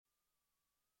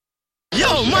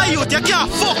Yo, my youth, you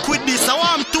can't fuck with this. I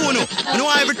want to know. You know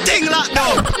everything locked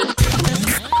down.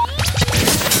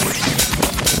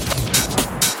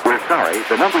 We're sorry,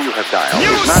 the number you have dialed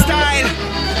New is not... style,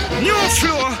 new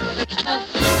flow.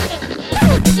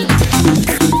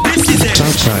 This is it.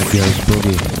 Southside goes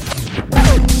Boogie.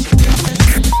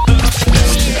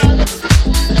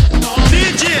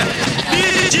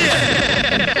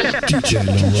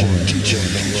 DJ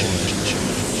Leroy.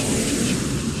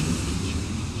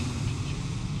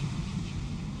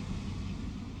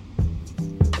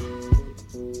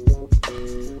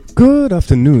 Good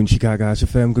afternoon, Chicago House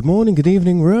FM. Good morning, good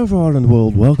evening, wherever you are in the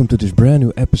world. Welcome to this brand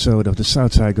new episode of the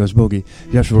Southside Goes Boogie.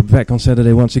 Yes, we're back on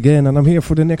Saturday once again, and I'm here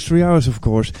for the next 3 hours, of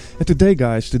course. And today,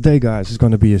 guys, is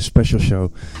going to be a special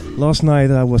show. Last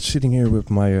night, I was sitting here with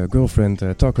my girlfriend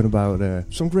talking about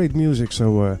some great music.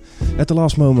 So, at the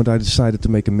last moment, I decided to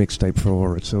make a mixtape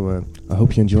for her. So, I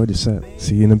hope you enjoyed the set.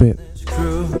 See you in a bit.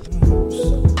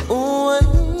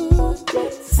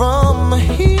 From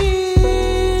here.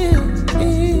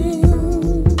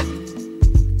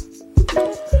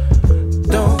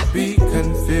 Don't be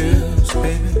confused,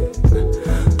 baby.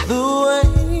 The way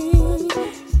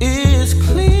is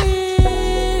clear.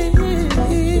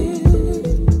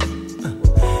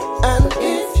 And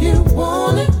if you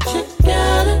want it, you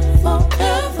get it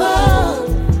forever.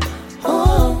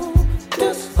 Oh,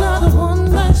 just not a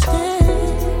one night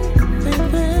stand,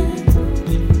 baby.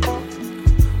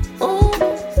 Oh,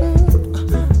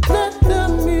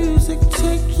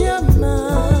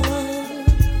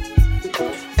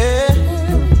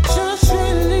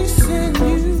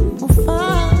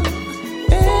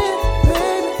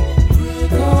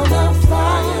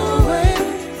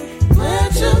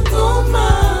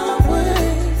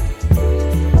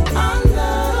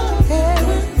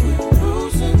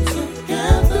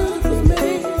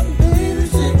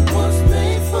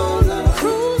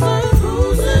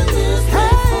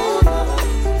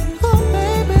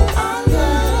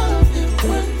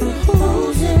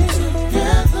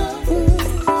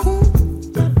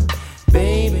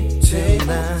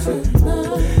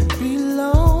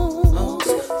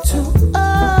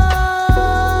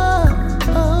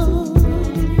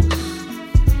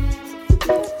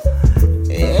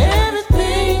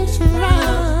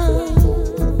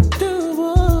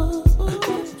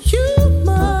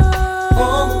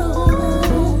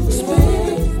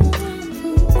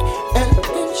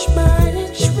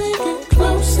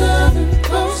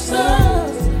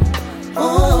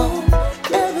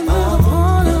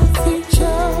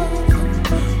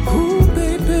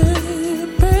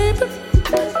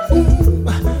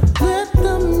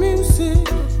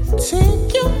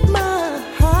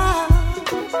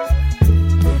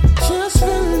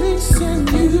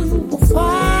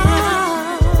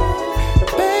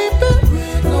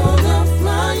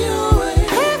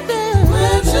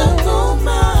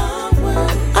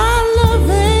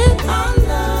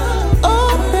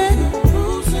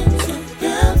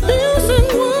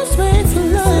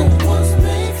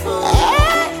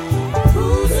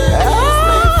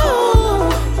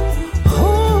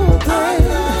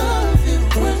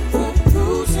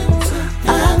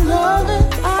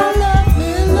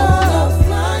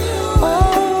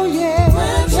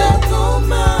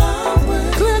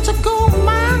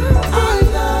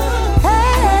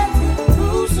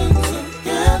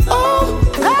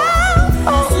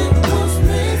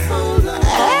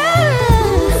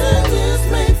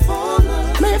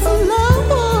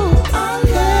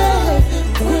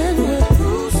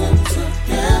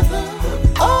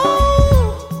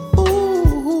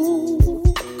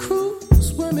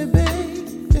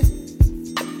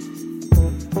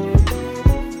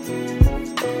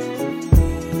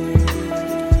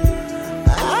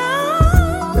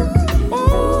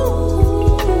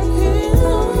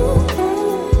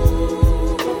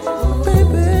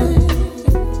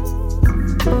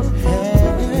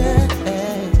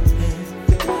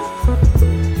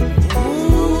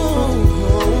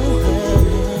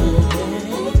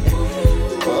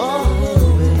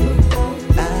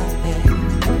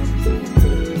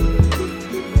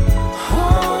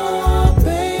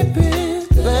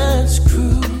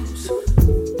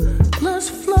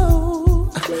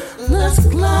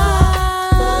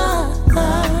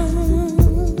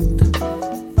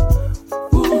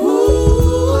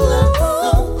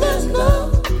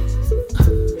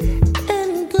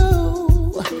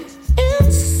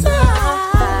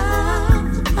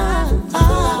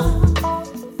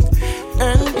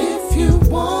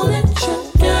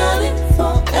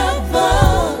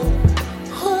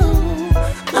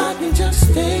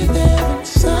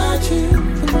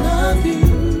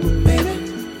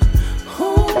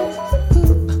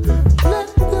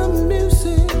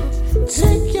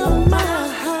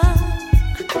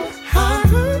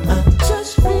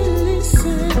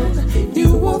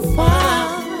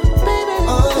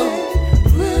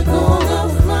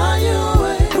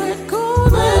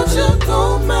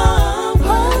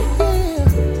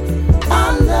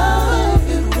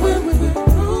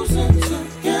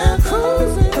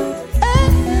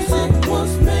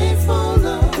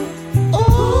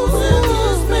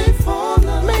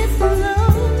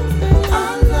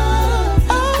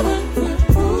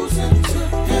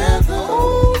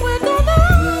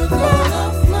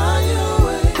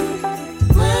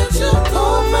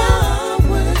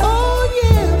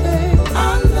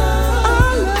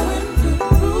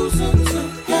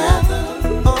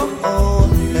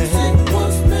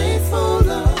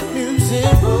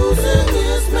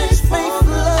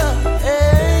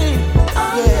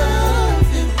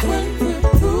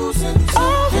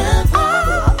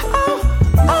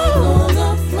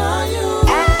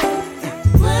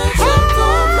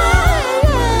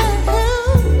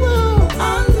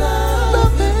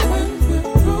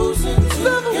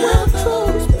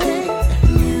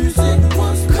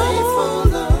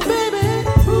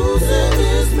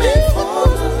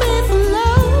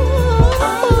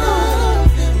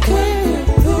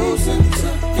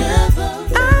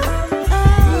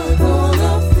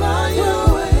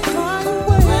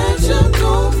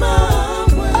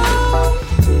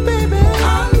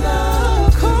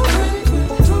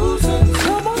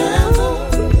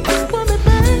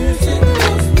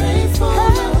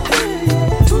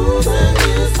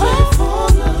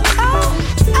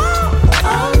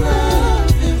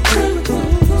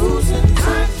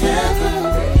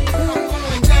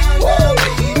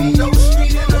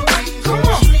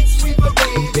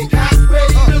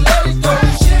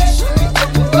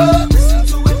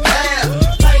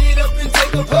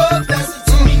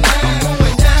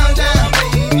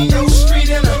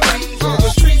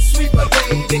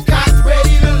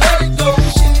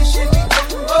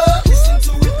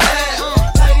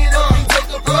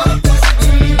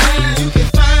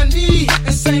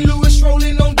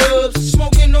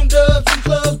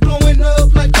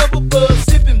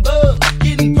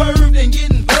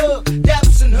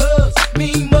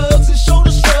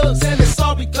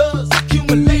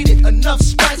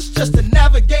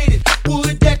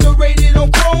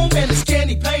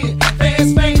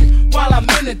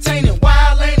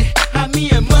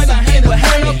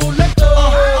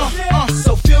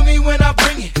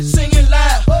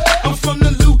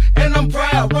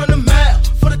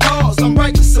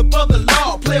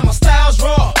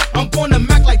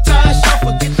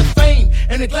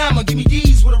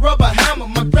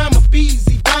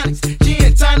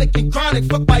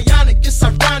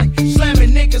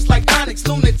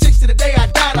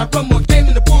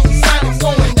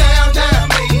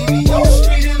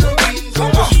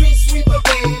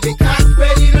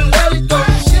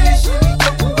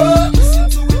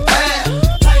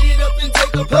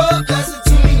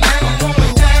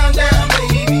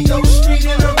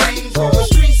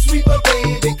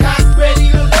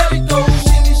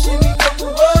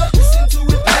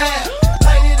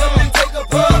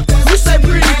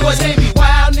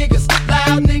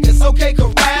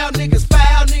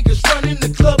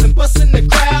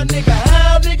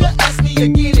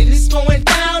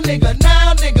 nigga.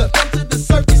 Now, nigga, come to the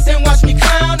circus and watch me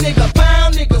clown, nigga.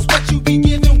 Pound niggas, what you be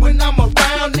giving when I'm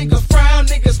around, niggas. Frown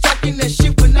niggas, talking that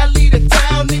shit when I leave the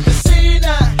town, niggas. See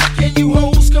now, can you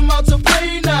hoes come out to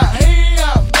play now? Hey,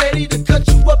 I'm ready to cut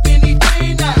you up any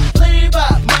day now. Play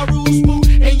by my rules, smooth,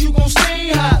 and you gon' stay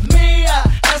high. May I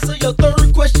answer your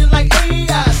third question like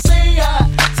AI? Say hi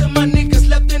to my niggas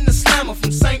left in the slammer,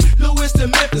 from St. Louis to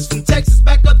Memphis, from Texas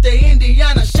back up to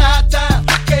Indiana, Chi-Town,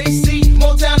 KC,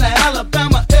 Motown to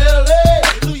Alabama, LA,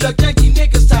 New York Yankee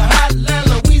niggas to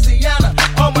Hotline, Louisiana.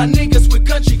 All my niggas with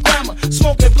country grammar,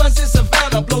 smoking blunts in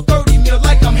Savannah, blow 30 mil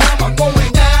like I'm Hammer,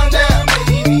 going down, down,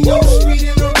 baby. Yo, street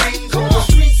in the range,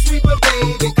 street sweeper,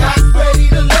 baby. Got ready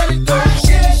to let it go.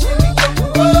 Shimmy, shimmy,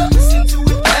 go, listen to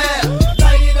it now.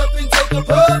 Light it up and take a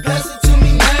puff, pass it to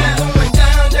me now. Going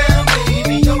down, down,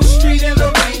 baby. Yo, street in the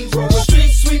range,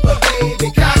 street sweeper,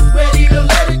 baby. Got ready to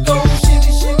let it go.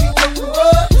 Shimmy, shimmy, go,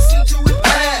 listen to it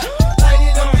now. Light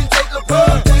it up and take a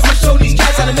puff. I'ma show these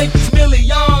cats how to make these millions.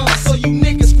 So you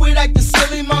niggas quit acting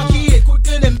silly, mom. Kid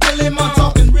quicker than Billy, mom.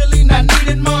 Talking really not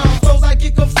needed, mom. Flows I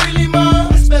get them freely,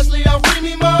 mom. Especially I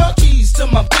me, mom. Keys to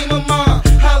my beamer, mom.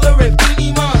 Holler at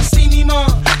Beanie, mom. See me, mom.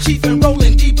 Chief and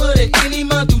rolling deeper than any,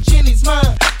 mom. Through Jenny's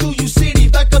mind. Through you city,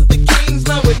 back up the King's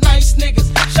line with nice niggas.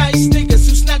 Shice niggas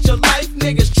who snatch your life,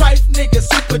 niggas. Trife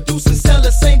niggas who produce and sell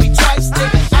the same be twice,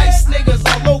 niggas. Ice niggas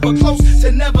all over close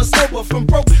to never sober. From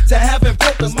broke to having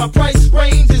brokers. My price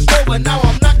range is over. Now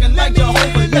I'm knocking like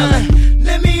Jehovah.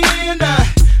 Let me in now.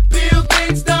 Bill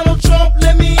Gates, Donald Trump,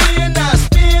 let me in now.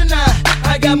 Spin now.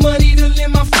 I got money to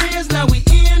lend my friends. Now we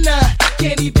in now.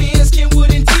 Candy beans,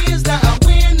 Kenwood and tears. Now I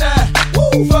win now.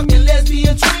 Woo, fucking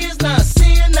lesbian twins now.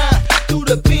 Sin now. Through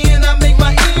the pen, I make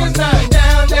my ends now.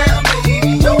 Down, down,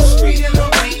 baby. Yo, street in the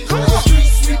range.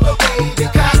 Street sweeper, baby.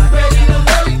 Got ready to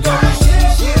let it go.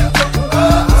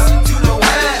 Listen to the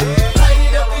wild. Light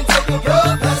it up and take a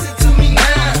puff. Pass it to me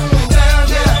now. Down,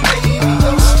 down, baby.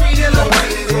 Yo, street in the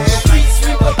range. Street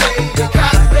sweeper, baby.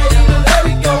 Got ready to let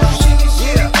it go. Listen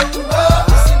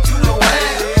to the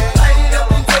wild. Light it up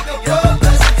and take a puff.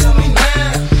 Pass it to me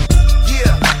now.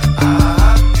 Yeah,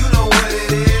 you know what it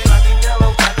is. Black and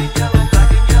yellow, black and yellow,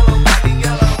 black and yellow, black and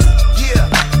yellow. Yeah,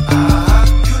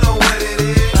 you know what it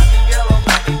is.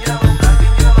 Black and yellow, black and yellow, black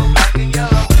and yellow, black and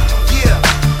yellow. Yeah,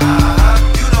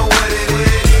 you know what it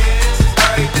is.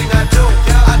 Everything I do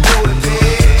it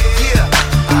big. Yeah,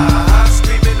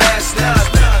 screaming that's none.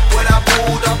 When I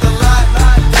pulled off the lot,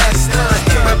 that's none.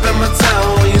 Reppin' my town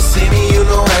when you see me, you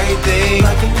know everything.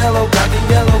 Black and yellow, black and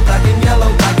yellow, black and yellow,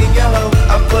 black and yellow.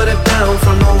 I put it down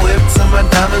from the whip to my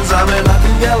diamonds. I'm in black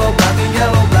and yellow, black and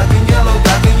yellow, black and yellow,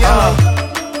 black and yellow.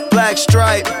 Black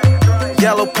stripe,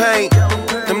 yellow paint.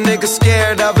 Them niggas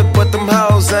scared of it, but them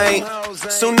hoes ain't.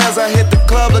 Soon as I hit the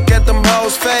club, look at them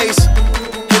hoes' face.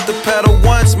 Hit the pedal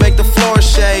once, make the floor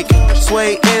shake.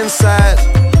 Sway inside,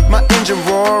 my engine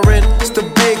roaring. It's the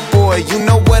big boy, you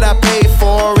know what I paid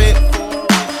for it.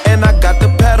 And I got the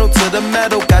pedal to the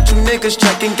metal. Got you niggas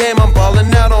checking game, I'm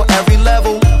ballin' out on every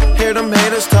level. Hear them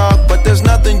haters talk, but there's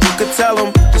nothing you could tell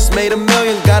them. Just made $1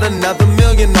 million, got another $1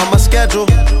 million on my schedule.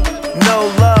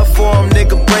 No love for them,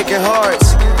 nigga breaking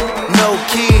hearts. No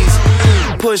keys,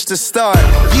 push to start.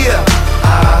 Yeah,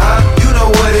 you know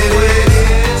what it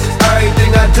is.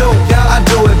 Everything I do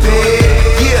it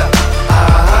big. Yeah,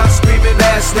 screaming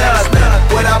that's nuts.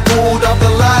 When I pulled off the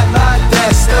lot,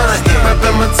 that's nuts.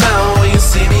 Reppin' my town when you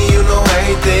see me, you know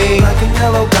everything. Black and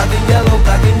yellow, black and yellow,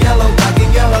 black and yellow, black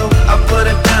and yellow. I put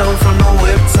it down from the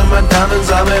whip to my diamonds.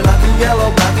 I'm in black and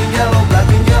yellow, black and yellow, black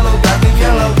and yellow, black and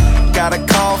yellow. Got a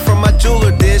call from my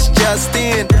jeweler, this just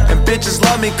in. And bitches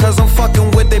love me cause I'm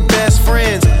fucking with their best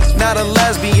friends. Not a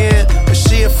lesbian, but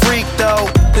she a freak though.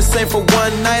 This ain't for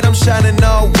one night, I'm shining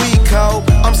all week, ho.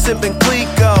 I'm sipping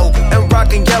Clico and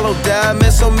rocking yellow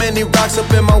diamonds. So many rocks up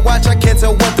in my watch, I can't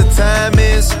tell what the time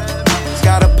is.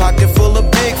 Got a pocket full of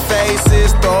big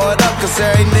faces. Throw it up cause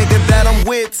every nigga that I'm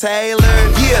with tailored.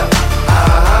 Yeah,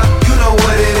 you know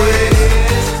what it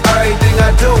is. Everything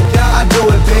I do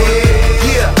it big.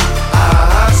 Yeah,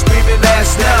 screaming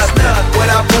that's nuts. When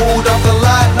I pulled off the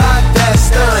lot, that's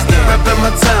done. Reppin'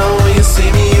 my town when you see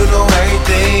me, you know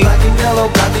everything. Black and yellow,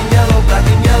 black and yellow, black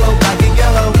and yellow, black and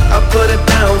yellow. I put it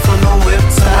down from the whip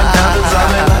to my diamonds.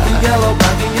 I'm in black and yellow,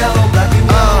 black and yellow, black and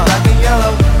yellow, black and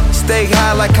yellow. Stay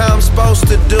high like I'm supposed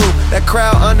to do. That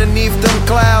crowd underneath them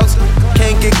clouds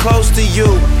can't get close to you.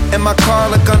 And my car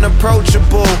look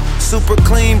unapproachable. Super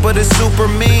clean, but it's super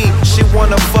mean. She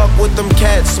wanna fuck with them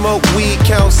cats, smoke weed,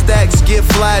 count stacks, get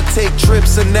fly, take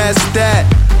trips, and that's that.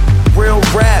 Real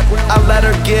rap, I let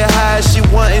her get high as she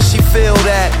want and she feel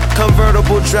that.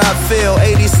 Convertible drop feel,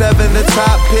 87 the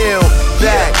top pill.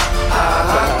 Back,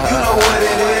 you know what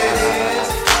it is.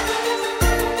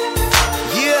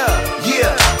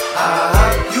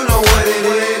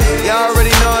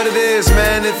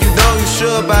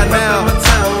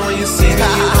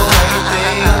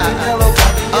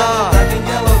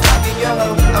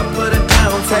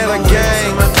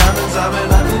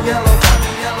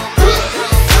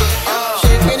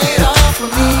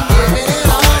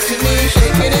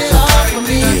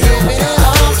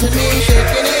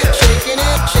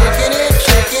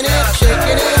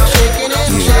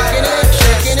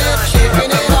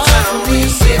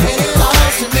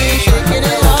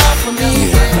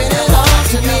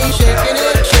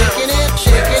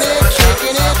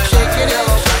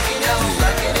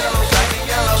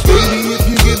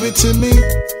 give it to me,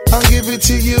 I'll give it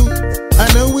to you.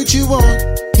 I know what you want,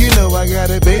 you know I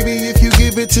got it, baby. If you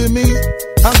give it to me,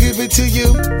 I'll give it to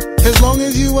you. As long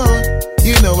as you want,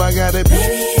 you know I got it.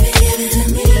 Baby, if you give it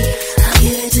to me, I'll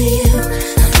give it to you.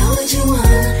 I know what you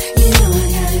want, you know I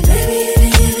got it. Baby, if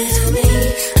you give it to me,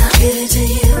 I'll give it to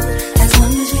you. As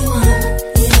long as you want,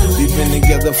 you know I got it. We've been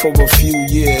together for a few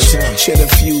years, shed a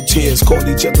few tears, called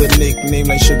each other nicknames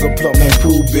like Sugar Plum and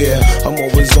Pooh Bear. I'm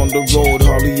always on the road,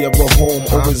 hardly ever home.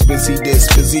 Always busy this,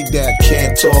 busy that,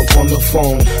 can't talk on the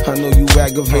phone. I know you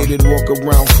aggravated, walk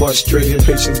around frustrated,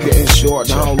 patience getting short.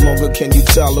 How longer can you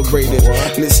tolerate it?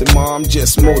 Listen, ma, I'm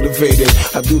just motivated.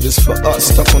 I do this for us,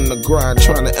 stuck on the grind,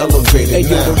 trying to elevate it. Hey,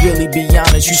 yo, to really be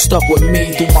honest, you stuck with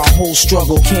me through my whole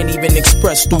struggle. Can't even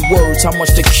express through words how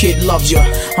much the kid loves you.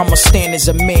 I'ma stand as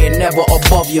a man, never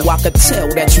above you. I could tell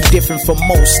that you different from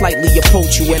most, slightly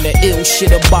approach you. And the ill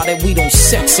shit about it, we don't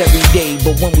sex every day,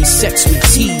 but when we sex, we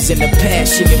tease in a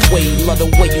passionate way. Love the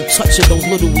way you touch it, those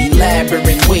little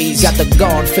elaborate ways. Got the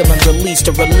guard feeling released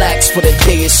to relax for the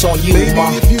day. It's on you, baby,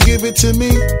 ma. if you give it to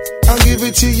me, I'll give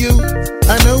it to you.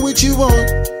 I know what you want,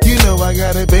 you know I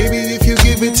got it, baby. If you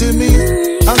give it to me,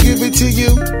 I'll give it to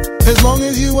you. As long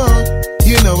as you want,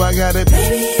 you know I got it.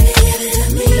 Baby, if you give it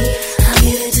to me, I'll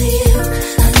give it to you.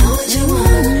 I know what you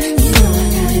want, you know I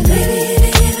got it. Baby,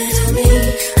 if you give it to me,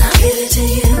 I'll give it to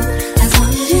you. As long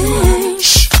as you want.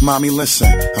 Shh, mommy, listen.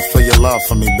 I feel your love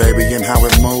for me, baby, and how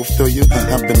it moved through you.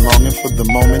 I've been longing for the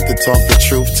moment to talk the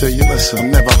truth to you.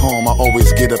 I'm never home, I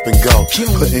always get up and go,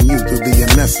 putting you through the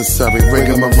unnecessary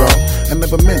rigmarole. I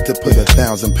never meant to put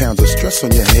 1,000 pounds of stress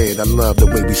on your head. I love the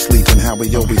way we sleep and how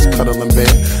we always cuddle in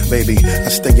bed. Baby, I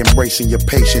stay embracing your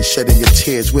patience, shedding your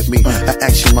tears with me. I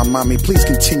ask you, my mommy, please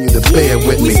continue to bear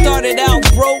with me. We started out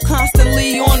broke,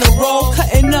 constantly on the road,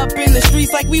 cutting up in the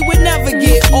streets like we would never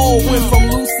get old. Went from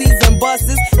Lucy's and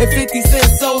buses and 50-cent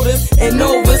sodas and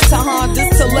Novas to Hondas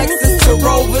to Lexus to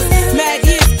Rovers. Mad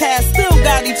years past, still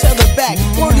got each other back.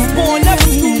 Word is born, never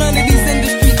screw none of these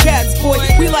industry cats, boy.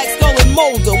 We like Skull and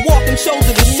Molder, walking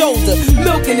shoulder to shoulder,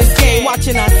 milking this game,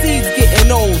 watching our seeds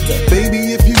getting older.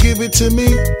 Baby, if you give it to me,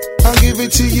 I'll give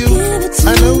it to you.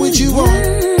 I know what you want,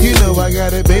 you know I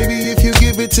got it. Baby, if you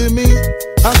give it to me,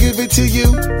 I'll give it to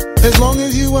you. As long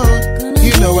as you want,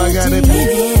 you know I got it.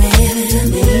 Baby, if you give it to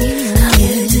me, I'll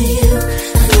give it to you.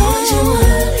 I know what you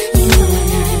want, you know I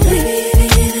got it. Baby, if you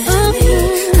give it to me,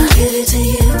 I'll give it to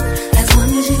you. As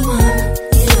long as you want, you know I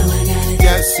got it.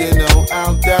 Yes, you know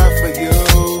I'll die for you,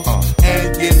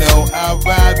 and you know I'll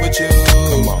ride with you.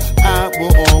 I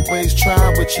will always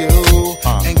try with you,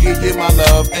 and give you my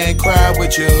love and cry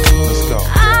with you. Let's go.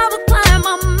 I will climb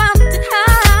a mountain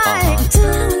high until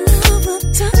our love will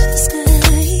touch the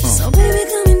sky. So baby,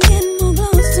 come and get more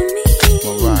close to me.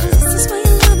 This is where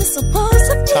your love is supposed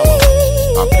to be.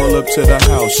 I pull up to the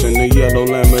house in the yellow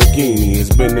Lamborghini. It's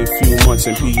been a few months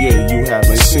in PA, you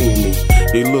haven't seen me.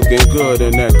 You looking good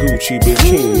in that Gucci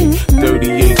bikini.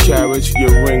 38 carats,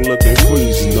 your ring looking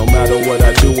freezy. No matter what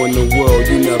I do in the world,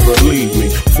 you never leave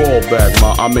me. Fall back,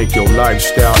 ma, I make your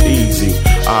lifestyle easy.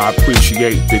 I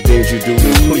appreciate the things you do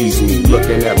to please me.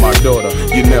 Looking at my daughter,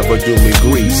 you never do me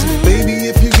greasy. Baby,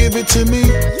 if you give it to me,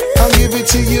 I'll give it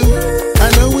to you.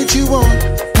 I know what you want,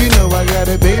 you know I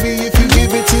got it. Baby, if you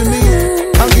give it to me,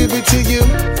 I'll give it to you.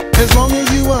 As long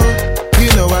as you want, you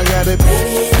know I got it.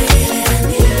 Baby, if you give it to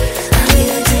me, I'll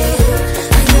give it to you.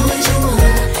 I know what you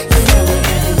want, you know I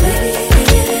got it. Baby, if you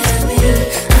give it to me,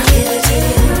 I'll give it to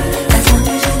you. As long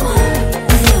as you want, you know I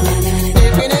got it.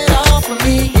 Giving it all for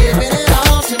me, giving it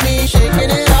all to me, shaking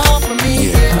it all for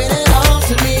me, giving it all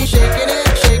to me, shaking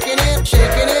it, shaking it,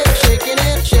 shaking it, shaking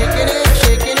it, shaking it,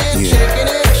 shaking it, shaking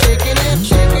it, shaking it,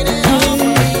 shaking it all for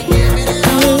me, giving it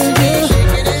all to me,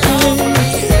 shaking it all for me,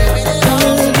 giving it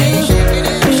all to me, shaking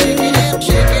it, shaking it,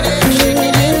 shaking it,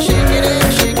 shaking it, shaking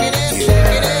it, shaking it,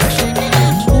 shaking it, shaking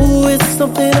it. Ooh, it's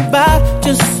something about,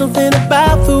 just something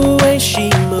about the way she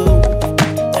moves.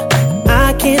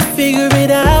 I can't figure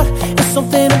it out. It's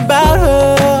something about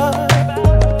her.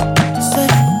 Say,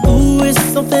 ooh, it's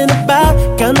something about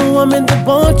kind of woman that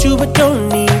wants you but don't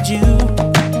need you.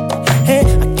 Hey,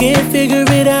 I can't figure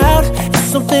it out. It's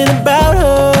something about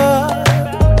her.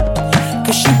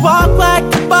 Cause she walk like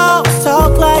a boss,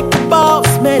 talk like a boss,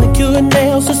 manicure and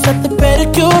nails, just set the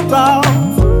pedicure off.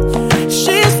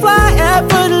 She's fly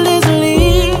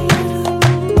effortlessly,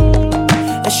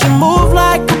 and she move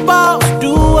like a boss,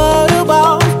 do what a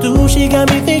boss do. She got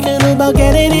me thinking about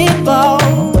getting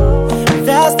involved.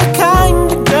 That's the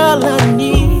kind of girl I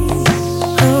need.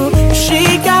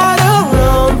 She got her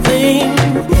own thing,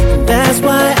 that's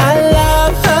why I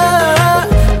love her.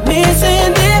 Miss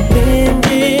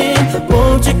Independent,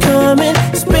 won't you come and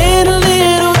spend a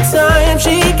little time?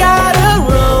 She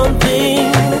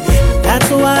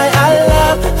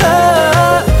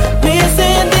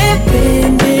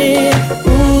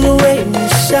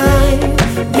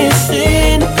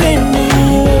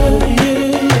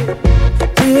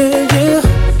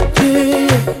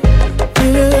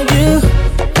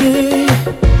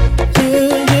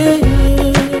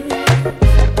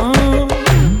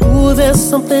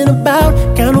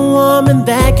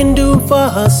for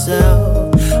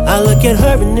herself. I look at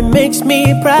her and it makes me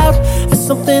proud. There's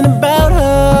something about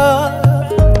her.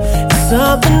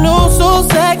 Something oh so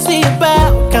sexy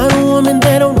about kind of woman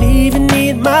that don't even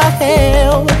need my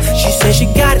help. She says she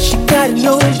got it,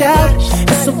 no doubt.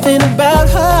 There's something about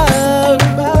her.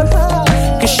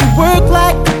 Cause she work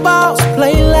like a boss,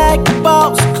 play like a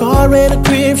boss. Car and a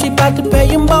crib, she bout to pay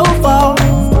them both off.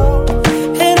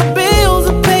 And her bills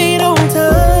are paid on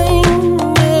time,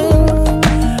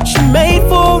 yeah. She made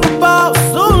for a boss,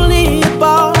 only a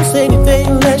boss.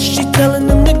 Anything less, she telling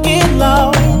them to get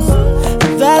lost.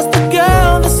 That's the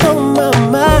girl that's on my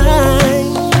mind.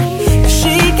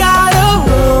 She got her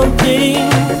own thing.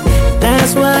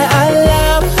 That's why I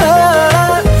love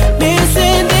her. Miss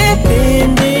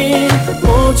Independent,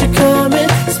 won't you come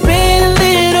and spend a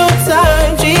little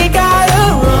time? She got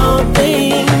her own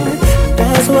thing.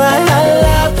 That's why I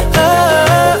love her.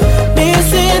 Miss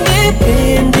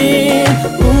Independent,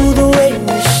 ooh, the way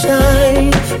you shine.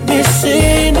 Miss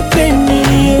Independent,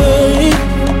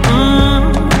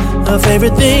 her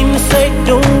favorite thing to say,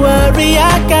 don't worry,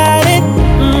 I got it.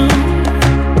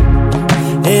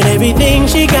 And everything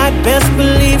she got, best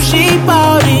believe she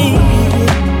bought it.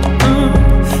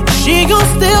 She gon'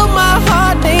 steal my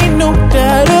heart, ain't no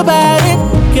doubt about it.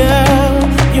 Girl,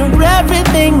 you're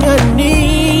everything I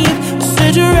need.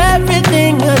 Said you're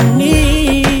everything I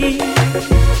need.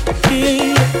 Yeah,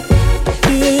 yeah,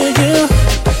 yeah, yeah, yeah,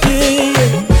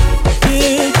 yeah,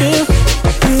 yeah,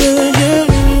 yeah.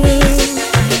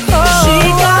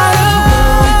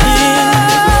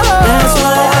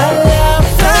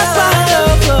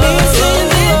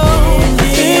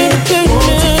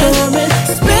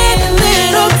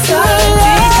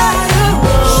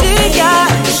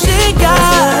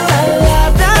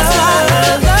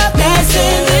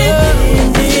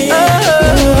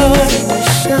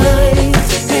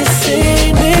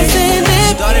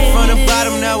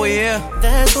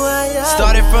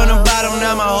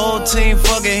 Team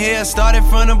fucking here. Started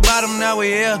from the bottom, now we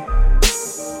here.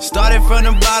 Started from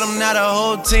the bottom, now the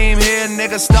whole team here.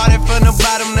 Nigga, started from the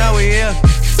bottom, now we here.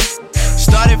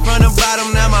 Started from the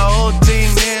bottom, now my whole team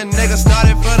here. Nigga,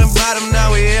 started from the bottom,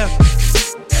 now we here.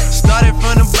 Started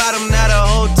from the bottom, now the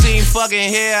whole team fucking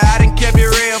here. I done kept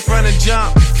it real from the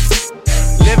jump.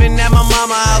 Living at my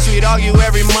mama's house, we'd argue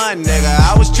every month, nigga.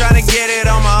 I was trying to get it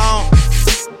on my own.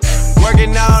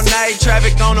 Working all night,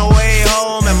 traffic on the way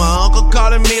home, and my uncle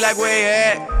calling me like, where you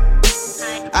at?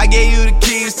 I gave you the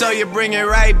keys, so you bring it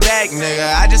right back,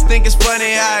 nigga. I just think it's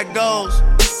funny how it goes.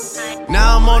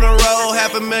 Now I'm on the road,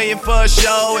 $500,000 for a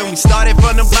show, and we started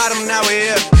from the bottom, now we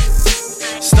here.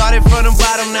 Started from the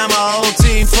bottom, now my whole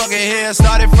team fucking here.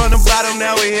 Started from the bottom,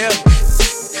 now we here.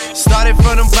 Started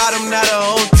from the bottom, now the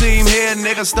whole team here,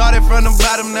 nigga. Started from the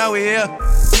bottom, now we here.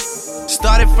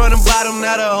 Started from the bottom,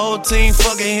 now the whole team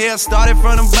fucking here. Started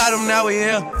from the bottom, now we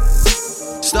here.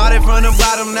 Started from the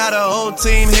bottom, now the whole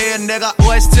team here, nigga.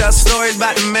 Always tell stories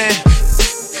about the man.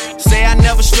 Say I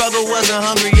never struggled, wasn't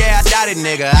hungry, yeah, I doubt it,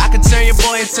 nigga. I could turn your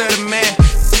boy into the man.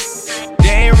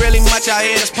 There ain't really much out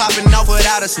here that's popping off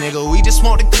without us, nigga. We just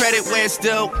want the credit where it's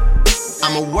due.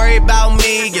 I'ma worry about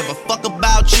me, give a fuck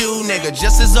about you, nigga.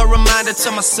 Just as a reminder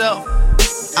to myself,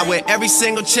 I wear every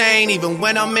single chain, even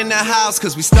when I'm in the house.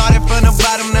 Cause we started from the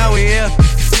bottom, now we here.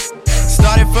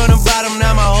 Started from the bottom,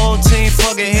 now my whole team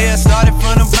fucking here. Started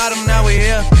from the bottom, now we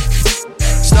here.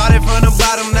 Started from the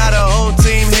bottom, now the whole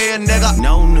team here, nigga.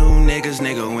 No new niggas,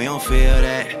 nigga, we don't feel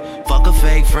that. Fuck a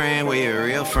fake friend, where your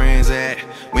real friends at?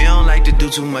 We don't like to do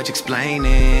too much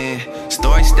explaining.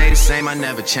 Story stay the same, I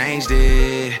never changed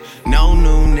it. No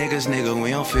new niggas, nigga,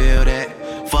 we don't feel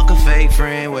that. Fuck a fake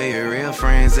friend, where your real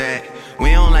friends at?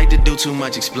 We don't like to do too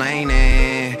much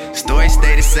explaining. Story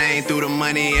stay the same through the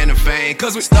money and the fame.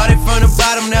 Cause we started from the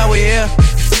bottom, now we here.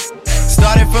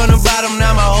 Started from the bottom,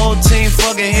 now my whole team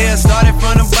fucking here. Started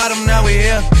from the bottom, now we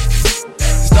here.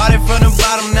 Started from the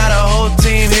bottom, now the whole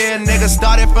team here, nigga.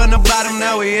 Started from the bottom,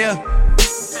 now we here.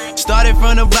 Started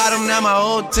from the bottom, now my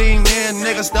whole team here,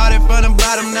 nigga. Started from the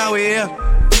bottom, now we here.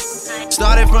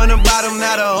 Started from the bottom,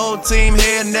 now the whole team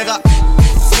here, nigga.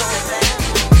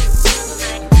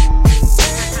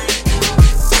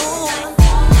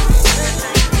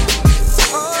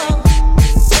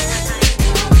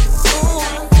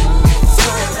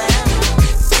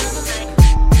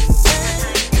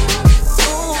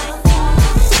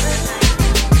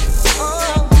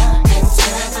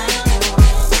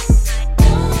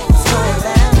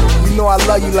 I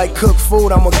love you like cooked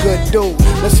food, I'm a good dude.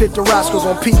 Let's hit the Roscoe's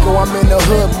on Pico, I'm in the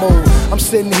hood mood. I'm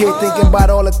sitting here thinking about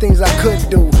all the things I could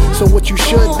do. So what you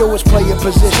should do is play your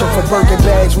position. For Birkin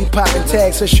bags, we poppin'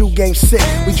 tags, her shoe game sick.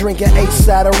 We drinking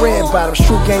 8-side of red bottoms,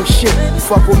 true game shit.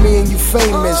 Fuck with me and you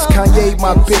famous. Kanye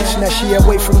my bitch, now she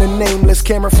away from the nameless.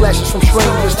 Camera flashes from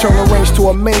strangers, turn the range to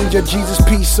a manger. Jesus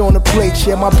peace on the plate,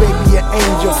 yeah, my baby an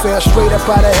angel. Fell straight up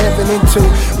out of heaven into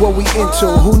what we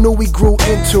into. Who knew we grew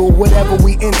into whatever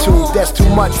we into? That's too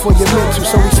much for your mental,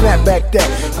 so we snap back that.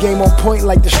 Game on point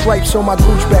like the stripes on my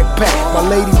Gucci backpack. My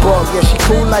ladybug, yeah, she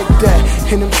cool like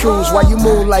that. In them shoes, why you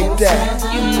move like that?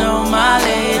 You know my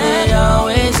lady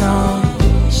always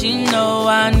on. She know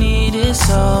I need it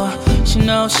so. She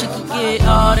know she could get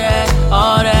all that,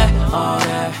 all that, all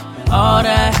that, all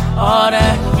that, all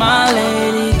that. My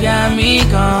lady got me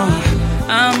gone.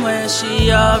 I'm where she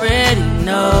already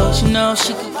knows. She know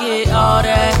she could get all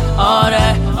that, all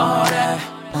that, all that.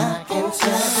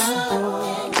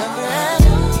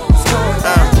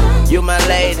 You my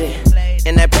lady,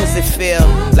 and that pussy feel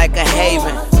like a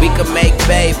haven. We could make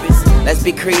babies, let's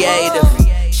be creative.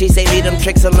 She say leave them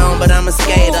tricks alone, but I'm a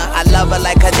skater. I love her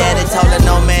like her daddy told her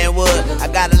no man would. I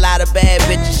got a lot of bad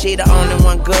bitches, she the only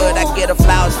one good. I get her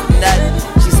flowers for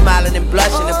nothing. She smiling and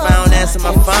blushing. If I don't answer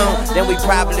my phone, then we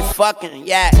probably fucking,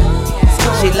 yeah.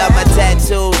 She love my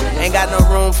tattoos, ain't got no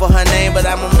room for her name, but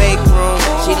I'ma make room.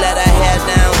 She let her hair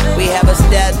down, we have her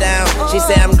stare down. She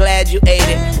say I'm glad you ate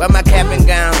it, wear my cap and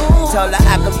gown. Told her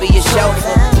I could be your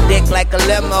chauffeur, dick like a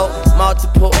limo,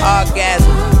 multiple orgasms,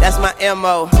 that's my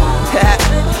MO.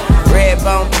 Red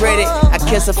bone pretty, I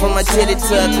kiss her from my titty to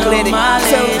her clitty. My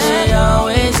lady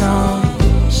always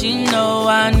on. She know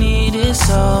I need it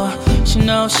so. She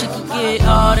know she could get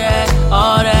all that,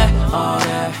 all that, all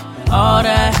that, all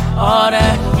that, all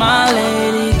that. My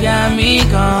lady got me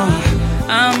gone.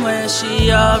 I'm where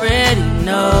she already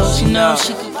knows. She know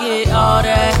she could get all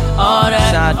that, all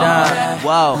that, all that.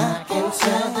 Whoa.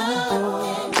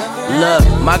 Look,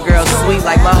 my girl sweet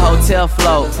like my hotel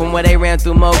float. From where they ran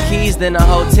through more keys than a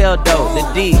hotel dope.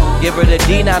 The D, give her the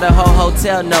D, not a whole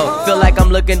hotel note. Feel like I'm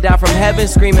looking down from heaven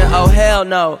screaming, oh hell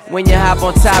no. When you hop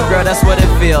on top, girl, that's what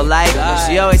it feel like.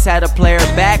 She always had to play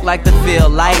her back like the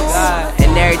field lights.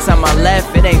 And every time I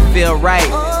left, it ain't feel right.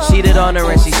 Cheated on her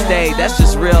and she stayed, that's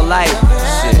just real life.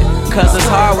 Shit. Cause it's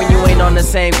hard when you ain't on the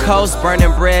same coast.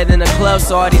 Burning bread in the club,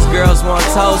 so all these girls want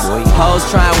toast. Hoes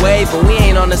try and wave, but we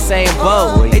ain't on the same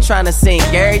boat. They tryna sink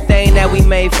everything that we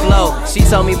made float. She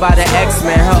told me about the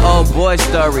X-Men, her old boy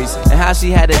stories, and how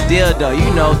she had a dildo,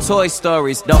 you know, Toy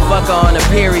Stories. Don't fuck her on a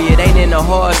period, ain't in the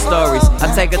horror stories.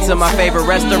 I take her to my favorite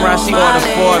restaurant, she order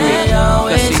for me,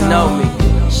 cause she know me.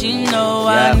 She know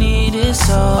I need it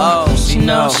so. Oh, she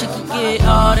know she could get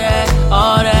all that,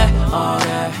 all that, all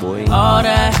that, all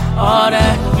that, all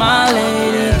that. My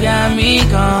lady got me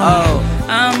gone. Oh.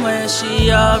 I'm where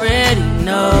she already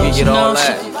knows. She know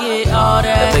she could get all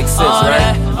that, makes sense, all right?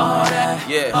 that, all that,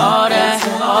 Yeah. all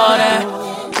that, all that.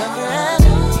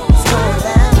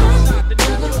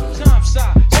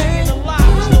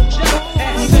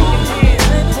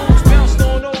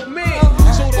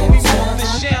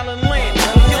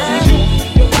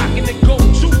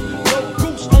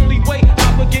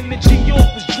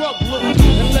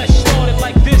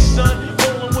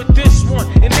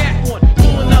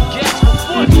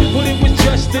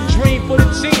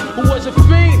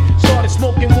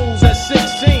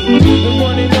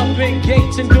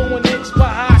 And doing hits by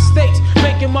high stakes,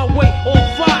 making my way on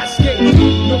 5 skates.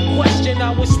 No question,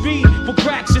 I was speed for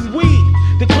cracks and weed.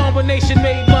 The combination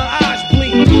made my eyes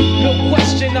bleed. No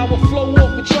question, I would flow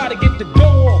off and try to get the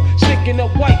dough off. Sticking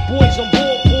up white boys on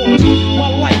board porch. My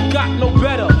life got no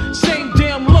better. Same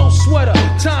damn low sweater.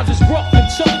 Times is rough and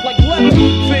tough like leather.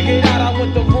 Figured out I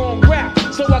went the wrong route,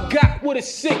 so I got with a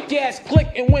sick ass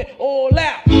click and went all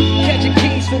out. Catching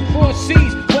keys from cross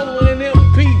seas, rolling in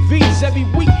MPVs every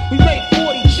week. We made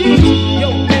 40 G's.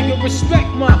 Yo, nigga, respect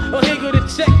my a nigga to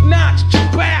tech notch.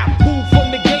 Bow, move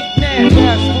from the gate now.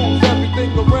 Cash moves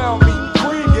everything around me.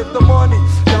 Cream, get the money.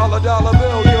 Dollar, dollar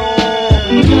bill, yo.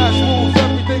 Cash moves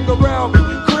everything around me.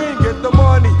 Cream, get the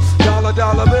money. Dollar,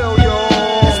 dollar bill, yo.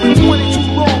 It's been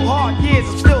 22 long, hard years.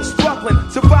 I'm still struggling.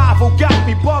 Survival got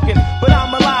me bugging, but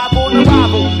I'm alive on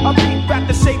arrival. I beat back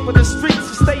the shape of the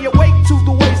streets to stay awake to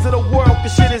the ways of the world,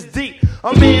 cause shit is deep.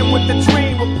 A man with a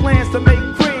dream, with plans to make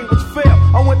cream, which failed.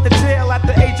 I went to jail at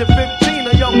the age of 15,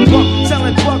 a young buck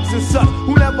selling drugs and such,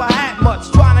 who never had much,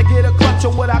 trying to get a clutch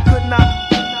on what I could not.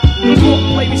 The court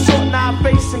played me short, now I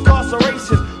face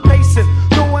incarceration. Pacing,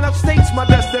 going upstate's my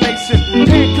destination.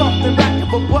 Handcuffed in back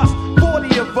of a bus,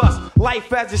 40 of us.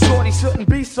 Life as a shorty shouldn't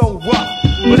be so rough.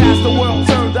 But as the world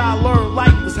turned, I learned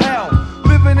life was hell.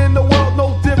 Living in the world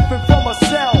no different from a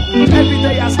cell. Every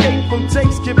day I escape from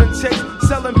takes, giving chase,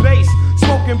 selling bass,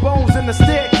 smoking bones in the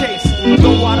staircase.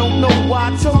 Though I don't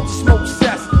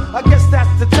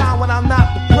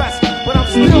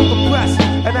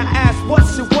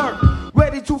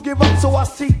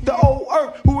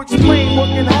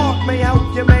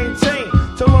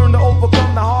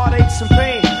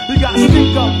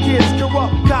Pick up kids,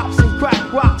 corrupt cops, and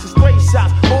crack rocks and stray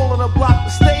shots. All on the block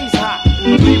that stays hot.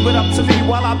 Leave it up to me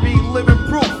while I be living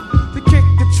proof. To kick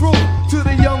the truth to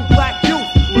the young black youth.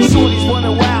 The shorties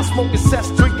running wild, smoking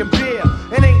cess, drinking beer.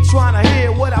 And ain't trying to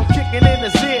hear what I'm kicking in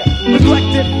his ear.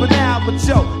 Neglected for now, but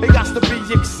yo, it got to be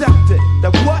accepted.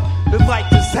 That what? The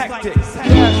life is hectic.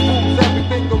 Cash moves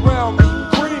everything around me.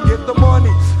 Green, get the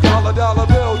money. Dollar, dollar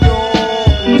bill, yo.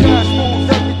 Cash moves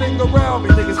everything around me.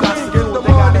 Niggas got to get the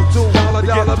money. Dollar,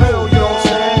 dollar bill, yo.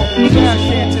 Cash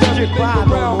can't just get by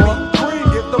around me. Green,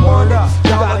 get the money.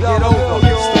 Dollar, dollar bill,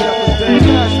 yo.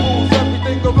 Cash moves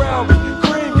everything around me.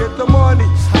 Green, get the money.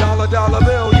 Dollar, dollar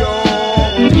bill, yo.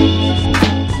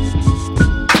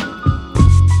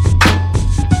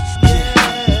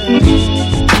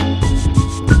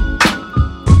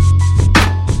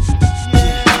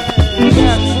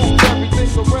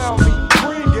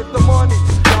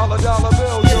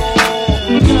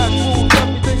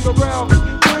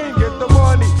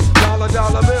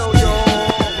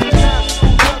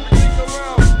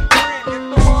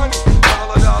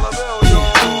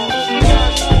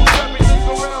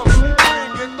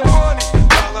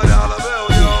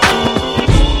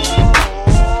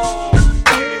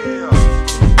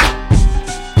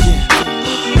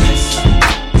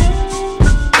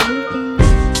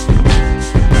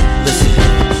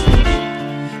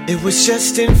 It was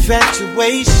just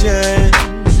infatuation,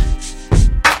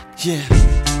 yeah.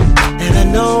 And I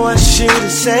know I should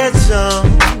have said so.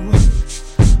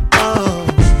 Oh,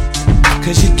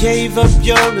 'cause you gave up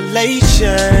your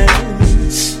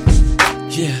relations,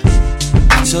 yeah,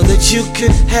 so that you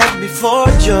could have me for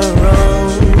your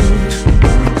own.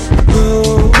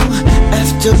 Ooh,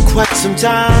 after quite some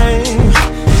time,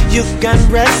 you got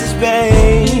restless,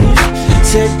 babe.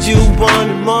 Said you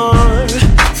wanted more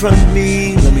from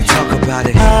me. Let me talk about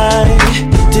it. I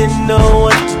didn't know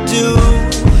what to do.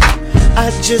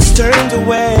 I just turned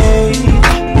away.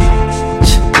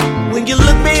 When you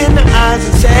looked me in the eyes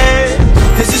and said,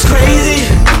 "This is crazy.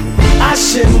 I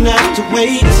shouldn't have to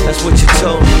wait." That's what you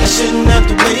told me. I shouldn't have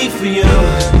to wait for you.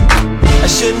 I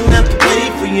shouldn't have to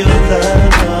wait for your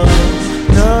love.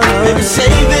 No, baby,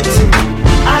 save it.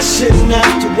 I shouldn't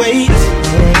have to wait.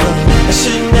 I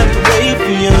shouldn't have to wait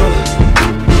for you.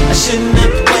 I shouldn't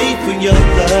have to wait for your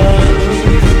love.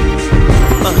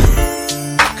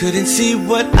 Couldn't see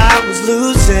what I was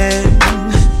losing,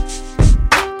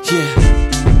 yeah,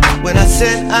 when I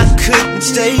said I couldn't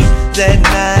stay that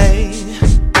night.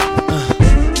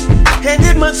 And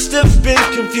it must have been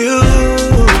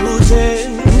confusing,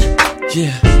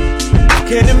 yeah.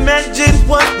 Can't imagine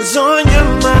what was on your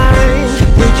mind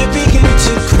when you began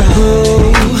to cry.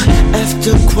 Ooh,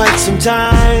 after quite some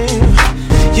time,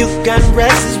 you got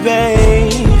restless,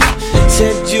 babe.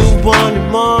 Said you wanted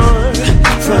more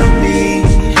from me.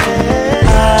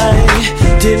 I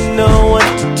didn't know what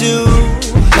to do.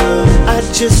 I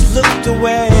just looked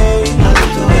away.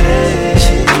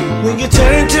 When you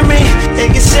turned to me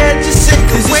and you said you're sick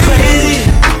of waiting,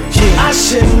 I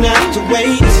shouldn't have to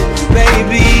wait,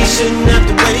 baby. I shouldn't have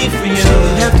to wait for you.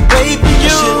 Shouldn't have to wait for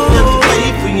you. Shouldn't have to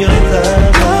wait for your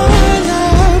love.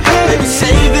 Baby,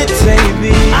 save it,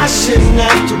 baby. I shouldn't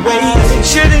have to wait.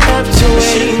 Shouldn't have to wait.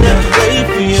 Shouldn't have to wait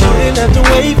for you. Shouldn't have to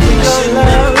wait for your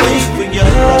love. Wait for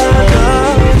your love.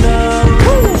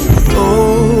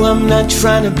 Oh, I'm not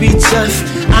trying to be tough.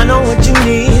 I know what you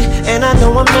need, and I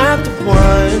know I'm not the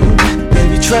one.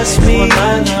 Baby, trust me, I'm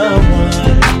not the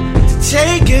one.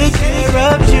 Take good care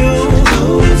of you.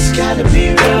 Oh, it's gotta be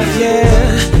rough, yeah.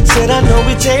 Said I know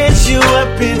it tears you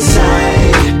up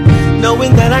inside,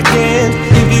 knowing that I can't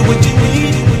give you what you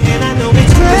need, and I know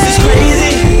it's crazy. This is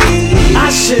crazy. I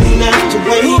shouldn't have to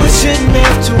wait. I shouldn't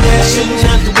have to wait. I shouldn't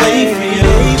have to wait for you.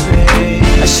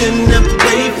 I shouldn't have to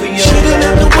wait for you. Shouldn't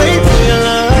have to wait for your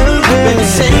love. Baby,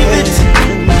 save it.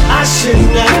 I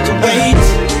shouldn't have to wait.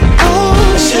 I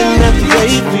shouldn't have to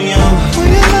wait for you. I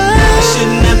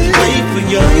shouldn't have to wait for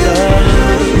your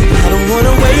love. I don't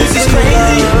wanna wait. This is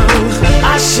crazy. I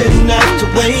shouldn't have to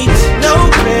wait. No,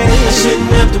 babe. I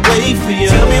shouldn't have to wait for you.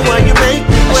 Tell me why you make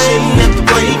me wait. I shouldn't have to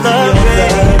wait for your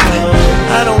love.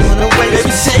 I don't wanna wait.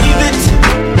 Baby, save it.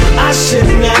 I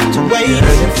shouldn't have to wait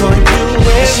for you.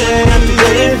 I shouldn't have to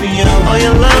wait for you. Oh,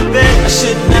 your love, babe. I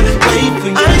shouldn't have to wait for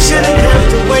you. I shouldn't have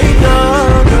to wait, no,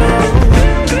 no.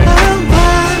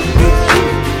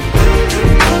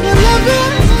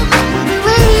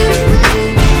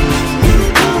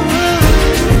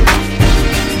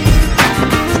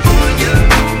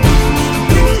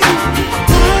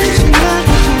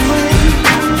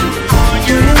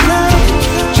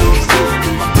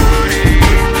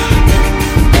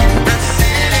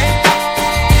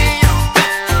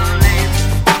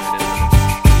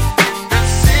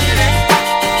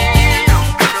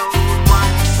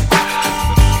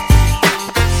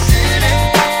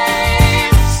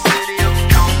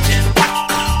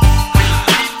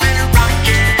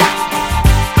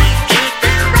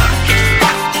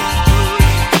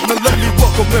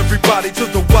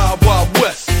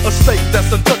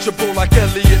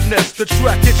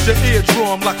 pierce your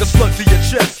eardrum like a slug to your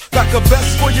chest. Like a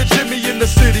vest for your Jimmy in the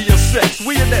city of sex.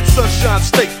 We in that sunshine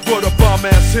state where the bomb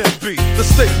ass him be. The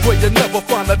state where you never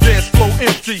find a dance floor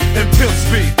empty and pimp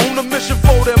speed. On a mission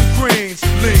for them greens.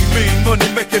 Lean, mean, money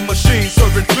making machines,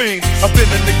 serving fiends. I've been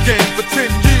in the game for 10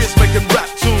 years making rap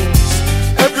tunes.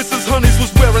 Ever since Honeys was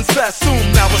wearing Sassoon,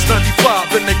 now it's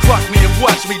 95 and they clock me and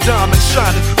watch me diamond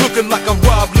shining, looking like I'm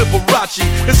Rob Liberace.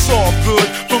 It's all good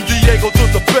from Diego to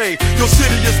the Bay. Your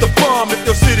city is the bomb if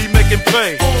your city making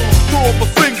pay. Throw up a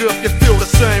finger if you feel the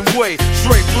same way.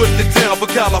 Straight putting it down for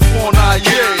California,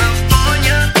 yeah.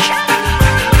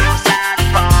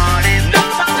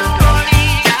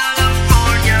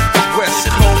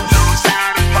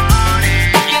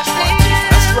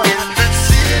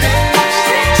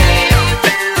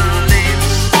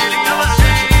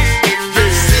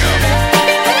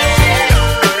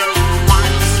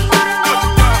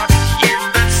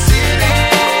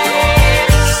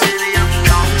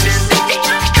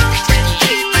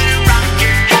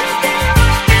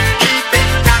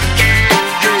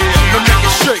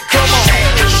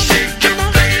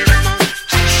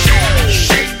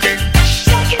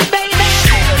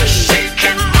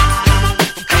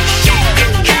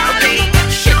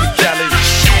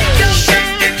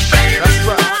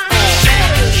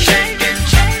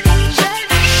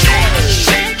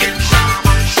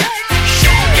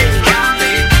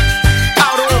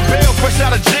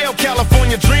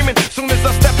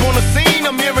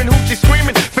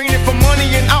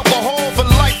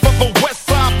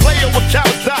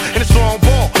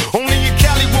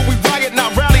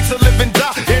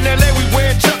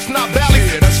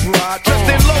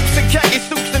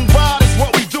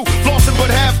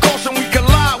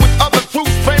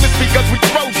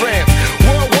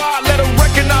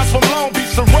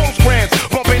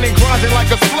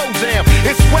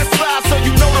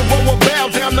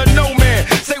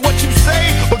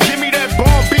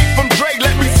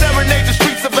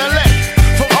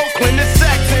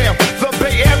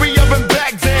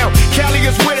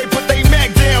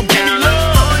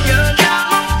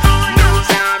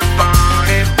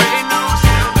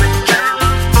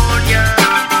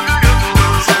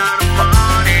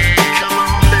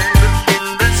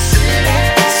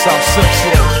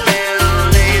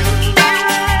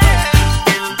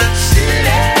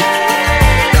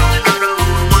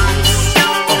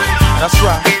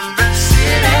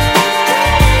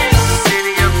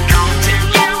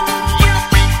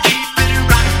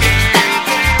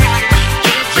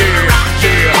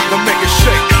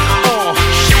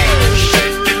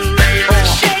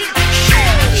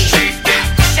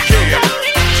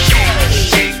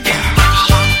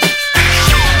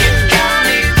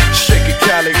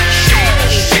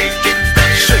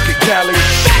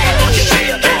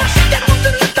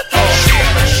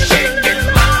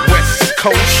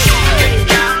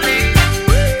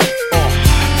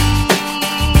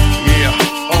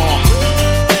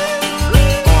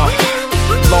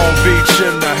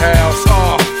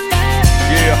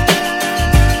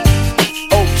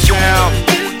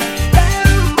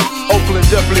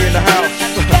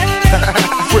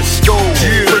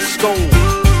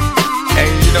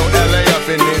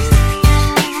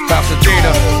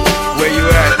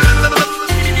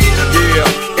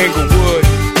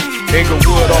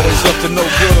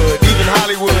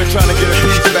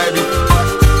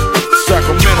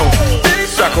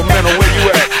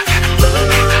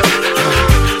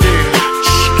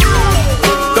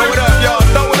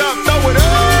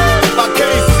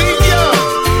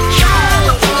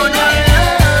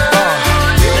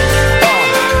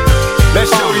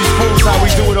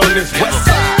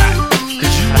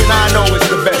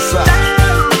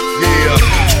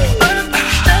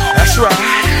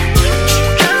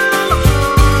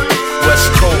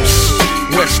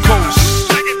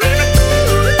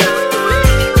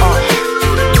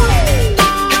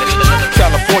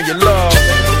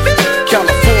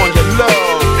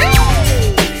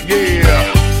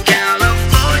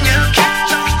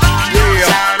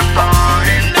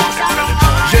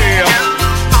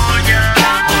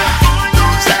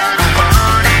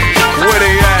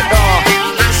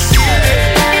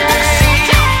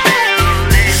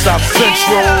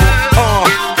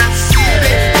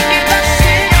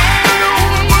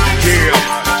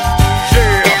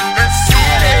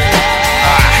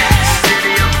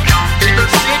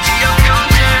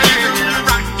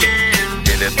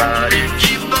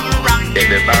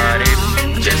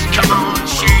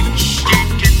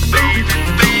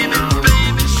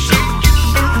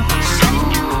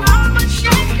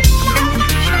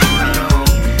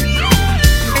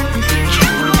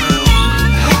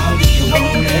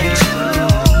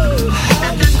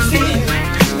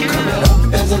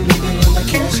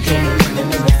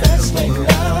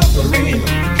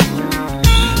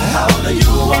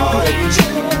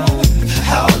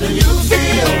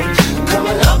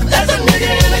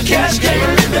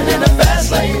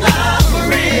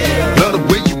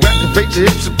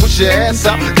 your ass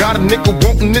out. Got a nigga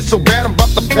wanting it so bad I'm about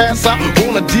to pass out.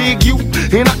 Wanna dig you,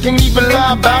 and I can't even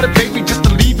lie about it, baby. Just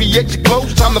alleviate your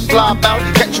clothes, time to fly about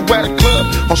it. Catch you at a club,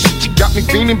 oh shit, you got me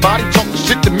feeling. Body talking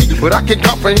shit to me, but I can't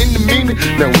comprehend the meaning.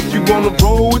 Now if you wanna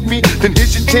roll with me, then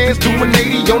here's your chance. Do an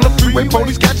 80 on the freeway,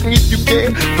 police catch me if you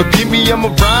can. Forgive me, I'm a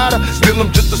rider, still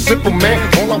I'm just a simple man.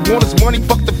 All I want is money,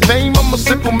 fuck the fame, I'm a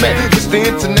simple man. Mr.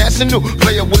 International,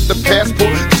 player with the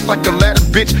passport. Just like a ladder,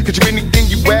 bitch, get you anything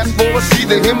you ask for. It's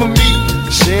either him or me.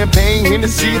 Champagne,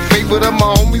 Hennessy, a favorite of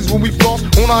my homies when we floss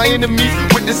on our enemies.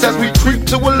 Witness as we creep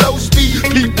to a low speed.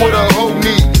 Peep what a hoe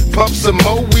need. Pump some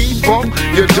more weed, bump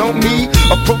you don't need.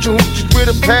 Approaching hoochies with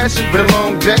a passion, been a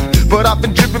long day, but I've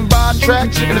been driven by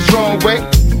attraction in a strong way.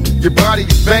 Your body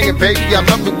is banging, baby. I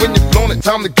love it when you're flown it.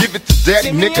 Time to give it to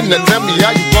daddy, nigga. Now tell me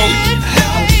how you want it.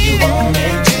 How do you want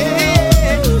it?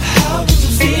 How did you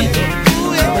feel?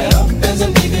 Coming up as a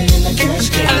nigga in the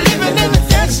cash game. I'm living in the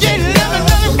cash game, living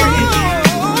in the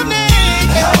morning.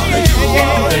 How do you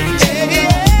want it?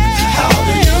 How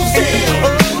do you feel?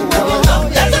 Coming up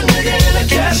as a nigga in the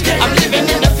cash game. I'm living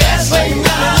in the fast lane,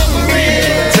 now for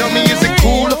real. Tell me, is it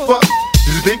cool or fuck? Do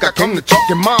you think I come to talk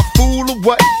in my fool or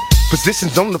what?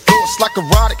 Positions on the floor, it's like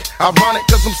erotic. Ironic,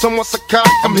 cause I'm somewhat psychotic.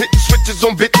 I'm hitting switches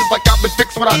on bitches like I've been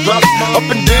fixed when I drop it. Up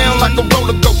and down like a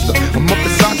roller coaster. I'm up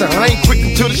inside her, I ain't quick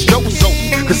until the show is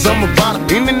over. Cause I'm a rider,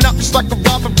 in and out just like a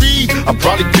robbery. I'll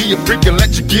probably be a freak and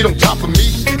let you get on top of me.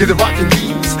 Get the rockin'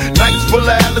 knees, nights full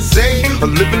of Alizé. A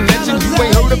living legend, you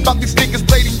ain't heard about these niggas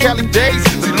play these Cali days.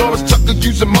 See Lawrence Tucker,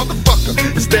 use a motherfucker.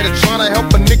 Instead of trying to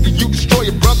help a nigga, you destroy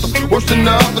your brother. Worse than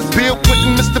the others, Bill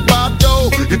Clinton, Mr. Bob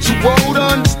Dole. You're too old to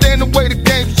understand the way the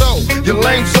game's so. You're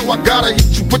lame, so I gotta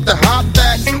hit you with the hot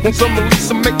facts. Want some release,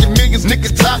 I'm making millions,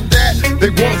 niggas top that. They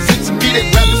wanna sit to me,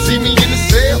 they'd rather see me in the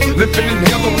cell. Living in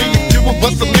hell, only a few of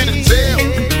us are in the jail.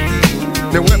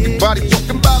 Now everybody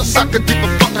talking about us, I could give a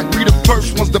fuck. I be the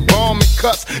first ones to bomb and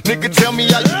cuss. Nigga, tell me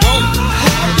how you want it.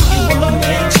 How do you want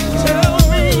it? Tell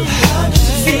me, how do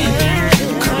you feel?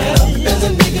 Coming up as a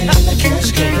nigga in the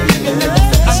cash game. Living in the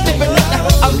fast lane,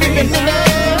 I'm living in the.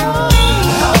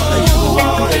 How do you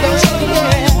want it?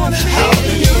 How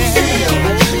do you feel?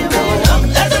 Coming up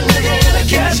as a nigga in the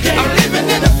cash game. I'm living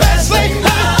in the fast lane,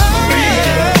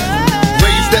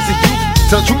 Raised as a youth,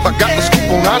 tell the truth, I got the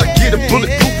scoop on how to get a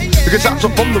bulletproof. Because I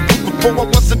jumped from the roof before I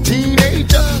was a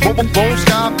teenager. Mobile phone,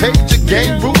 sky pager,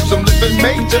 game rules, I'm living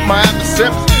major. My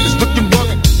adversaries is looking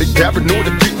rugged. They paranoid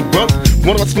and beating rugged.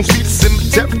 One of us gon' see the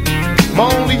cemetery. My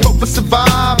only hope is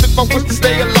survive. If I was to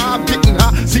stay alive, getting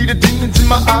high, see the demons in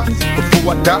my eyes.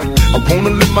 Before I die, I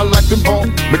wanna live my life in ball,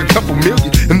 make a couple million,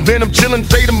 and then I'm chillin',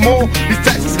 fading more. These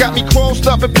taxes got me crossed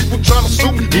up and people tryna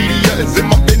sue me. Media is in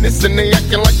my business and they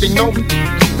acting like they know me.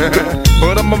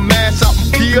 But I'ma mash out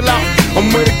and peel out. I'm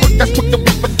with it quick, that's quick to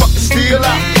whip and fucking steal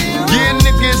out. Yeah,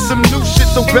 nigga, it's some new shit,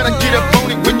 so better get up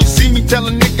on it. When you see me, tell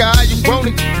a nigga how you want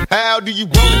it. How do you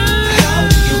want it? How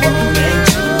do you want it?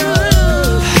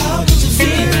 How did you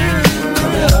feel?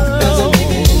 Coming up as a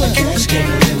nigga in the cash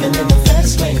game, living in the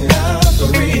fast lane, now for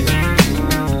real.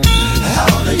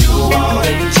 How do you want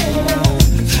it?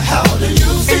 How do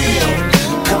you feel?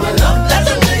 Coming up as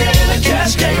a nigga in the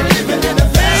cash game, living in the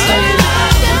fast lane, now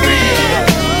for real.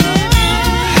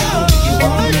 How do you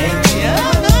want it?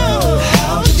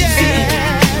 How did you feel?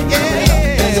 Coming up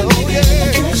as a nigga in the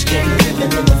cash game,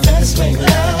 living in the fast lane,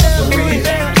 now for real.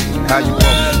 How you want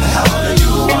it? How do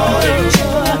you want it?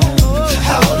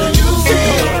 How do you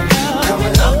feel?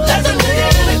 Coming up as a nigga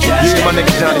in the cash game. Yeah, my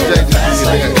nigga Johnny J.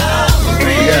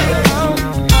 Yeah.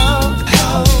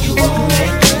 How do you want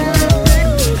it?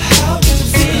 How do you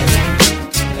feel?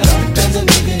 Up as a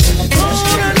nigga in the cash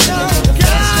game.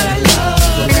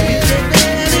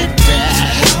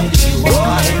 How do you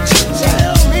want it?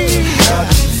 Tell me. How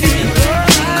do you feel?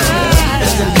 Coming up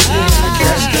as a nigga in the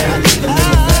cash game. Living in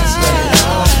the fast lane.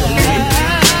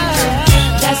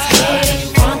 Let's get it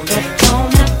front up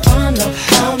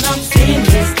on up in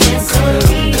this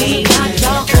dancery. We got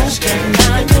y'all open,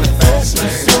 now you're fast,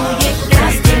 so you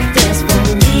got to dance for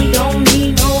me. Don't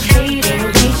need no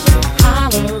hateration,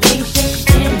 holleration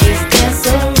in this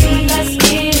dancery. Let's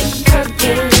get it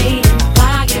percolating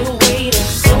while you're waiting,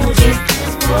 so just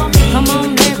dance for me. Come on,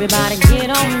 everybody, get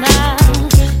on now,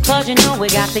 'cause you know we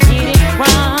got to get it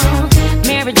wrong.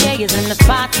 Mary J is in the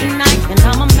spot tonight, and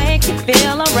I'ma make you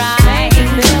feel alright.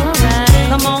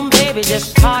 Come on, baby,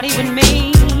 just party with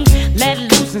me. Let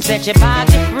loose and set your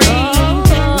body free.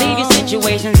 Leave your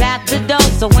situations at the door,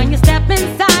 so when you step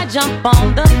inside, jump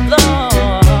on the floor.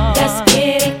 Let's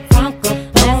get it crunk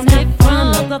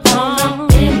up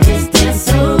on in this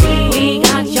dancery. We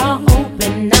got y'all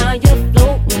open, now you're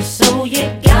floating, so you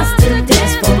got to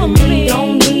dance for me.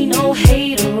 Don't need no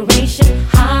hateration.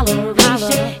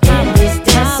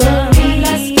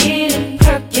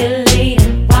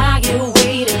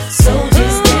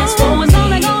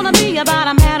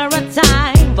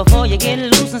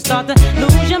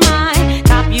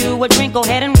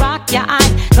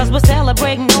 we're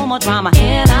celebrating no more drama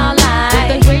in our lives.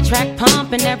 With the great track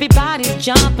pumping, everybody's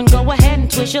jumping. Go ahead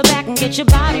and twist your back and get your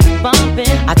body bumping.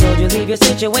 I told you leave your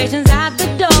situations at the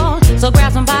door, so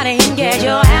grab somebody and get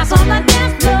your ass on the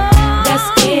dance floor.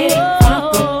 Let's get it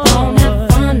crunk up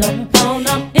on that fun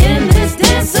up in this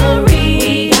dancery.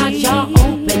 We got y'all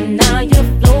open, now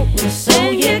you're floating, so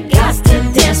you got to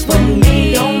dance with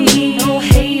me. Don't need no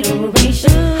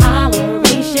hateration,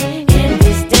 holleration in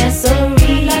this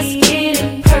dancery. Let's get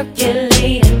it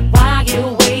percolating while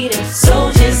you're waiting,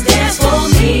 so just dance for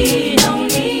me. Don't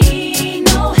need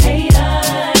no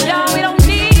haters, y'all, we don't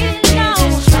need no.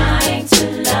 We're just trying to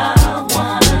love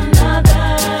one another.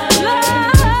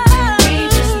 We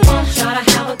just want y'all to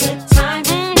have a good time.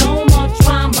 No more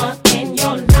drama in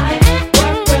your life.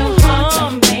 Work real hard to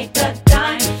make a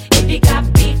dime. If you got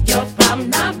beef, your problem,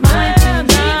 not mine.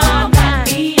 We all got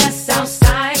BS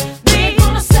Southside. We're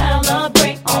gonna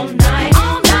celebrate all night.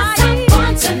 Let's have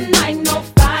fun tonight, no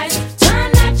fights.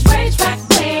 Turn that rage track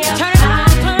way up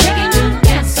high, making you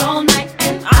dance all night.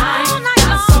 And I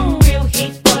got some real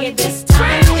heat for you this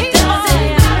time. Doesn't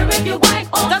matter if you're white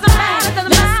or black.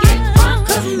 Let's get crunk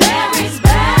 'cause Mary's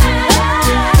back.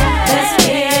 Let's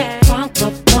get crunk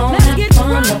up on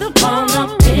that fun up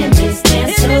in this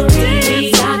dancery.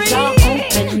 We got y'all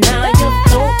open, now you're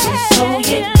floating, so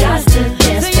you got to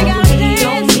dance for me.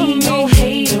 Don't need no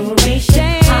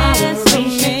hateration,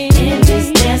 holleration in this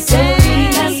dancery.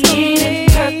 Let's get it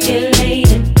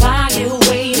percolating while you're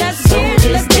waiting, so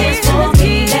just dance for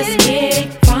me. Let's get it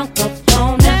crunk up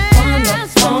on that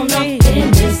fun up in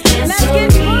this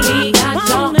dancery. We got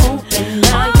y'all open,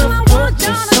 now you're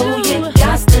floating, so you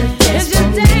got to dance for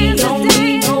me. Don't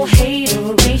need no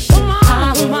hateration,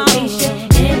 holleration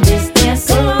in this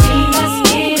dancery. Let's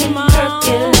get it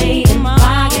percolating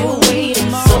while you're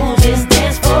waiting, so just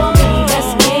dance for me.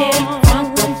 Let's get it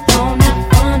crunk up on that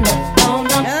fun up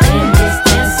in this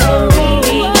dancery.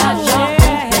 We got y'all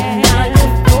open, now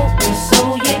you're floating, so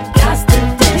you got to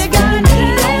dance for me.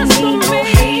 Don't need no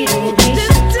hateration,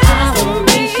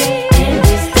 holleration in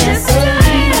this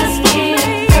dancery. Let's get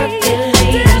it percolating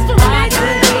while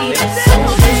you're waiting, so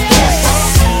just dance for me.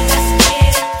 Let's get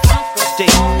it crunk up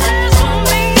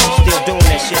Still doing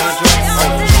that shit, Andre?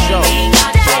 Oh, for sure.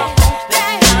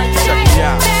 Check me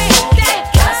out.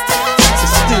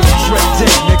 It's still Dre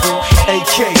Day, nigga.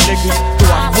 AK, nigga.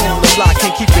 Though I've grown a lot,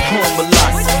 can't keep it home a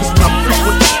lot. Cause when I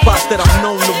frequent the spots that I'm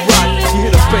known to rock, you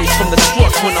hear the bass from the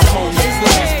truck when I'm on the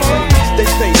flight. They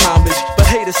pay homage, but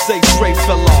haters say Dre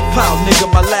fell off. Pow, nigga,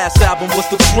 my last album was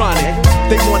The Chronic.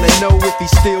 They wanna know if he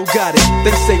still got it.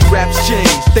 They say raps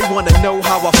change. They wanna know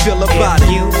how I feel about it.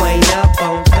 You ain't up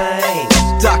on things.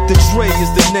 Dr. Dre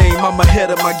is the name, I'm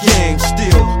ahead of my game.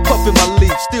 Still puffin' my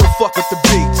leaf, still fuck with the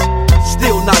beats.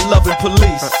 Still not loving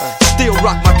police. Still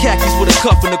rock my khakis with a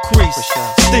cuff and a crease.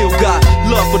 Still got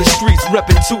love for the streets,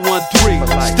 reppin' 213.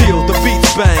 Still the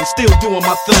beats bang, still doing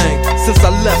my thing. Since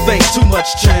I left, ain't too much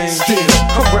change. Still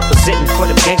I'm representing for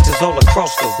them gangsters all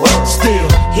across the world. Still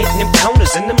hitting them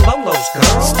corners and them lolos,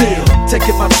 girl. Still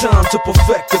taking my time to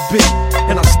perfect the beat.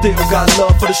 And I still got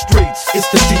love for the streets. It's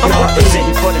the DRE. I'm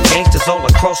representing for them gangsters all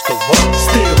across the world.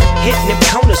 Still hitting them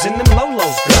corners and them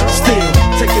lolos, girl. Still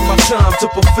taking my time to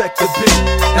perfect the beat.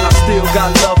 And I still got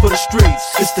love for the streets.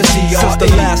 It's the DRE. Since the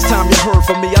last time you heard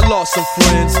from me, I lost some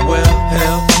friends. Well,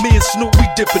 hell, me and Snoop, we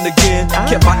dipping again.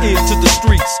 Kept my ear to the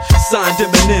streets. Signed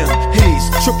Eminem. He's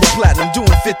triple platinum,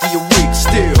 doing 50 a week.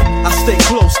 Still, I stay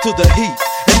close to the heat.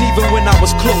 And even when I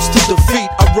was close to defeat,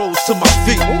 I rose to my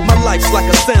feet. My life's like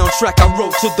a soundtrack, I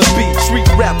wrote to the beat. Street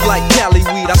rap like Cali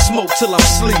weed, I smoke till I'm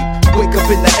sleep. Wake up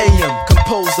in the AM,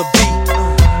 compose a beat.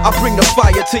 I bring the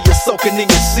fire till you're soaking in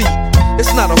your seat.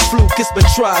 It's not a fluke, it's been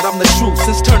tried, I'm the truth.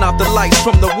 Since turn out the lights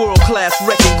from the world-class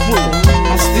wrecking crew,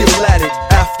 I'm still at it,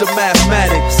 after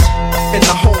mathematics. In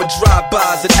the home of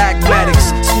drive-bys and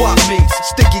acmatics. Swap meets,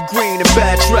 sticky green and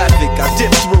bad traffic. I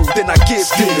dip through, then I give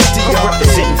you the DRE. I'm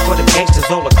representing for them gangsters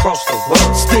all across the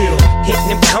world. Still hitting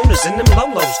them corners and them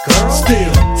lolos, girl.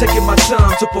 Still taking my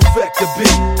time to perfect the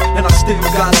beat. And I still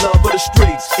got love for the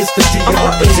streets. It's the DRE. I'm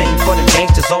representing for them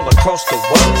gangsters all across the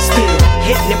world. Still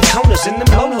hitting them corners and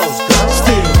them lolos, girl.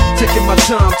 Still taking my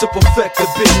time to perfect the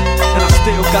beat. And I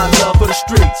still got love for the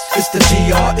streets. It's the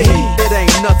DRE. It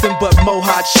ain't nothing but mo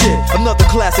hot shit. Another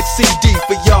classic CD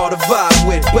for y'all to vibe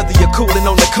with. Whether you're coolin'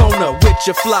 on the corner with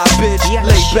your fly bitch,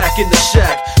 lay back in the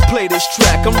shack, play this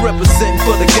track. I'm representing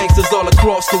for the gangsters all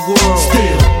across the world.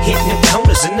 Still hitting them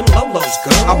corners and them lolos,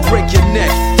 girl. I'll break your neck,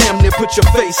 damn near put your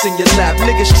face in your lap.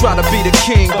 Niggas try to be the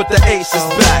king, but the ace is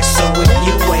back. So if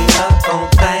you ain't up on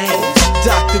things,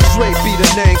 Dr. Dre be the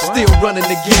name, still running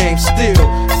the game. Still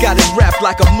got it wrapped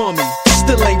like a mummy.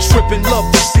 still ain't tripping. Love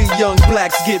to see young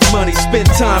blacks get money, spend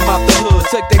time out the hood,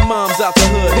 take their moms out the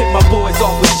hood, hit my boys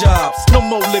off with jobs. No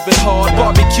more living hard,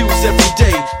 barbecues every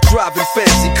day, driving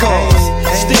fancy cars.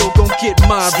 Still gon' get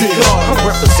my regard. I'm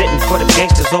representing for them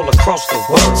gangsters all across the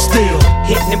world. Still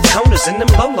hitting them corners and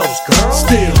them lolos, girl.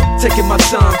 Still taking my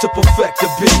time to perfect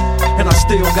the beat, and I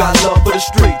still got love for the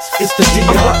streets. It's the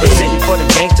D.R.E. I'm representing for them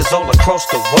gangsters all across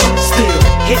the world. Still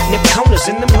hitting them corners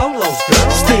and them lolos,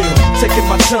 girl. Still taking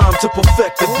my time to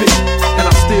perfect the beat, and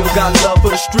I still got love for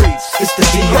the streets. It's the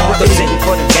D.R.E. I'm representing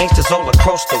for them gangsters all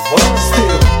across the world.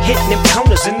 Still hitting them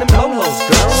corners and them lolos,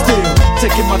 girl. Still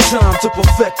taking my time to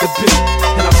perfect the beat,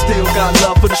 and I still got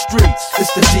love for the streets.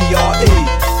 It's the D.R.E.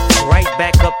 Right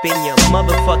back up in your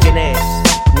motherfucking ass.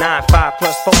 9-5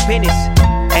 plus 4 pennies.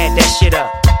 Add that shit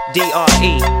up.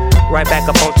 D.R.E. Right back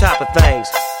up on top of things.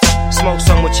 Smoke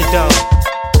some with your dog.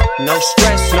 No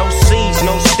stress, no seeds,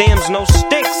 no stems, no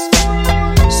sticks.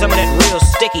 Some of that real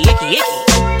sticky, icky.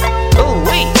 Ooh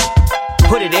wee.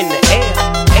 Put it in the air.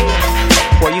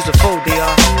 Boy, you's a fool,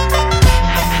 D.R.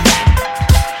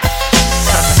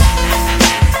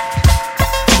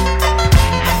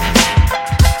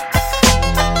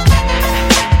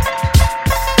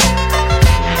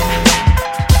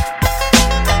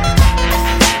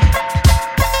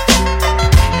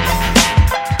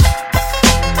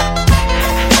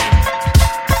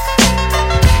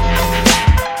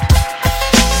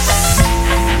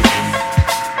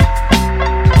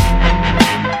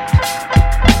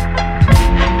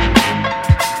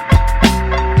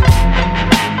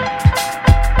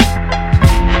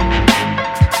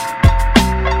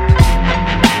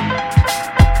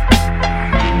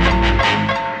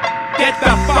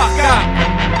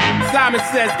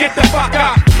 Get the fuck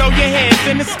up, throw your hands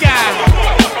in the sky.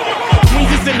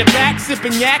 Weezer's in the back,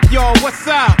 sipping yak, y'all, what's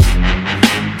up?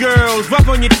 Girls, rub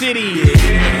on your titties.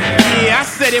 Yeah, I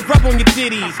said it, rub on your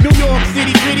titties. New York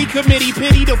City, gritty committee,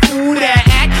 pity the fool that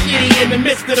act shitty in the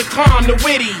midst of the calm, the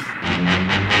witty.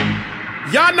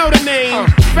 Y'all know the name.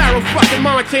 Pharaoh fucking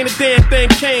March ain't a damn thing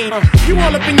changed. You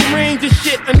all up in your range of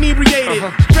shit, inebriated.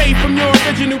 Straight from your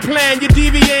original plan, you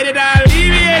deviated. I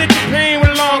alleviated the pain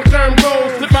with long-term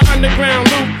goals. Slip my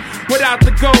underground loop without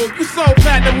the gold. You sold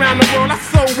platinum around the world, I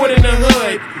sold wood in the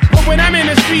hood. But when I'm in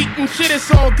the street and shit,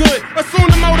 it's all good. Assume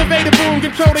the motivator boom,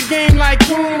 control the game like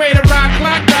boom. Raider rock,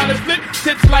 clock, dollars flip,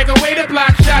 tips like a way to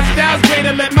block shots. Styles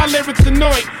greater, let my lyrics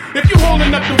anoint. If you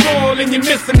holding up the wall and you're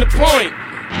missing the point.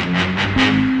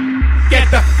 Get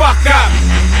the fuck up.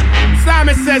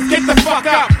 Simon says, get the fuck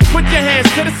up. Put your hands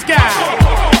to the sky.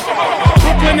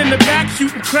 Brooklyn in the back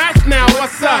shooting crash now.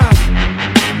 What's up?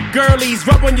 Girlies,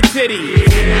 rub on your titties.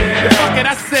 Yeah. Fuck it,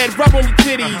 I said, rub on your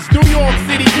titties. New York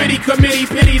City, gritty committee,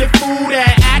 pity the fool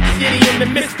that act shitty in the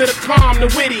midst of the calm, the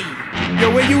witty.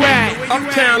 Yo, where you at?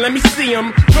 Uptown, let me see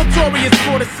 'em. Notorious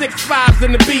for the 6.5s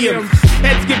and the BMs.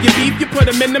 Heads give you beef, you put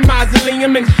 'em in the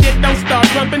mausoleum. And shit don't start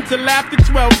jumping till after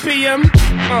 12 p.m.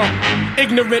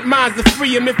 Ignorant minds are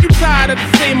free 'em. If you tired of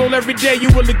the same old every day, you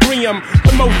will agree 'em.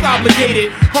 The most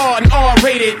obligated, hard and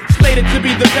R-rated. Slated to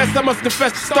be the best, I must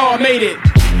confess the star made it.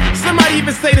 Somebody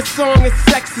even say the song is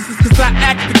sexist, cause I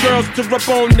ask the girls to rub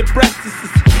on the breasts.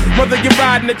 Whether you're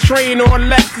riding a train or a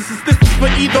Lexus, this is for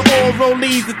either or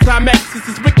rollies or Timex. This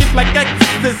is wicked like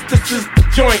Exorcist, this is the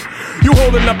joint. You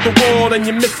holding up the wall and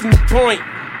you're missing the point.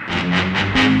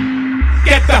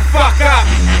 Get the fuck up.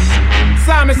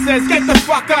 Simon says, get the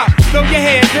fuck up. Throw your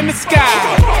hands in the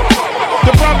sky.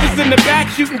 The brothers in the back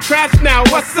shooting trash now,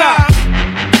 what's up?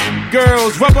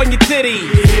 Girls, rub on your titties.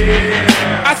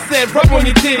 Yeah. I said, rub on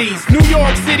your titties. New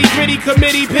York City, gritty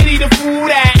committee, pity the fool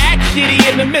that act shitty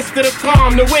in the midst of the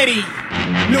calm, the witty.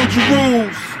 New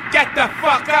Jerusalem, get the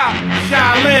fuck up.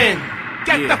 Shaolin,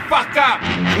 get the fuck up.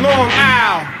 Long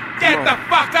Isle, get the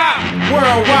fuck up.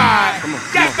 Worldwide,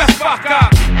 get the fuck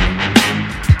up.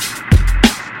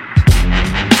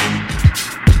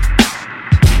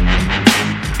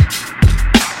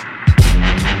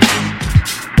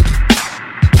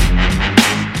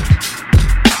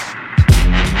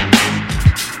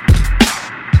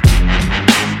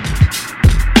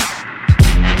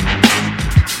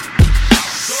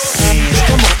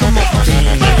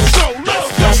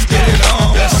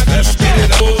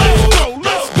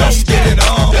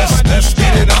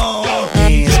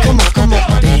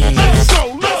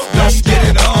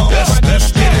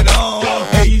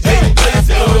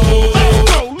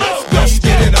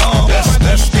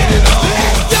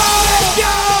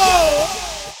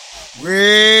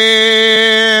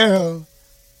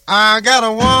 I got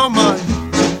a woman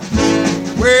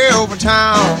way over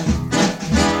town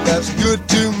that's good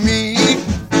to me.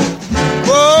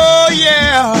 Oh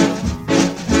yeah,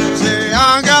 say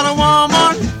I got a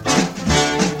woman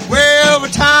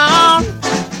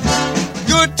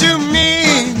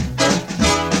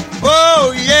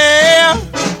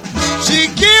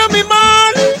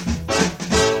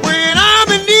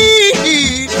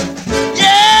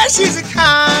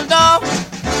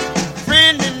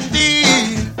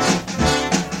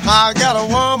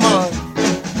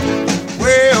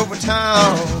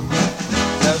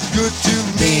good to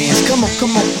me. Dance,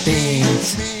 come on,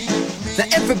 dance. Now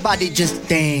everybody just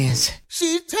dance.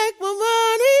 She take my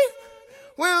money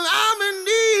when I'm in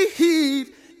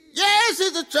need. Yes,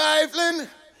 she's a trifling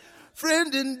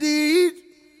friend indeed.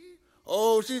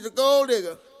 Oh, she's a gold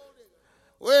digger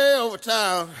way over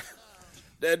town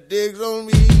that digs on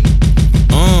me.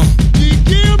 She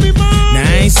give me money. Now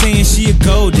I ain't saying she a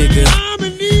gold digger,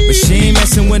 but she ain't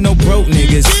messing with no broke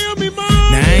niggas.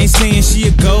 Now I ain't saying she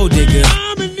a gold digger,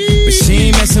 but she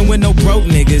ain't messing with no broke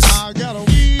niggas.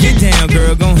 Get down,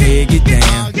 girl, gon' head, get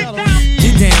down.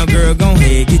 Get down, girl, gon'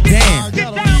 head, get down.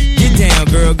 Get down,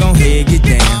 girl, gon' head, get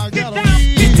down.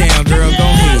 Get down, girl,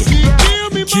 gon' head.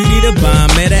 Cutie the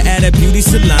bomb, met her at a beauty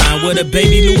salon with a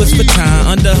baby Louis Vuitton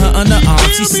under her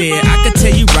underarm. She said, I could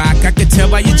tell you rock, I could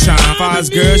tell by your charm. Far as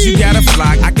girls, you got a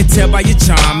flock, I could tell by your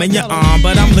charm and your arm,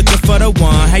 but I'm looking for the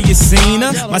one. Have you seen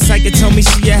her? My psychic told me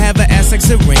she'll have an ass like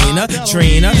Serena,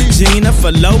 Trina, Gina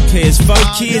for Lopez, 4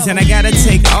 kids, and I gotta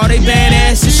take all they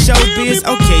badass to showbiz.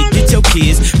 Okay, get your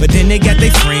kids, but then they got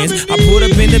their friends. I pulled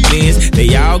up in the Benz,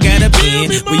 they all got a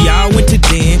bin. We all went to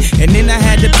den, and then I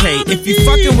had to pay. If you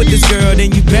fucking with this girl,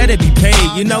 then you better be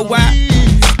paid. You know why?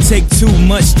 Take too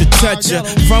much to touch her.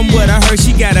 From what I heard,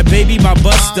 she got a baby by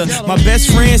Buster. My best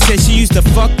friend said she used to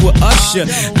fuck with Usher.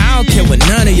 I don't care what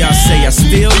none of y'all say, I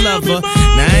still love her.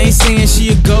 Now I ain't saying she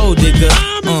a gold digger,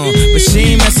 but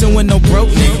she ain't messing with no broke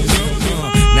niggas.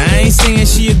 Now I ain't saying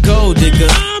she a gold digger,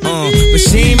 but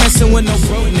she ain't messing with no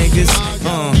broke niggas.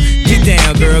 Get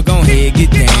down, girl, gon' head,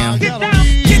 get down.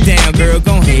 Get down, girl,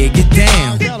 gon' head, get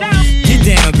down. Get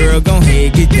down, girl, gon'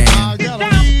 head, get down.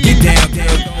 Get down, girl,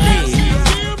 gon' head.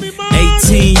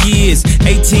 18 years,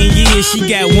 she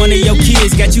got one of your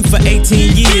kids, got you for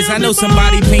 18 years. I know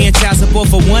somebody paying child support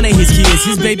for one of his kids.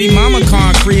 His baby mama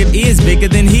car crib is bigger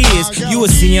than his. You will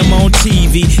see him on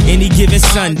TV any given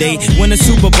Sunday. Win a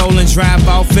Super Bowl and drive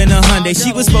off in a Hyundai.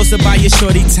 She was supposed to buy your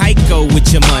shorty Tyco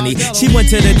with your money. She went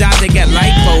to the doctor, got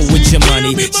lipo with your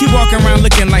money. She walk around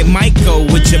looking like Michael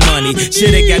with your money.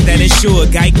 Shoulda got that insured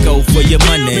Geico for your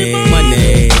money.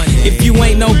 If you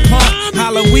ain't no punk,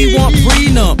 holla, we want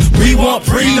prenup. We want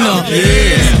prenup,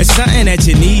 yeah. It's something that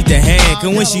you need to have,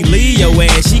 cause when she leave your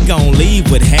ass, she gon' leave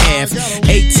with half.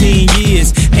 18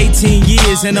 years,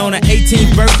 and on her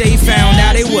 18th birthday, found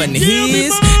out it wasn't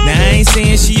his. Now I ain't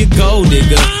saying she a gold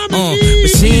digger, but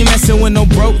she ain't messing with no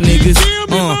broke niggas.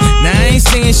 Now I ain't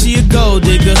saying she a gold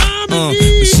digger, but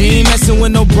she ain't messing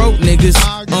with no broke niggas.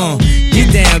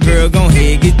 Get down, girl, gon'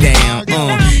 head, get down.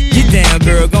 Get down,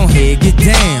 girl, gon' head, get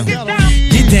down.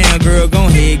 Get down, girl,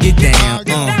 gon' head, get down.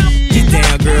 Get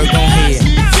down, girl, gon' head.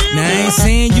 Now I ain't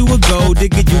saying you a gold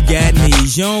digger, you got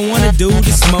knees. You don't want a dude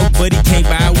to smoke, but he can't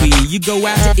buy weed. You go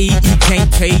out to eat, he can't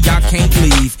pay, y'all can't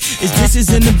leave. His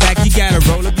dishes in the back, you gotta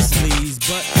roll up your sleeves.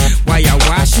 But while y'all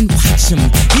washing, watch him.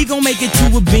 He gon' make it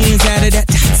to a Benz out of that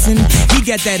Datsun. He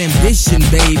got that ambition,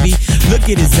 baby.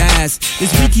 Look at his eyes.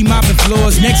 This week he mopping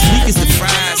floors, next week is the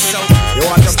fries. So you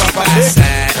want to pop a dick?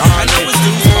 I know it's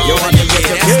dudes you want to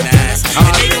get that's nice.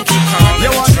 And they gon' keep calling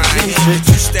and trying.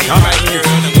 You stay right, girl,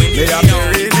 and when you be on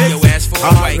it, your ass for a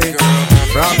white girl.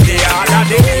 From the other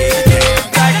day,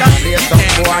 like a play some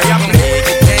boy, I play.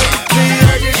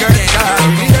 Hear the girl cry,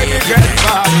 hear the girl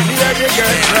cry, hear the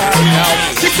girl cry now.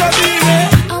 She's a baby.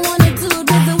 I want a dude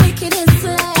with the wickedest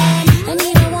slang. I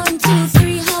need a 1, 2,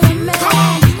 3, how a man.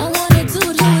 I want a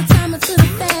dude who would time it to the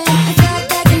fan. I got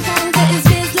back and conquer his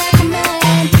biz like a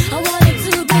man. I want a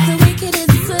dude with the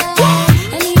wickedest slang.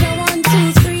 I need a 1,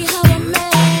 2, 3, how a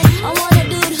man. I want a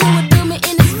dude who would do me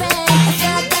in his van. I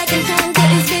got back and conquer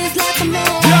his biz like a man.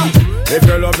 If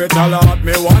you love it, alert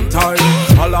me one time.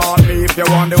 Alert me if you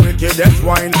want the wickedest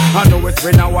wine. I know it's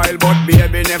been a while, but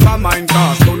baby, never mind.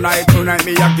 Cause tonight,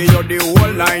 me I give you the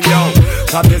whole line, yo.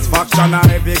 Satisfaction a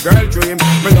every girl dream.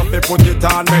 Me love to put it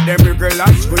on, make them girl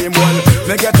and scream. Well,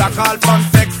 me get a call from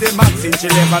sexy Maxine. She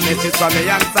leave a message from me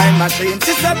and sign machine.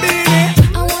 She's a beanie.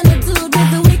 I want a dude with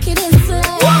the wickedest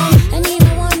slang. I need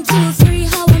a 1, 2, 3,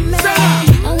 how a man.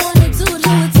 I want a dude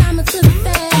who would time it to the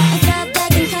fan. I got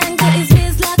back and conquer his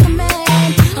biz like a man.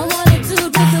 I want a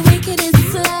dude with the wickedest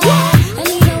slang. I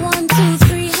need a 1, 2,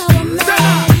 3, how a man.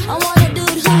 I want a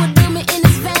dude who would do me in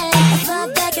his van. I got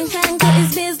back and conquer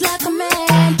his biz like a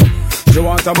man. She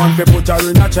want a man to put her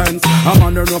in a chance. A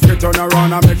man enough to turn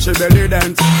around and make she belly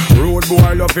dance. Rude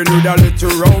boy loving with a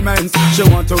little romance. She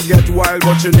want to get wild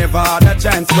but she never had a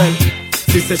chance. Well,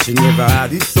 she said she never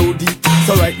had it so deep.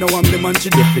 So right now I'm the man she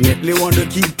definitely want to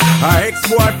keep. Her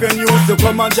ex-boyfriend used to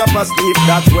come and drop asleep.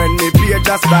 That's when me pay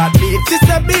just start beat. She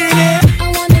said, Beanie, I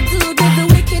want a dude with the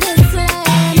wickedest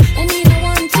slang. I need a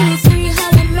 1, 2, 3, how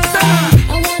a man.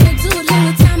 I want a dude who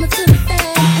would time it to the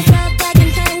fan. I got back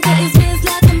and conquer his biz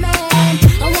like a man.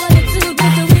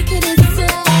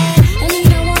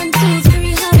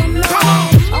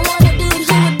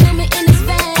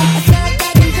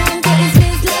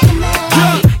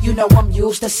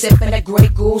 sipping a Grey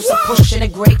Goose. I'm pushing a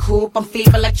Grey Coupe. I'm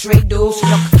feeble like Trey Deuce.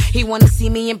 Look, he wanna see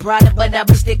me in Prada, but I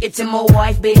be sticking to my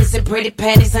wife, business and pretty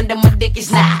panties under my dick.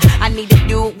 It's nah. I need to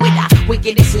do it with her. We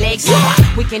get his legs.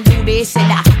 We can do this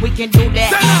and we can do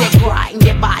that. He said, grind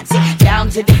your body down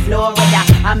to the floor.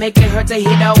 I make it hurt to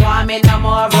hit a woman. I'm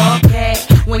more okay.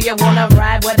 When you wanna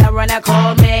ride, when I run, I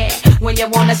call me. When you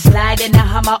wanna slide in the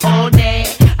Hummer all day,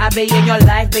 I be in your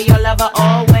life, be your lover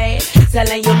always.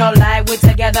 Telling you no lie, we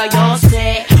together, you'll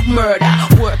stay. Murder,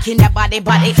 working that body,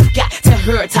 got to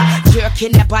hurt her.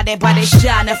 Jerking that body,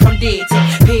 shining from DT.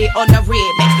 Pay on the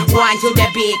remix, wine to the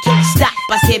beat, can't stop,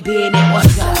 I say, being it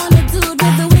was I wanna do it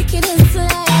with the wicked and slang.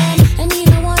 I need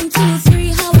a 1, 2, 3,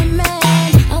 how a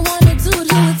man. I wanna do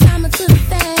it with time to the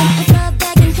fan. I felt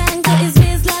back and hang, got his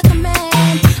biz like a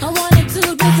man. I wanna do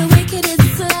it with the wicked and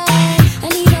slang. I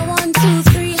need a 1, 2,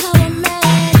 3, how a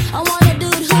man. I wanna do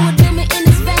it who would do me in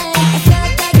his van. I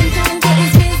felt back and hang, got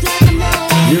his biz like a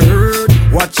man. You heard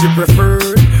what she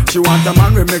preferred. She want a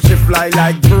man who make she fly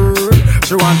like bird.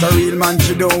 She want a real man,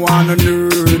 she don't want a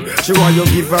nerd. She want you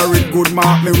give her it good,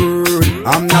 mark me word.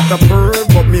 I'm not a perv,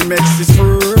 but me makes it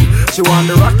swerve. She want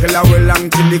the rock killer well long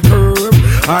till the curve.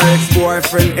 Her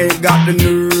ex-boyfriend ain't got the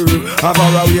nerve. Have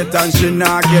her a wait and she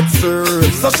not get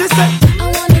served. So she said, I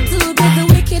wanna do it with the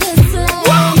wicked and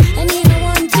slang. I need a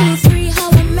 1, 2, 3, how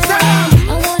a man.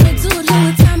 I wanna do it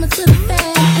with time to the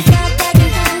fan. I felt back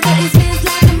and hang, got his biz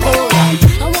like a man.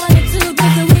 I wanna do it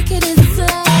with the wicked and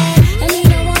slang. I need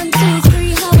a 1, 2,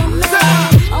 3, how a man.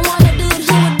 I wanna do it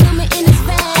who would do me in his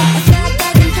van. I felt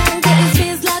back and hang, got his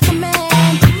biz like a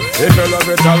man. if you love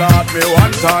it, I'll at me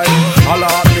one time. I'll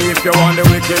at me if you want the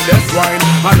wickedest wine.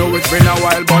 I know it's been a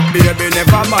while, but baby,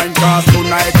 never mind. Cause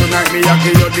tonight me, I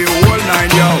give you the whole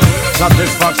 9, yo.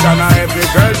 Satisfaction of every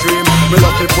girl dream. Me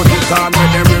love to put it on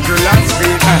with them wiggle and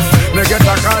scream. Me get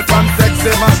a call from sexy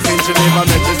machine. She leave a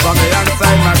message from me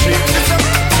inside machine.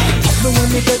 But when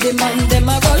me go the man, them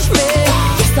a rush me.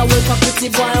 Just a wake up pretty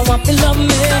boy, I want to love me.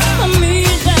 I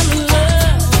need them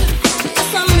love.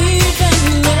 Yes, I need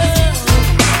them love.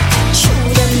 Show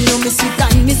them know me sweet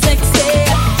and me sexy.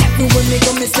 Everywhere me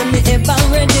go, me say me ever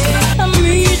ready. I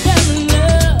need them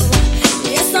love.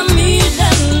 Yes, I need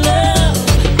them love.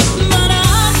 But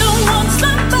I don't want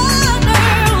somebody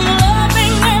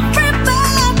loving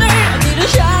everybody. I need a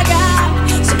shy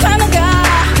guy, some kind of guy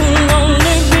who'll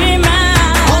only be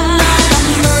mine. Oh Lord,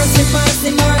 mercy, mercy,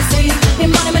 mercy. The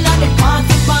money me like the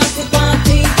party, party,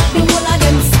 party. The whole of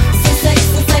them sexy,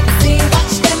 sexy, sexy.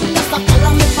 Watch them just a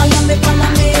follow me, follow me, follow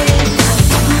me.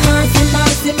 Mercy,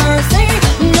 mercy, mercy.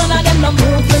 None of them no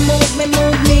move me, move me,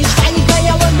 move me. Shine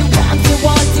fire when me want it,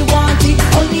 want it, want it.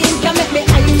 Only him can make me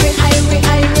irate, irate,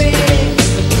 irate.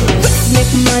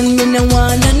 Make man, me no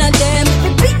want none of them. Me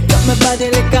pick up my body,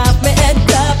 lick off my head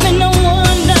top. Me no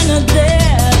want none of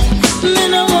them. Me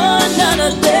no want none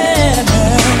of them.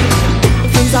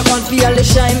 Things I want feel the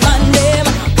shine man them.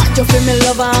 Want you feel me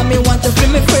lover, me want you feel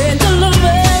me friend. Till the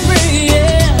very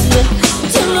end,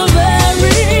 till the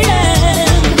very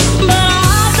end. But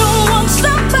I don't want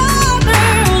somebody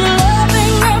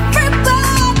loving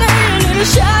everybody. Need a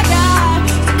shy guy,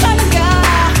 the kind of guy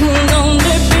who'll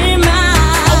only be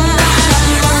mine.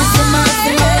 Mercy,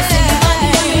 mercy, mercy.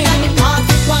 The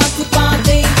party, party,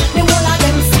 party. The whole of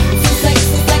them sexy,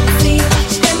 sexy, sexy.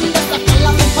 Watch them just a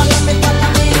follow me, follow me, follow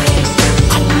me.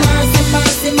 And mercy,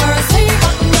 mercy, mercy.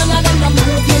 But none of them no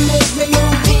move me, move me,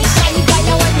 move me. Shy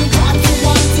guy, when you want it,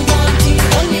 want it, want it.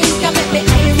 Only you can make me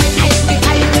irate, irate,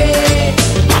 irate.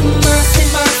 And mercy,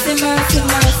 mercy, mercy,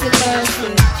 mercy, mercy.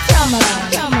 Come on,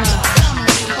 come on.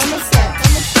 Come on, step,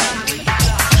 come on, step.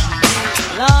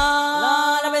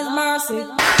 Lord of His mercy.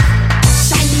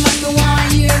 Shine man, me want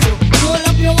hear you. Roll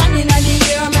up your one inna the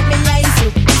air, make me eyes you.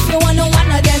 If you want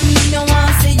one of them, me no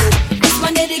want see you. This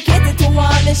one dedicated to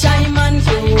all the shine man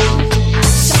crew.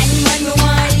 Shine man, me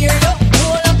want hear you.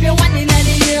 Roll up your one inna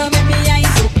the air, make me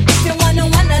eyes you. If you want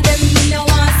one of them, me no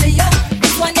want see you.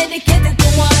 This one dedicated to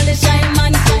all the shine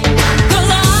man crew. 'Cause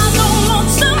I don't want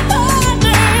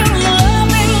somebody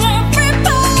loving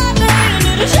everybody.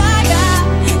 Need a shy guy,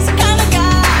 some kind of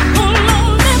guy who'll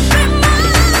only be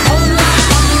mine. Oh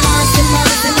Lord, mercy,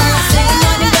 mercy, mercy.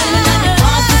 Money, money, money,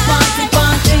 party, party,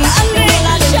 party. I need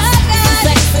a shy guy,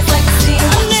 sexy, sexy.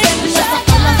 Watch them just a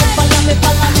follow me, follow me,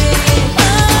 follow me.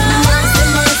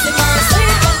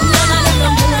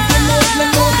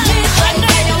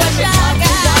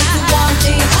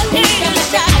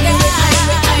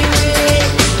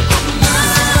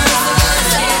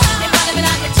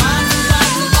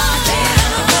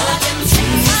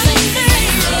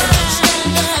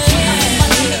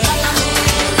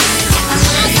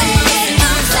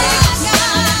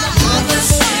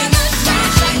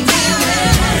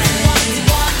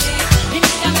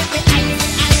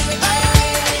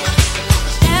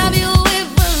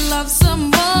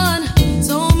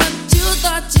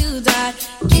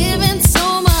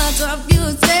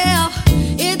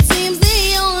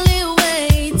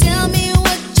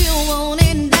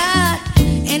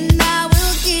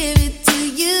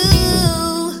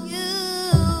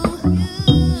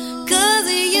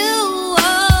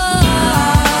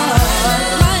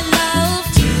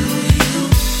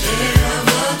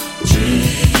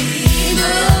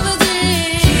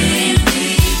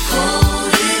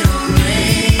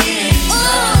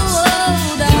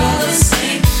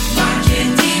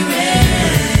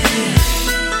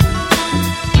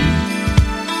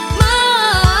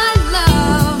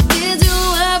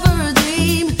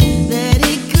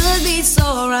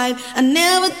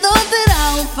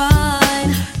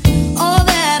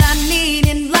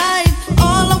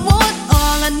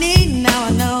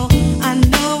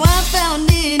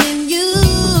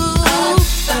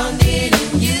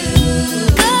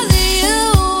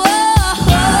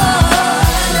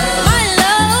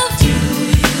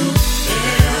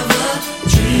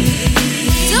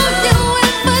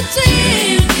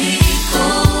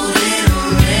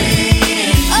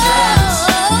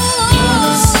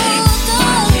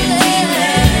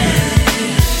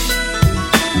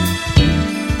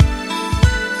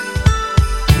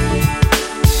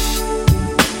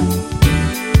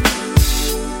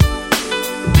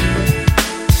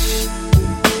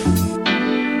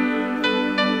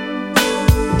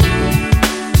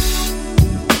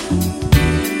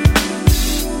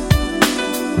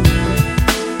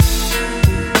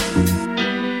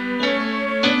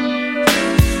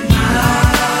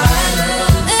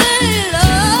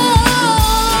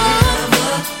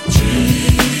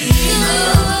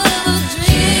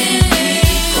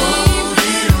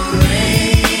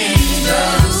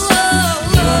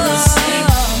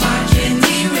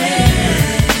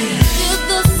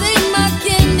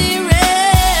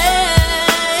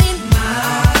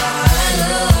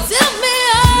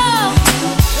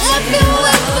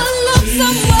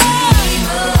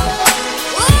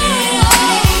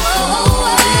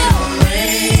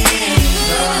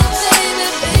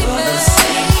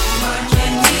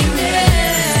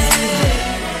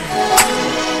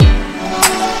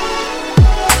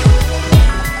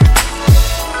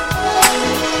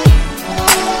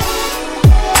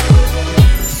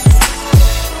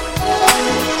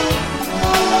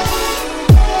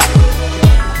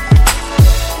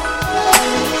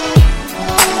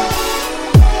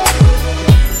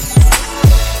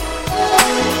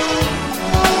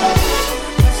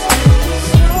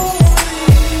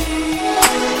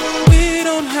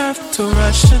 to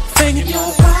rush a thing in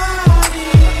your body.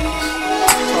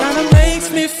 Kinda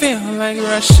makes me feel like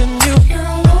rushing you. You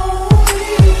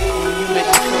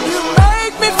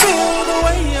make me feel the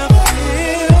way I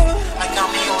feel.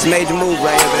 It's made the move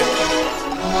right here, baby.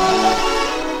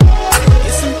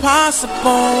 It's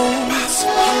impossible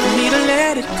for me to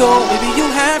let it go. Baby, you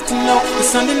have to know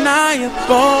it's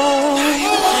undeniable.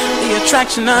 The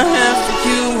attraction I have for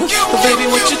you. But baby,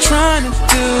 what you trying to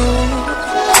do?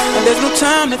 And there's no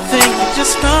time to think.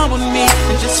 Just come with me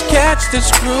and just catch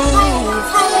this groove.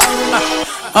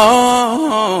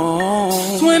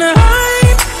 When I'm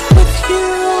with you,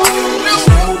 there's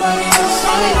nobody else I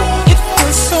want. It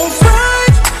feels so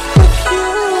right with you.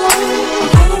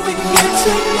 We can get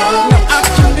to know. Now I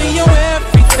can be your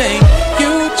everything.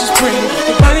 You just bring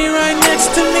your body right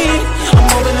next to me. I'm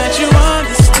hoping that you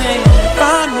understand.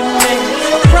 Find the name.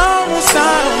 I promise I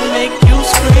will make you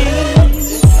scream.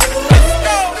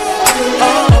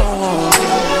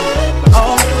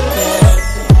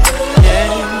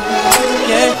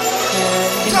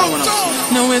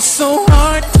 No, it's so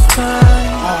hard to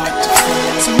find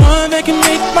someone that can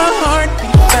make my heart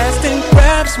beat fast and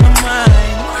grabs my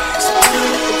mind.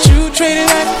 But you traded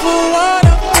that for what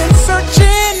I've been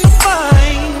searching to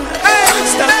find.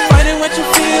 Stop fighting what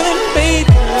you're feeling,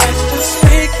 baby. Let's just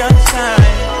take our time.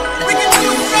 We can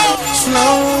do it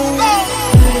slow.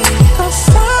 Cause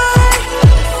I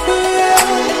feel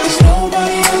there's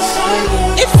nobody else I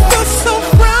want. It feels so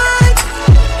right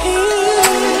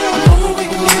here. I know we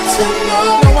can get to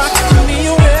know. No, I can be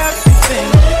your everything.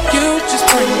 You just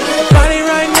bring your body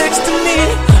right next to me.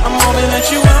 I'm hoping that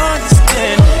you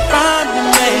understand. I'm the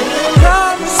man. I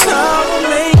promise I will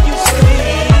make you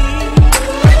scream.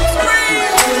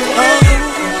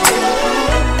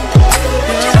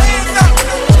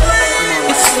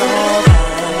 It's alright.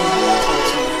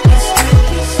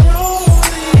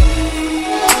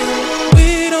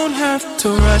 We don't have to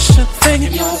rush a thing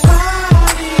in your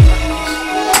body.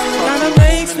 Kinda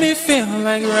makes me feel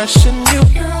like rushing you.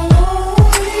 You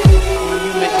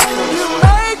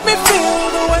make me feel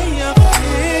the way I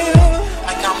feel.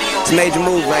 It's made the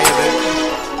move right here, baby.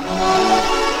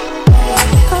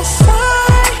 Cause I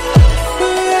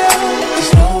feel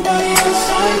there's nobody else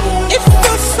I want. It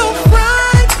feels so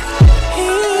right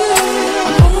here. I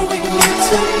know we can get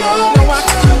to know. No, I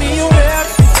can be your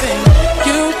everything.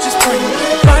 You just bring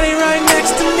your body right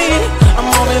next to me. I'm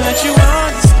hoping that you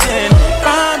understand.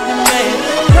 I'm the man.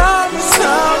 I promise I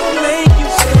will make you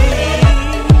scream.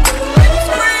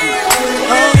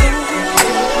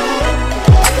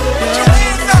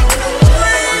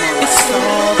 It's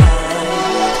alright.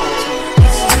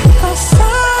 Cause I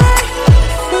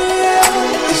feel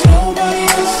there's nobody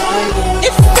else I want.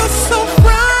 It feels so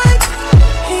right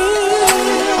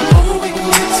here. I know we can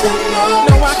get to know.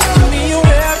 No, I can be your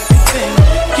everything.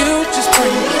 You just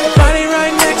bring your body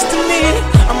right next to me.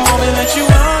 I'm hoping that you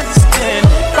understand.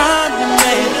 I'm the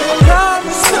man. I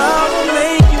promise I will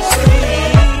make you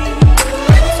scream.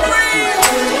 It's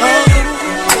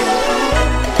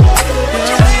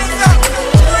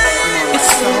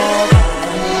alright.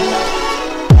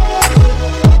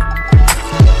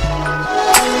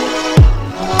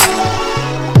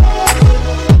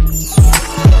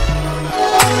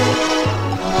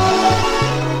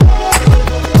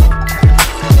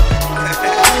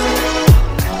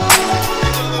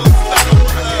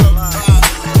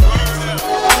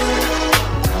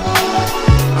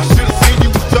 I should've seen you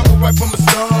was trouble right from the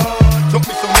start. Taught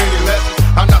me so many lessons,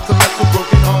 how not to mess with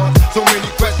broken hearts. So many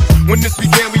questions. When this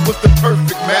began, we was the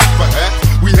perfect match. Perhaps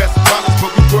we had some problems,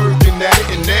 but we working at it.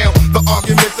 And now the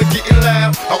arguments are getting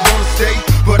loud. I wanna stay,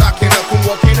 but I can't help from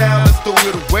walking out. Let's throw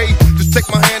it away. Just take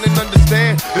my hand and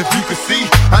understand. If you could see,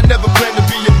 I never planned to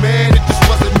be a man. It just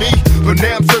wasn't me. But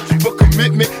now I'm searching for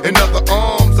commitment and other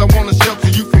arms. I wanna shelter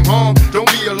you from harm. Don't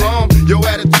be alarmed. Your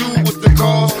attitude was the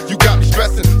cause. You got me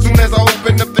stressing. Soon as I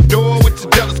open up the door with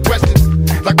your jealous questions,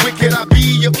 like where can I be?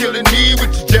 You're killing me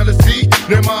with your jealousy.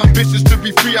 Now my ambitions to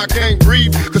be free, I can't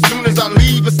breathe. Cause soon as I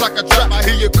leave, it's like a trap. I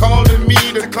hear you calling me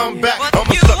to come back. I'm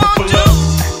a sucker for love.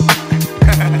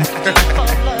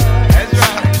 That's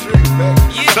right, true, man.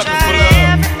 Sucker for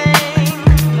love.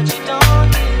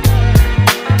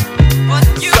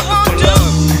 Sucker for love.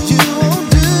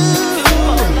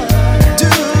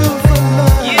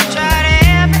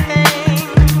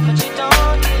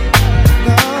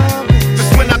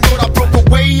 Just when I thought I broke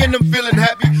away and I'm feeling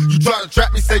happy, you try to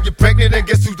trap me, say you're pregnant, and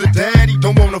guess who's the daddy?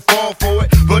 Don't wanna fall for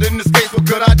it, but in this case, what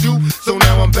could I do? So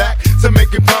now I'm back to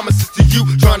making promises to you,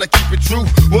 trying to keep it true.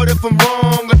 What if I'm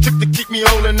wrong? A trick to keep me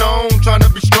holding on, trying to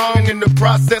be strong in the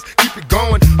process, keep it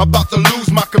going. About to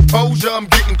lose my composure, I'm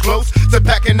getting close to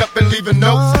packing up and leaving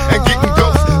notes and getting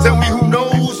ghosts. Tell me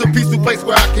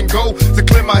can go. To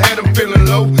clear my head, I'm feeling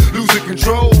low, losing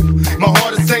control. My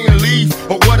heart is saying leave,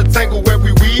 or what a tangle where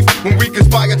we weave. When we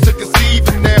conspire to conceive,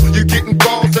 and now you're getting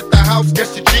calls at the house,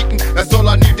 guess you're cheating. That's all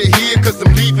I need to hear, cause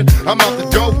I'm leaving. I'm out the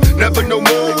door, never no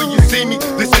more when you see me.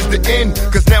 This is the end,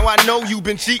 cause now I know you've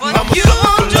been cheating. I'm a sucker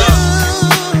for love.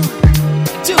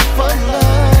 Do for love.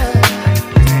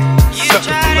 You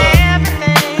tried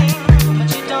everything, but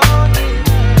you don't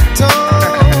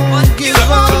give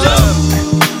up,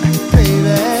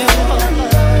 baby.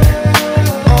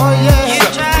 Oh yeah. You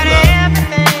tried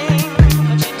everything,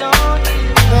 but you don't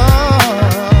give up.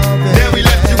 Now we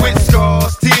left you with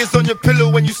scars, tears on your pillow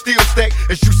when you still stay.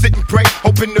 As you sit and pray,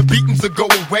 hoping the beatings will go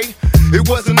away. It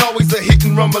wasn't always a hit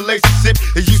and run relationship.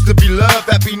 It used to be love,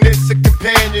 happiness, and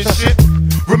companionship.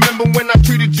 Remember when I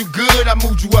treated you good? I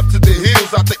moved you up to the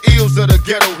hills, out the ills of the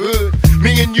ghetto hood.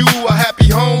 Me and you, a happy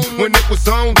home when it was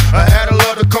on. I had a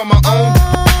love to call my own.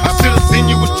 I should have seen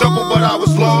you was trouble, but I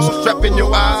was lost. Trapped in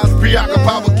your eyes,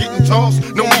 preoccupied with getting tossed.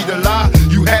 No need to lie,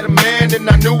 you had a man and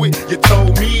I knew it. You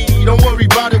told me, don't worry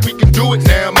about it, we can do it.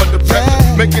 Now I'm under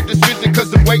pressure, make a decision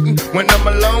cause I'm waiting. When I'm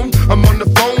alone, I'm on the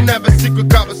phone, having secret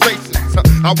conversations.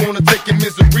 I wanna take your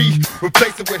misery,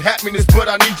 replace it with happiness, but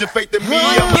I need your faith in me.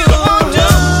 I'm a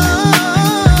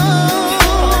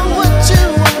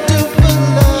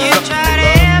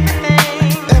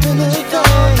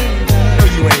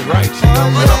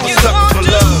sucker for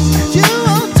love.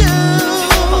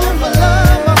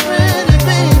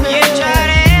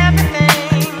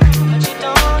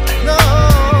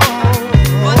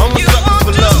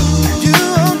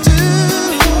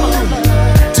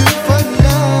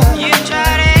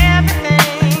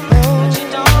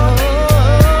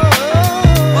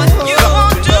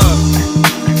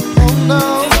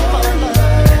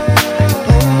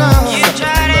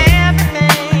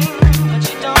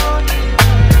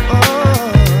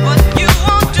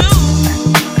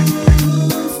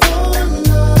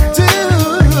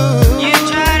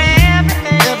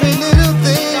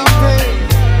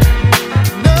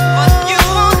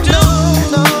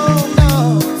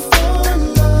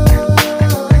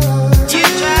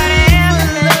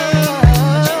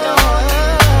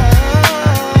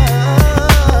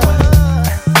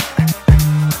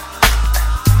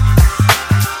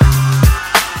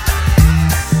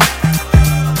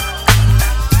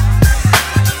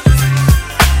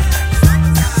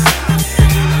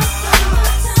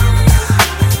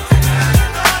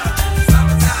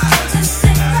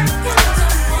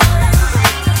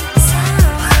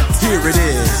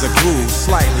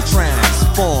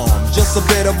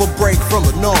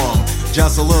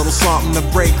 Just a little something to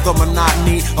break the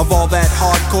monotony of all that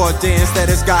hardcore dance that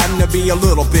has gotten to be a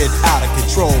little bit out of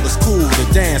control. It's cool to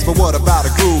dance, but what about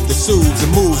a groove that soothes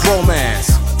and moves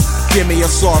romance? Give me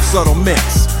a soft, subtle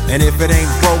mix, and if it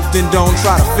ain't broke, then don't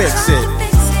try to fix it.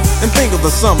 And think of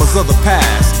the summers of the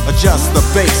past. Adjust the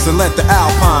bass and let the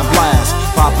Alpine blast.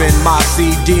 Pop in my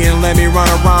CD and let me run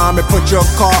a rhyme and put your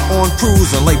car on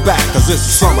cruise and lay back, cause it's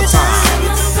summertime.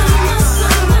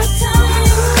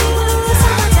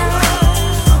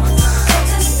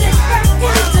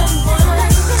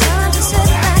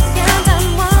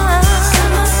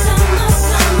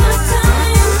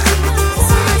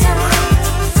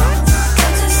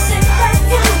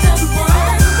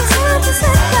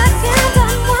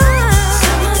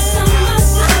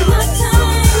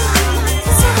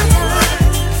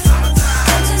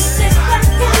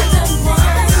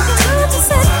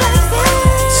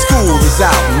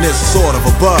 Out and it's sort of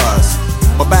a buzz,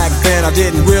 but back then I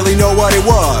didn't really know what it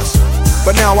was.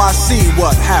 But now I see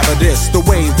what happened is the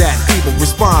way that people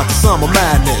respond to summer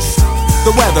madness. The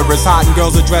weather is hot and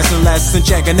girls are dressing less and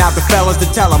checking out the fellas to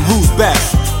tell them who's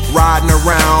best. Riding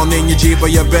around in your Jeep or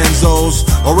your Benzos,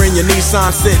 or in your Nissan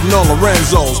sitting on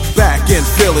Lorenzo's. Back in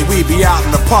Philly we be out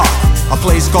in the park. A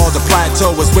place called the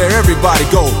Plateau is where everybody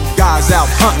go. Guys out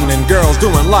hunting and girls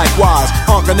doing likewise,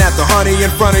 honking at the honey in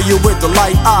front of you with the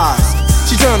light eyes.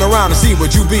 She turned around to see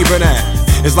what you beeping at.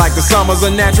 It's like the summer's a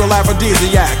natural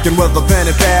aphrodisiac, and with a pen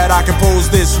and pad I compose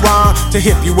this rhyme to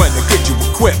hip you and to get you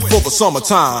equipped for the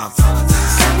summertime.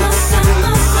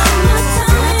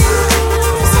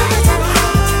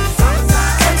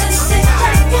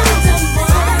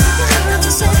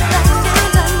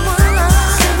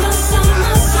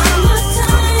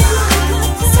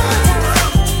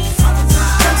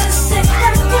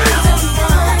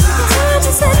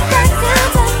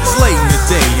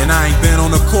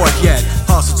 Yet,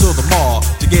 hustle to the mall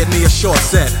to get me a short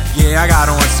set. Yeah, I got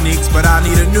on sneaks, but I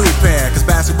need a new pair, cause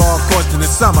basketball courts in the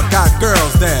summer got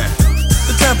girls there.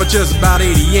 The temperature's about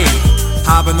 88.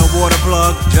 Hop in the water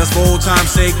plug, just for old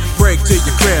time's sake. Break to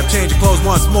your crib, change your clothes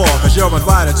once more, cause you're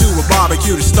invited to a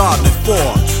barbecue to starting at 4.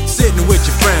 Sitting with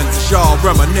your friends as y'all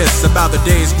reminisce about the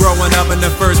days growing up and the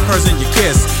first person you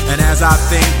kiss. And as I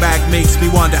think back, makes me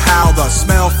wonder how the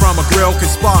smell from a grill can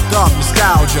spark up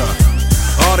nostalgia.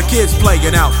 All the kids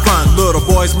playing out front, little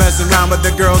boys messing around with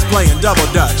the girls playing double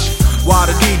dutch, while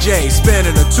the DJ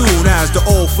spinning a tune as the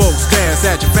old folks dance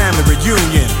at your family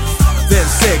reunion. Then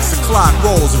 6 o'clock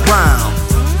rolls around,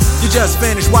 you just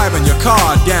finished wiping your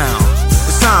car down.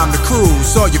 It's time to cruise,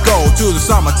 so you go to the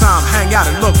summertime hangout.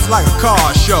 It looks like a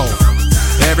car show.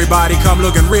 Everybody come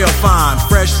looking real fine,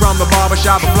 fresh from the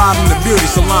barbershop or fly from the beauty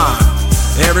salon.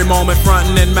 Every moment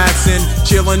frontin' and maxin',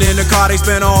 chillin' in the car, they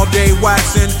spend all day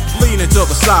waxin', leaning to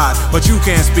the side, but you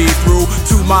can't speed through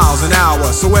 2 miles an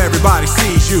hour, so everybody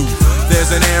sees you.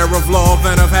 There's an air of love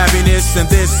and of happiness, and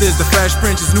this is the Fresh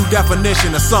Prince's new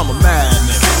definition of summer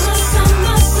madness.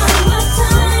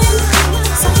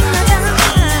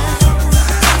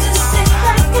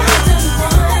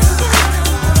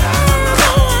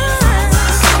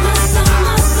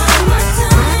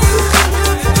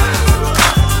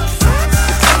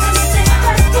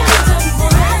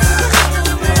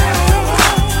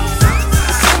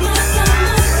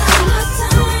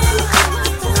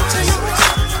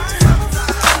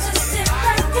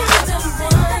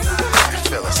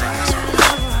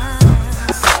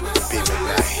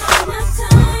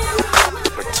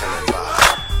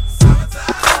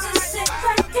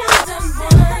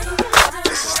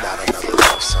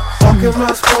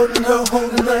 Around sporting her,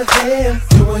 holding her hand,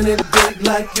 doing it big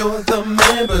like you're the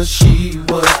man. But she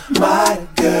was my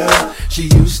girl, she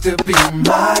used to be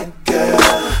my girl.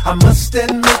 I must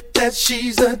admit that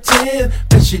she's a 10,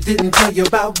 that she didn't tell you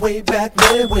about way back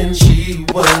when she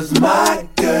was my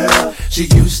girl, she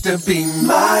used to be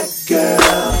my girl.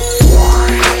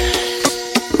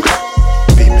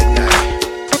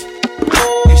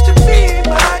 Used to be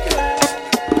my girl,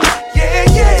 yeah,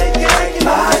 yeah, yeah, yeah.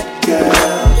 My girl.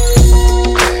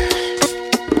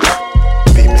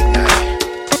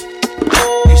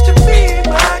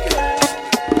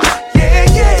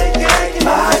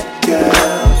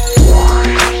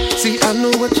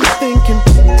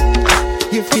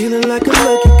 Feeling like a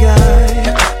lucky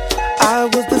guy, I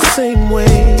was the same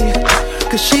way,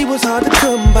 cause she was hard to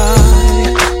come by.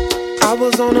 I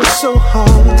was on her so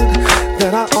hard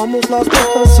that I almost lost my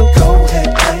hustle. Go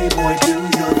ahead, playboy, do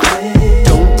your thing.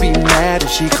 Don't be mad if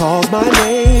she calls my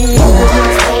name.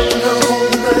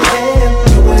 Holding her hand,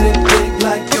 doing it big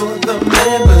like you're the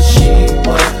man. But she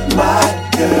was my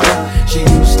girl, she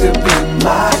used to be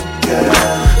my girl.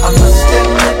 I must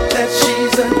admit that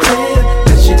she's a 10,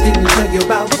 she didn't tell you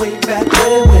about way back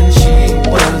when she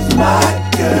was my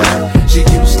girl, she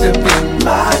used to be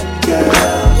my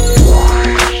girl.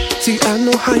 See, I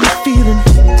know how you're feeling,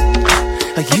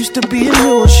 I used to be in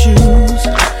your shoes,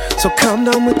 so calm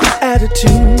down with the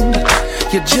attitude.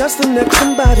 You're just the next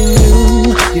somebody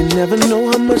new, you never know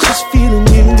how much she's feeling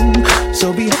you,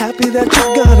 so be happy that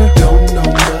you got her. Don't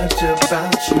know much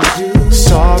about you, do.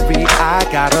 Sorry, I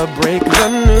gotta break the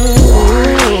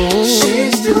news.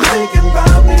 She's still thinking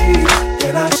about me,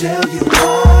 and I tell you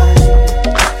why.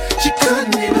 She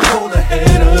couldn't even hold her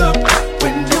head up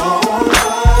when you're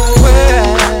by.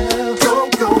 Well,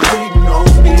 don't go hating on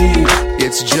me,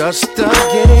 it's just a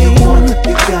game. You want it,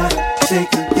 you gotta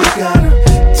take it, you gotta.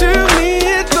 To me,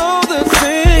 it's all the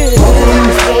same.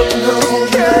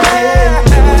 Holding her hand,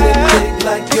 doing it big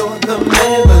like you're the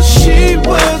man. But she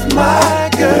was my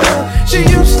girl, she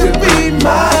used to be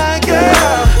my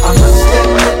girl. I must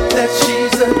admit that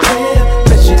she's a 10,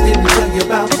 but she didn't tell you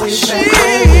about way back when.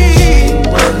 She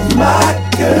was my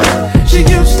girl, she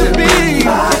used to be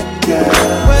my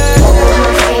girl.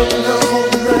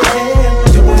 Holding her hand,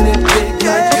 doing it big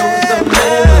like you're the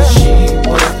man. But she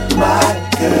was my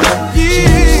girl, she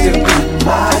used to be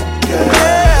my girl.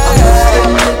 I must admit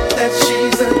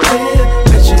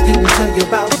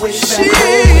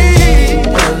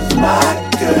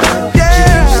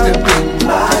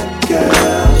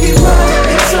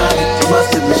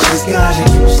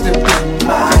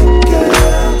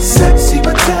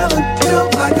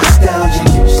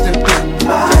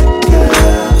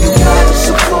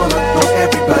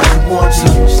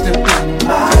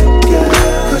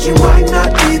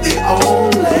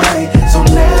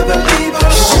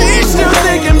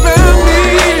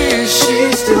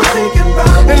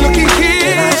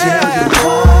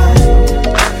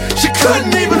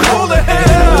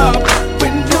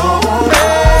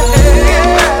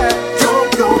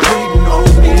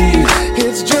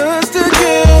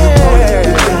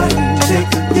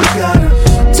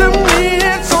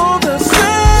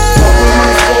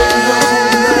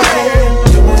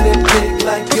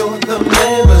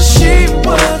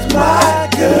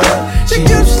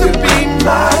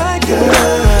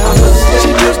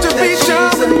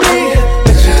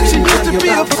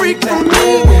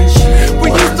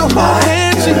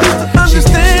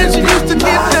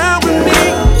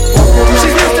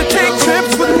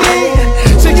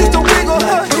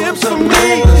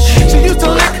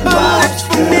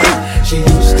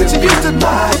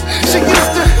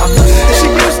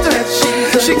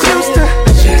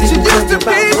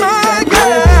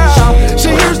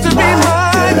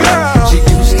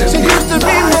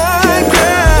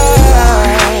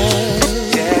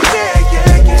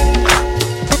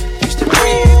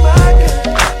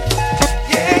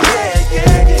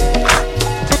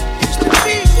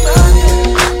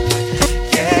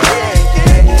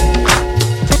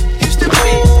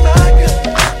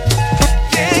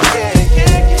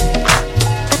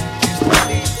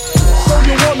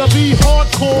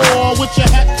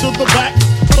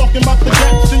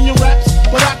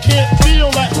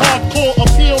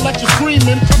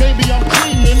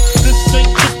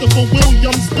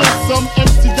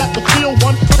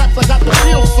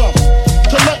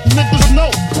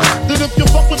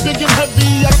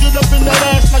Throwing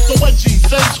that ass like a wedgie.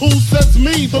 Says who? Says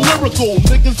me, the lyrical.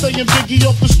 Niggas saying Biggie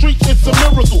off the street, it's a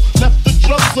miracle. Left the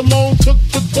drugs alone, took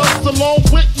the thugs along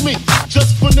with me.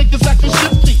 Just for niggas acting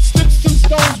shifty. Sticks and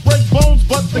stones break bones,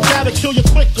 but they gotta kill you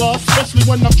quicker. Especially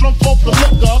when I'm drunk off the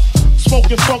liquor.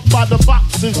 Smoking funk by the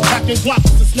boxes, packing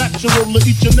blocks. It's natural to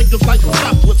eat your niggas like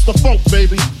chocolates. The funk,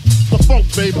 baby. The funk,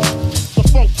 baby. The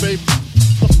funk, baby.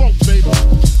 The funk, baby.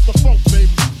 The funk, baby.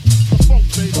 The funk,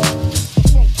 baby.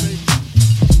 The funk, baby.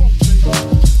 The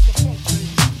funk, baby.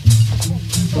 The funk,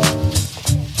 baby.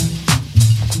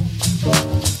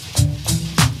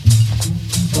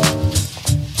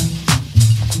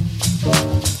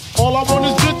 All I want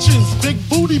is bitches, big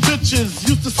booty bitches.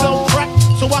 Used to sell crack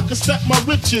so I could stack my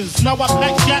riches. Now I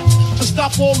pack gats to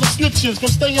stop all the snitches from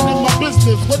staying in my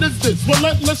business. What is this?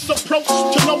 Relentless approach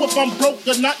to know if I'm broke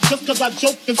or not. Just cause I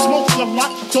joke and smoke a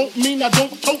lot don't mean I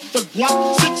don't tote the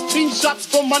Glock. 16 shots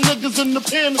for my niggas in the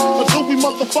pen. But do we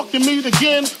motherfucking meet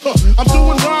again? I'm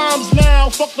doing rhymes now,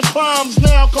 fuck the crimes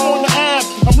now. Come on the app,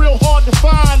 I'm real hard to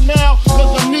find now.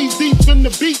 Cause I'm knee deep in the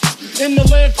beats. In the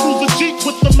Land Cruiser Jeep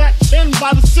with the Mac 10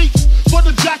 by the seats. For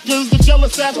the jackers, the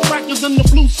jealous ass crackers in the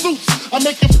blue suits. I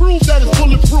make it prove that it's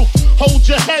bulletproof. Hold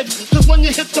your head, cause when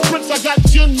you hit the bricks, I got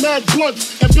gin mad blunt.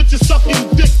 And bitches sucking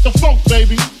dick, the funk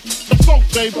baby. The funk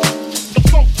baby. The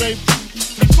funk baby.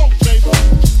 The funk baby.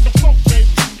 The funk baby.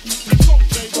 The funk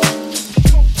baby. The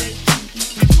funk baby.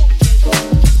 The funk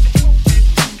baby.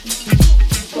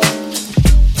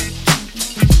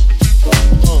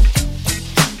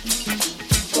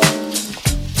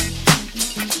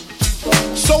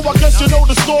 So I guess you know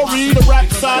the story, the rap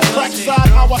side, crack side,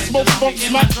 how I smoke funk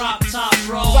smack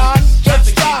side, jet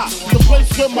style, the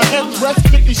place where my head rests,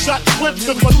 50 shot clip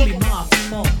if my nigga.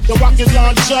 The rocket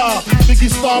launcher, Biggie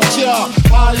stomp ya,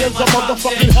 high as a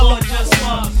motherfucking hella.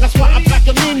 That's why I pack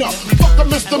a Nina, fuck a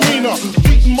misdemeanor,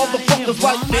 beating motherfuckers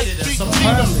like this.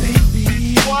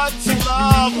 What's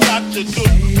love got to do?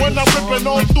 When I'm ripping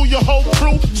on through your whole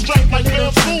crew, straight like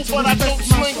bamboo, but I don't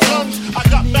sling guns. I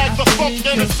got bags of funk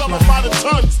and it's some by the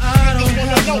tons. Niggas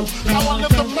wanna know how I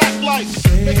live the Mac life.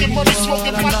 Making money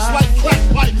smoking blacks like crack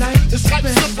pipes. It's like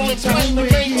simple and plain to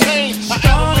maintain. I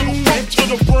add a little funk to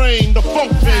the brain, the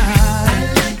funk baby. I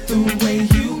like the way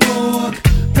you walk,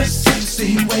 the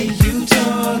sexy way you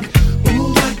talk.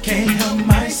 Ooh, I can't help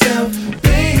myself,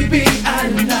 baby. I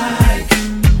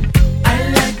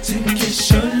like to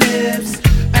kiss your lips,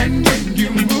 and when you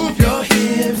move your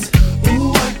hips,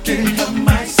 ooh, I can't help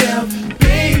myself,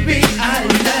 baby. I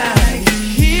like.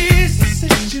 Here's the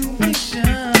situation,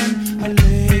 I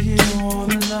lay it on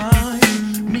the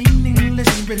line.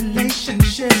 Meaningless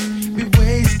relationships be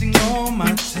wasting all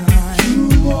my time.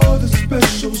 You are the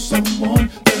special someone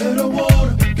that I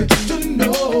wanna get to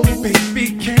know. Baby,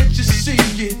 can't you see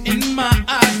it in my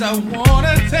eyes? I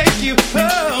wanna take you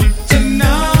home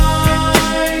tonight.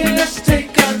 Let's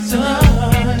take our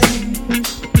time,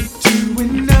 do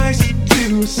it nice,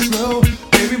 do it slow.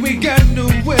 Baby, we got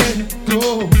nowhere to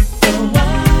go. Oh,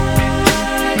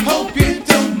 I hope you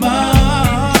don't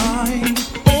mind.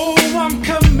 Oh, I'm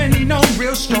coming on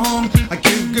real strong. I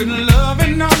give good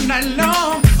loving all night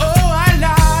long. Oh, I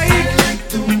like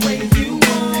the way you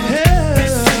walk, the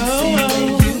sexy way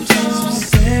you talk. So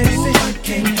sexy, I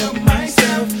can't help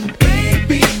myself,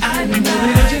 baby. I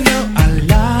like. You know I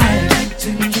like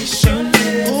to kiss your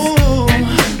lips, and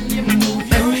when you move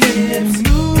your hips,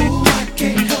 ooh, I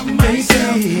can't help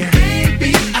myself,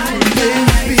 baby.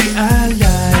 I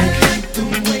like the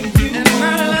way you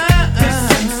walk, the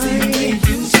sexy way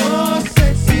you talk. So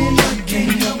sexy, I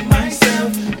can't help myself,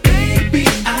 baby.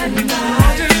 I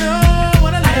like. You know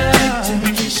what I like to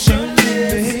kiss your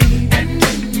lips, and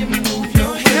when you move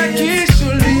your hips, ooh,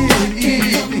 I can't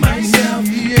help myself,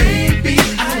 baby.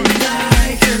 I like.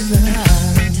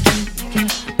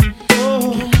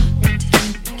 Oh,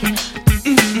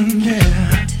 yeah,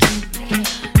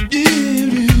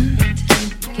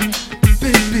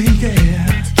 baby, yeah,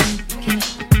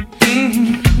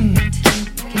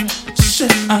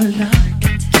 shit, I like,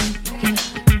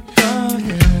 oh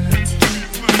yeah.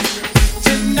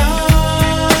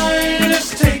 Tonight,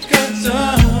 let's take our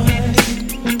time,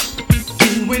 do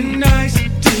it nice,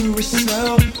 do it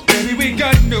slow, baby, we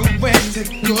got nowhere to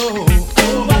go.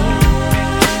 Oh, I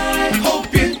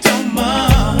hope you don't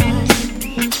mind.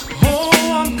 Oh,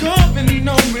 I'm coming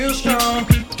on real strong.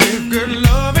 Give good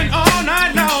loving all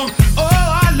night long. Oh,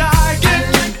 I like it.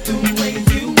 I like the way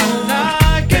you walk.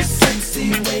 I like it. Sexy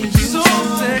way you so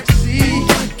talk. Sexy.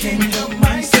 I can't help myself.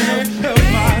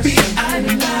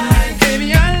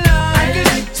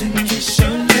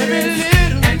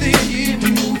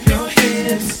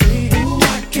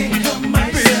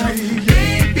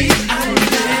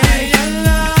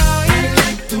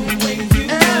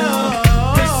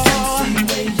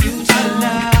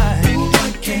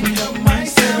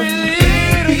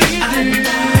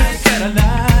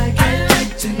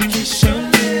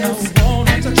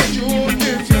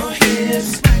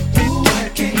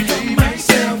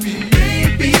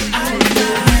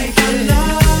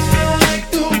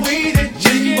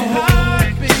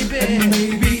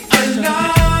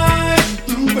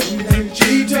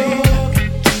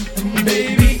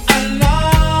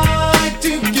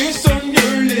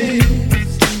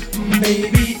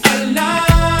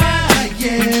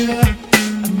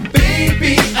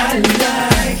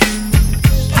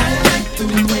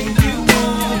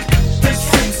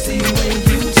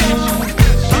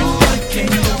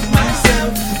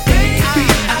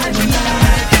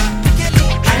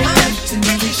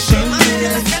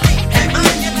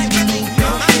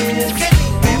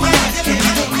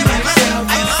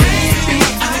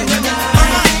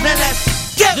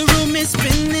 is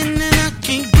spinning and I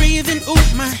can't breathe, and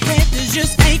ooh, my head is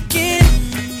just aching.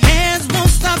 Hands won't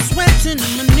stop sweating,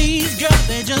 and my knees, girl,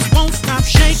 they just won't stop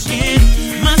shaking.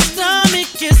 My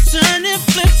stomach is turning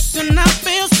flips, and I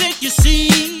feel sick, you see.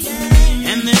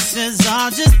 And this is all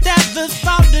just at the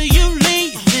thought of you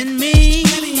leaving me.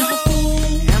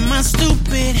 Am I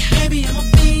stupid? Maybe I'm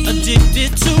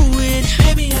addicted to it.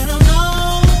 Maybe I don't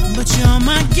know. But you're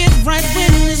my get right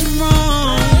when it's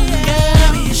wrong.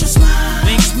 Maybe it's your smile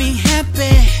makes me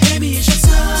happy. Maybe it's your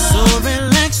touch so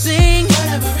relaxing.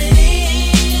 Whatever it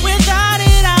is, without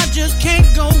it I just can't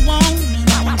go on. And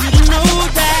I want you to know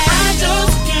that I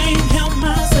just can't help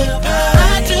myself.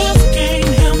 I just can't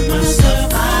help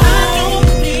myself. I don't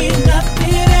need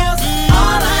nothing else.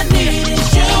 All I need is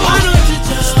you. Why don't you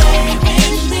just stay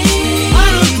with me? Why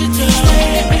don't you just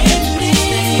stay with me?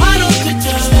 Why don't you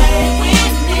just stay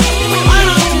with me? Why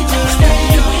don't you just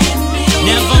stay with me?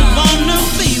 Never wanna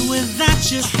be without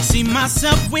you. See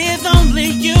myself with only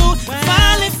you.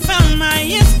 Finally found my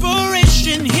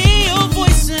inspiration. Hear your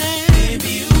voices.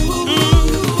 Baby,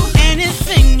 ooh.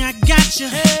 Anything I got you.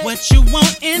 What you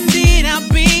want, indeed I'll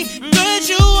be. Cause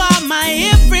you are my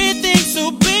everything.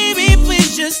 So baby,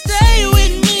 please just stay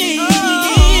with me.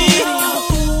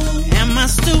 Am I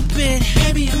stupid?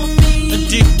 Maybe I'm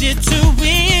addicted to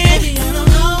it. Maybe I don't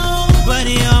know. But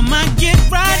you're my get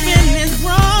right when it's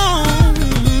wrong.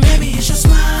 Maybe it's your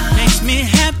smile makes me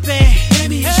happy.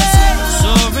 Maybe it's your touch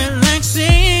so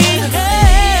relaxing.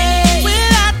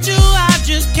 Without you, I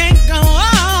just can't go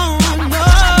on. No.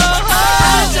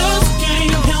 I just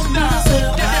can't help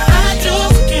myself. I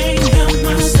just can't help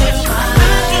myself.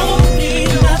 I don't need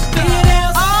nothing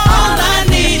else. All I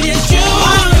need is you.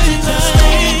 Why don't you just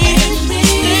stay with me?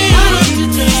 Why don't you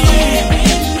just stay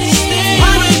with me?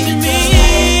 Why don't you just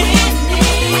stay with me?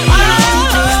 Why don't you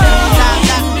just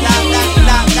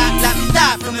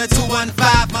stay From the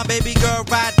 215, my baby girl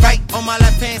ride right on my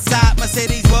left hand side.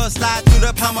 Mercedes will slide through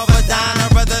the palm of a dime. Her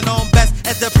brother known best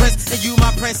as the prince, and you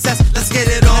my princess. Let's get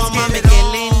it on, mami, que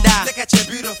linda. Look at your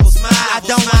beautiful smile. I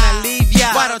don't wanna leave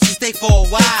ya. Why don't you stay for a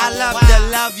while? I love to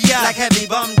love ya like heavy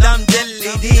bum dum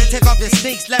dilly dee. Take off your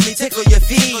sneaks, let me tickle your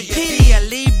feet. Petey a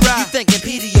Libra, you thinking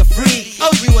Petey a freak?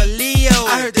 Oh, you a Leo?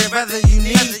 I heard that brother you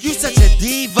need. You such a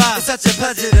diva. It's such a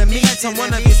pleasure to meet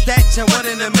someone of your stature. 1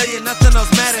 in a million, nothing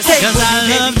else matters. Cause I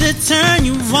love to turn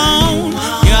you on.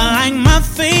 You're like my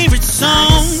favorite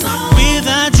song.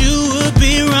 Without you would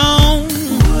be wrong.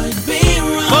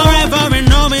 Forever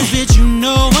and always, bitch, you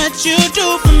know what you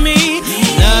do for me.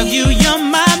 Love you, you're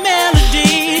my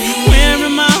melody.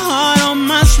 Wearing my heart on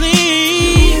my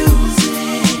sleeve.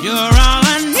 You're all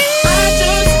I need. I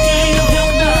just can't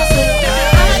help myself.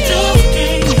 I just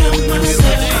can't help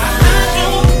myself. I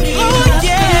don't need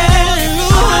nothing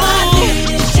else. All I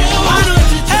need is you. Why don't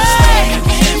you just stay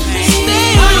with me?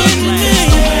 Stay with me.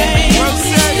 Stay with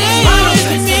me. Why don't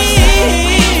you just stay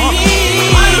with me?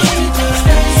 Why don't you just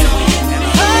stay with me?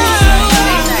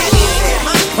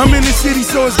 I'm in the city,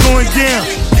 so it's going down.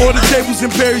 All the tables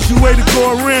in Paris, you way to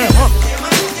go around.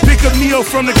 Pick up Neo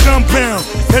from the compound.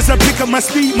 As I pick up my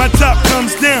speed, my top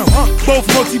comes down. Both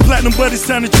multi-platinum, but it's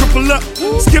time to triple up.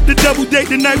 Skip the double date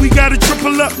tonight, we gotta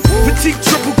triple up. Petite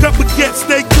triple cup baguette,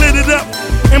 stay glittered up.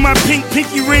 And my pink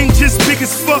pinky ring just big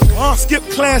as fuck. Skip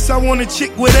class, I want a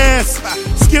chick with ass.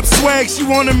 Skip swag, she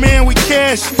want a man with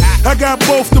cash. I got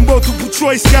both, them multiple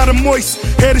choice, got a moist.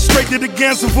 Headed straight to the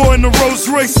Gansevoort in the Rolls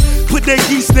Royce. Put that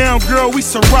geese down, girl, we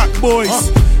some rock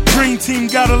boys. Dream team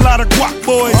got a lot of guac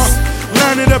boys.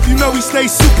 Line it up, you know we stay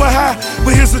super high.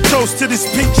 But here's a toast to this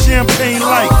pink champagne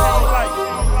light.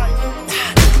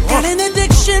 Got an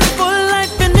addiction for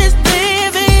life in this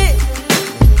baby.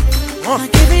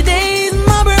 Like every day's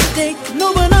my birthday,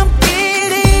 no, but I'm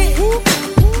kidding.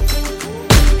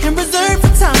 And reserved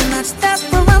for time match, that's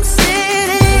where I'm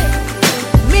sitting.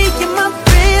 Me and my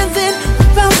friends in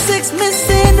about 6 Miss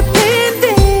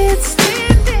Independence.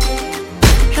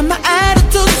 And my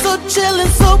attitude so chillin',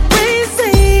 so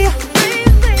breezy.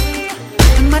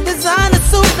 And my designer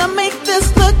suit, I make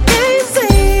this look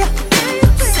easy.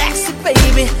 Sexy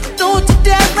baby, don't you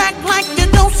dare act like you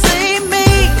don't see me.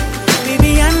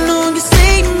 Baby, I know you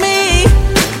see me.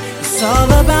 It's all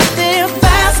about their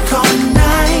fast car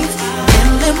nights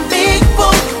and them big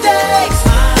boat days.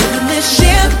 Living this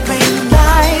champagne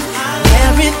life,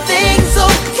 everything's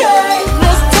okay.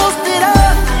 Let's toast it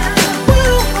up.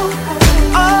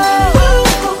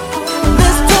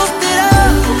 Let's toast it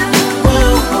up.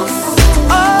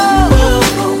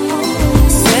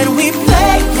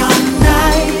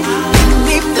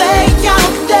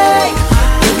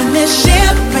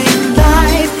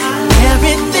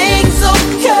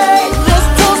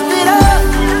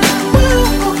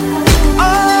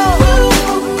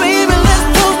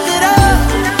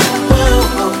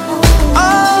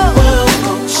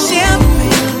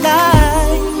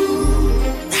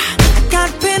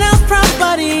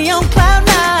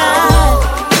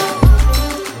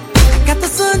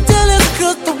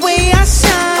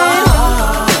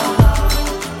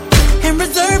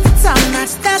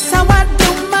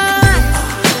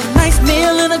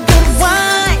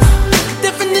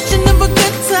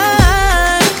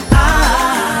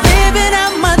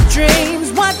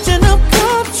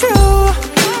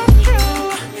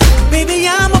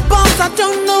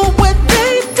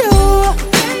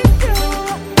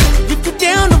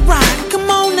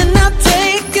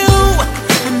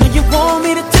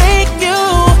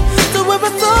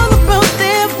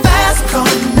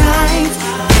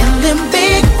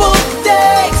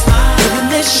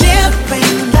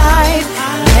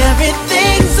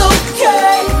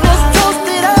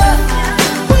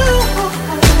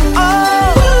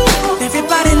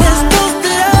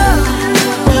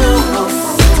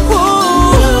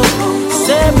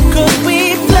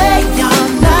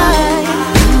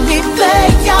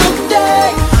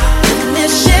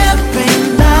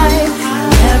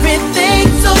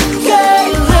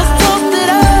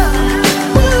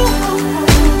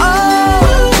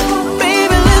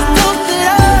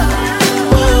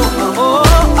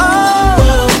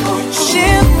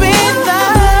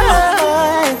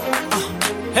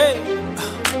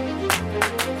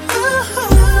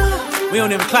 We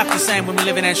don't even clap the same when we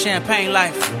living that champagne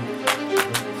life.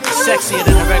 Sexier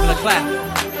than a regular clap.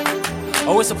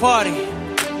 Oh, it's a party.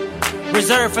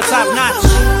 Reserved for top notch.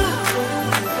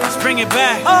 Let's bring it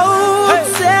back. Oh, hey.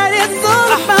 Said it's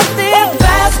all about them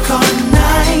fast car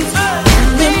nights and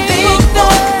them big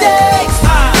dog days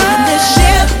and the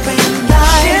champagne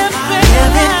night.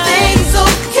 Everything's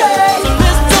okay. So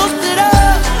let's toast it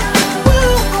up.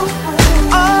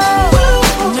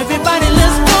 Oh, and everybody,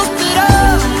 let's toast it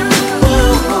up.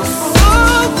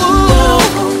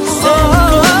 So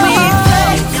we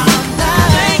play all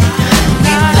night.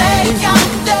 We play all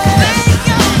day.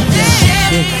 The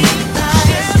champagne night.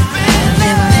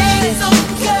 Everything's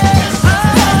okay.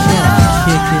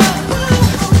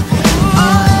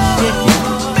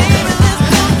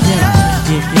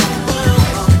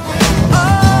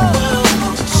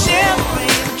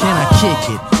 Can I kick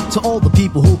it? To all the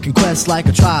people who can quest like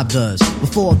a tribe does.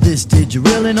 Before this, did you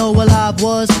really know what live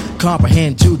was?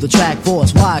 Comprehend to the track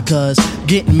force, why? Cause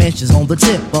getting mentions on the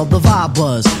tip of the vibe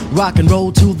buzz. Rock and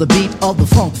roll to the beat of the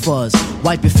funk fuzz.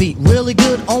 Wipe your feet really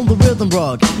good on the rhythm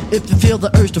rug. If you feel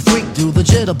the urge to freak, do the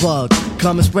jitterbug.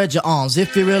 Come and spread your arms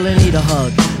if you really need a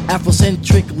hug.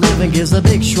 Afrocentric living is a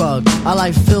big shrug. A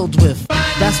life filled with,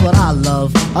 that's what I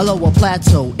love. A lower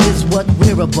plateau is what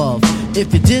we're above.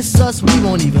 If you diss us, we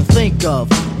won't even think of.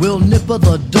 We'll nipper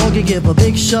the dog and give a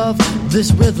big shove.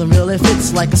 This rhythm really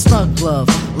fits like a snug glove.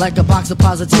 Like a box of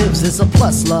positives, it's a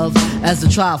plus love. As the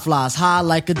trial flies high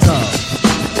like a dove.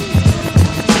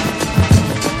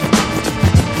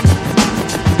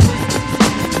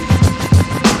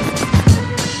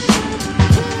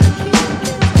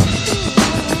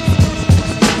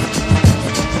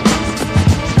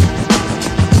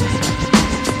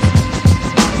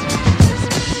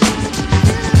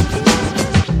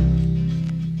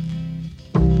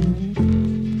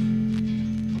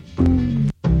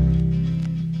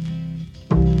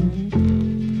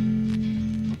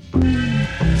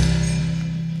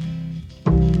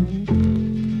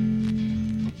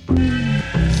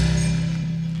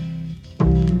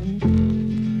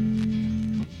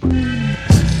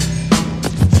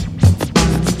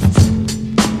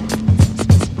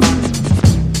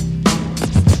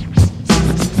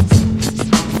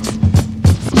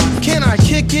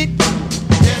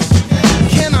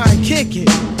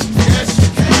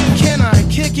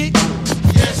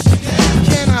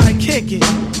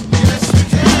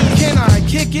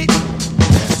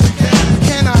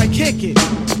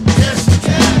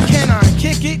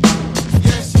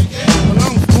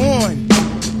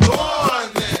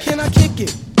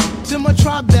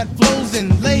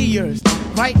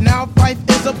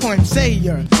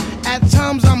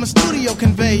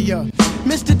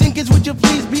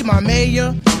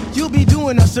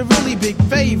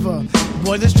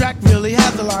 Boy, this track really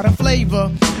has a lot of flavor.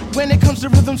 When it comes to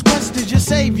rhythms, Quest is your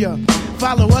savior.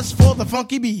 Follow us for the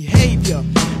funky behavior.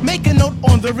 Make a note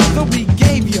on the rhythm we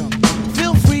gave you.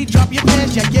 Feel free, drop your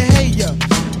pants, yeah, your hair.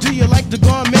 Do you like the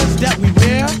garments that we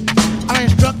wear? I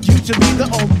instruct you to be the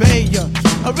obeyer.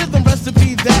 A rhythm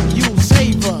recipe that you'll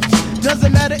savor.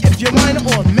 Doesn't matter if you're minor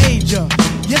or major.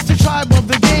 Yes, the tribe of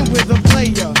the game with a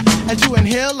player. As you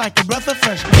inhale like a breath of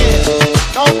fresh air.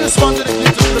 Now this one to the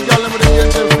kids to the girl and with the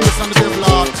angel face and the devil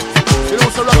heart. You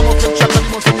know, so ragamuffin track and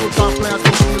you must have new time players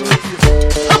to feel the face.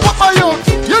 Hey, what are you?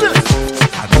 Hear this?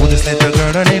 I know this little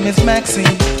girl, her name is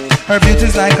Maxine. Her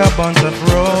beauty's like a bunch of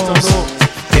roses.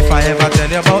 If I ever tell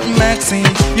you about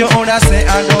Maxine, you older say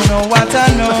I don't know what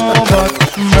I know. But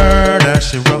murder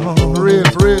she wrote.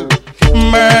 Real.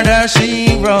 Murder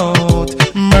she wrote.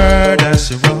 Murder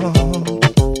she wrote.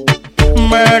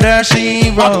 Murder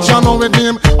she wrote. Action on with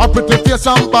him, a pretty face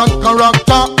and bad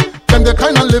character. Them the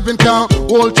kind of living can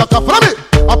hold chaka. Follow me.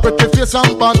 A pretty face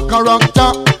and bad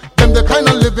character. Them the kind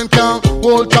of living can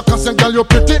hold chaka. Say girl you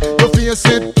pretty, your face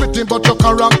it pretty, but your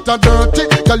character dirty.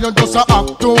 Girl you just a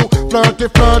act too flirty.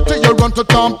 You run to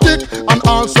Tom Dick and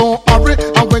also hurry.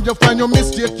 And when you find your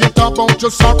mistake, you talk about you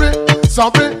sorry.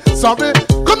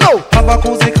 Come now. Have a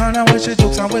cozy corner where she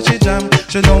jokes and where she jam.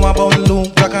 She know about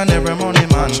Luke Jack and every money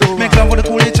man. Make love with the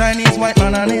coolie Chinese, white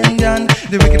man and Indian.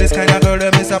 The wickedest kind of girl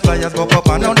that Mr. Flyers go up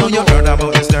and now do you heard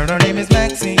about this girl? Her name is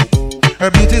Maxine.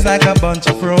 Her beauty's like a bunch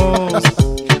of roses.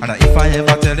 And if I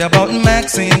ever tell you about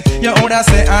Maxine, you older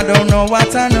say I don't know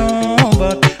what I know.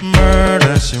 But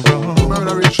murder she wrote.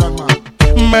 Murder Richard man.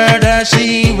 Murder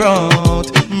she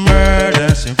wrote.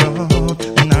 Murder she wrote.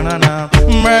 Na.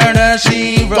 Murder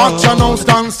she wrote. Watch her now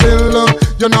stand still.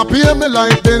 You not pay me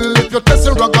like bill. If you test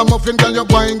a ragamuffin, girl, you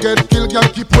go and get killed. Girl,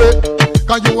 keep wait.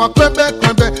 Cause you a crebe.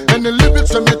 And the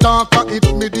lyrics when me talk, it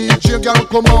me DJ, girl,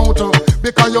 come out.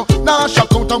 Because you nah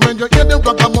shock out. And when you hear the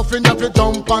ragamuffin, you have to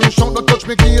jump and shout. Don't touch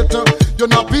me gate. You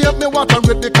not pay me what I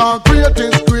read the concrete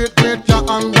is great, great, you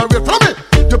underrate. From me,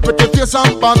 you pretty face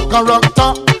and bad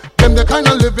character. Them the kind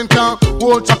of living can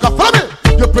hold chaka. From me,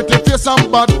 you pretty face and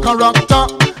bad character.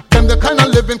 Them the kind of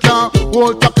living can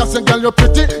hold chaka. Say girl you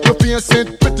pretty, you face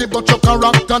it pretty, but your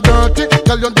character dirty.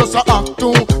 Girl you just a act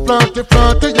too flirty,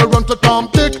 flirty. You run to Tom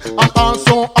Dick and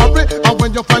also hurry. And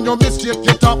when you find your mistake,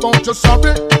 you talk about you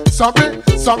sorry, sorry,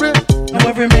 sorry. Now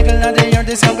every middle of the year,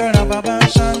 this young girl have a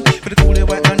passion for the coolie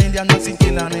white and Indian Mexican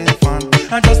kill and infant.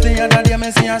 And just the other day,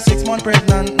 me see her 6 months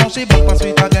pregnant. Now she back for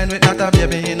sweet again with not a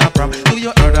baby in a prom. Do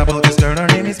you heard about this girl? Her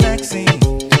name is Maxine.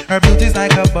 Her beauty's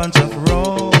like a bunch of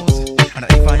roses. And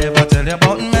if I ever tell you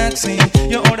about Maxine,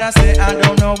 you older say I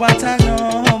don't know what I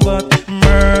know, but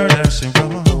murder she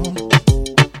wrote,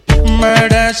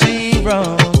 murder she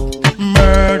wrote,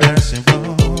 murder she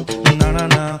wrote, no no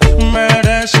no,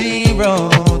 murder she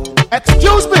wrote.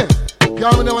 Excuse me,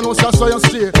 y'all never know so you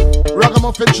stay.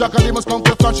 Ragamuffin Jack and they must come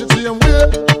to flash it same way.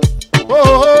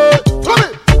 Oh, from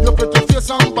it, you pretty face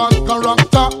and bad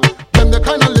character. Them the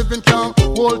kind of living can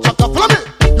hold chaka. From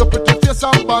it, you pretty face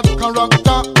and bad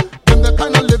character. Them the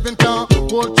kind of living can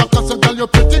hold chaka. So girl you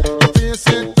pretty, you face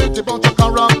it pretty, but your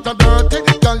character dirty.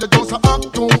 Girl you just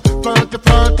act too flirty,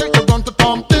 flirty. You run to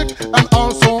Tom Dick and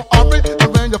also hurry. And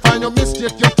when you find your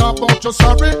mistake, you talk about your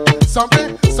sorry,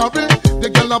 sorry, sorry. The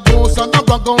girl a boss and a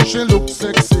brag on, she look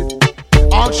sexy.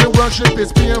 All she worship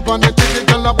is pure vanity. The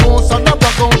girl a boss and a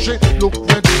brag on, she look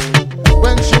ready.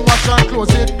 When she wash her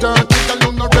clothes, it dirty. Girl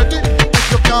you not ready.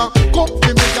 If you can't cook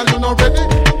for me, girl you not ready.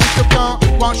 If you can't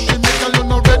wash for me, girl you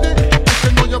not ready. If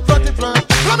you know you're pretty fly,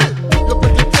 come in. You're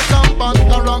pretty face and bad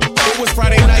character. It was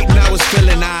Friday night and I was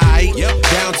feeling aight.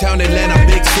 Downtown Atlanta,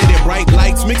 big city, bright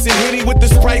lights, mixing Henny with the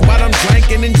Sprite while I'm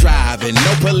drinking and driving.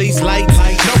 No police lights,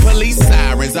 no police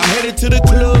sirens. I'm headed to the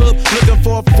club, looking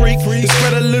for a freak to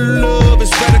spread a little love and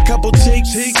spread a couple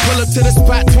cheeks. Pull up to the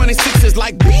spot, 26 is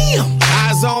like bam.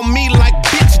 Eyes on me like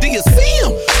bitch, do you see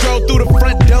him? Stroll through the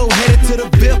front door, headed to the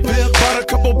VIP. Bought a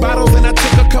couple bottles and I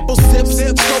took a couple sips.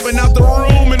 Scoping out the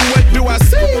room and what do I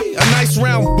see? A nice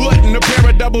round butt and a pair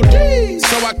of double D's.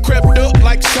 So I crept up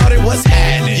like shawty, what's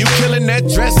happening? You killing that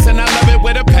dress and I love it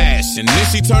with a passion. Then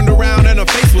she turned around and her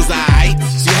face was aight.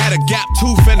 She had a gap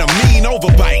tooth and a mean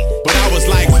overbite. But I was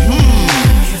like,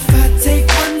 If I take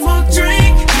one more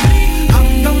drink,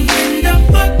 I'm gonna end up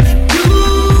fucking you.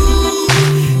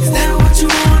 Is that what you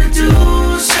wanna do,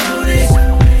 shorty?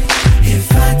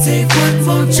 If I take one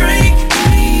more drink,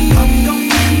 I'm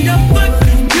gonna end up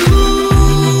fucking you.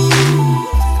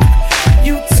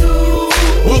 You too.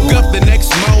 woke up the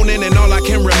next morning and all I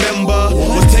can remember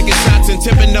was taking shots and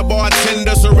tipping the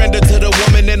bartender. Surrender to the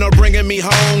woman and her bringing me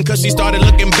home, cause she started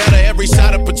looking better every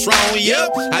shot of Patron.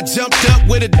 Yep, I jumped up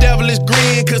with a devilish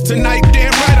grin, cause tonight,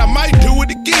 damn right, I might do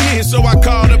it again. So I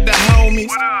called up the homies.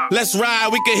 Let's ride,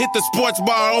 we can hit the sports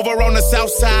bar over on the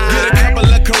Southside. Get a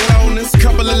couple of Coronas,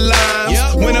 couple of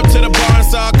limes. Went up to the bar and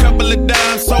saw a couple of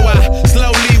dimes. So I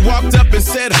slowly walked up and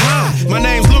said, hi, my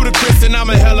name's Ludacris and I'm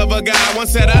a hell of a guy. One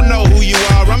said, I know who you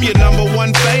are, I'm your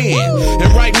 #1 fan.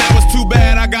 And right now it's too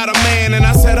bad I got a man. And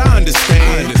I said, I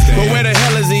understand. But where the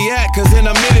hell is he at? Cause in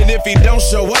a minute if he don't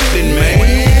show up, then man,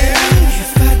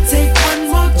 if I take one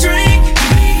more drink,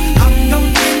 I'm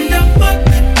gonna end up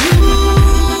fucking you.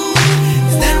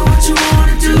 Is that what you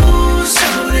wanna do,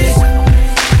 shorty?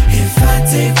 If I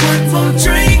take one more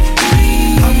drink,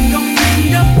 I'm gonna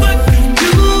end up fucking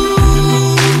you.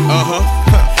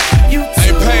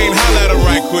 Hey, Payne, holla at her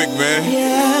right quick, man.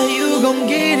 Yeah, you gon'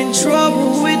 get in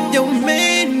trouble with your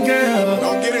man, girl.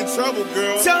 Don't get in trouble,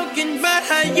 girl. Talking about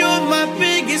how you're my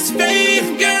biggest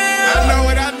fan, girl. I know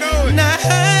it, I know it. Now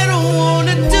I don't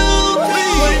wanna do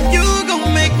what you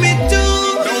gon' make me do.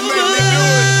 Don't make me do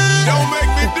it. Don't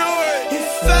make me do it.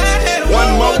 If I had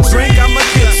One more drink, I'ma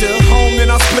get you. Home,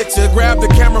 then I'll split you. Grab the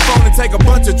camera phone and take a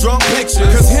bunch of drunk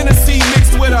pictures. Cause Hennessy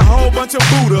mixed with a whole bunch of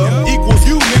Buddha equals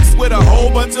you mixed with a whole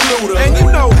bunch of Luda. And you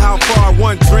know how far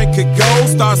one drink could go.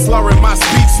 Start slurring my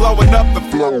speech, slowing up the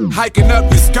flow. Hiking up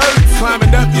your skirt,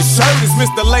 climbing up your shirt. It's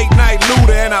Mr. Late Night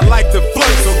Luda and I like to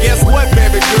flirt. So guess what,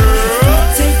 baby girl?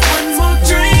 take one more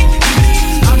drink,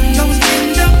 I'm gonna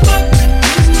end up fucking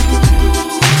you.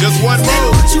 Just one Is that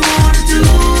more. what you wanna do,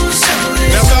 shorty?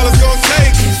 That's all it's gonna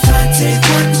take. If I take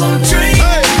one more drink,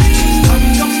 I'm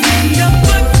gonna end up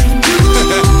fucking you.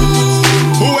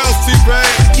 Who else,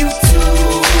 T-Pain? You too.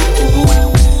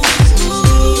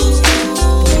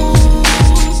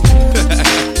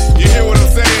 You hear what I'm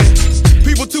saying?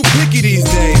 People too picky these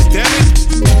days, damn it.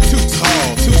 Too tall,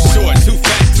 too short, too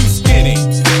fat, too skinny.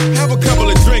 Have a couple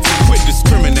of drinks and quit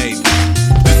discriminating.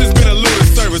 This has been a Luda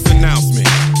service announcement.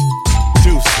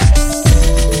 Deuces.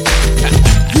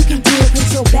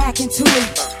 back into it.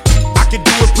 I can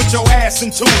do it, put your ass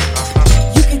into it.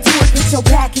 You can do it, put your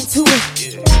back into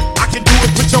it. I can do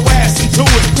it, put your ass into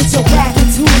it. Put your back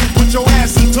into it. Put your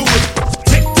ass into it.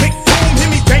 Tick, tick, boom, hear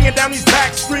me banging down these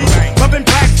back streets. Loving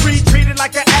Black Street, treated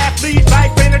like an athlete.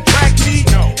 Life ain't a track meet.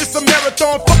 It's a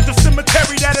marathon, fuck the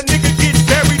cemetery that a nigga gets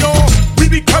buried on. We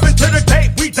be coming to the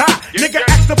day we die. Nigga,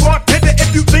 ask the bartender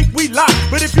if you think we lie.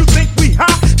 But if you think we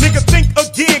hot, nigga, think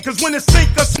again. Cause when it's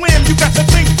sink or swim, you got to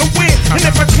think to win. And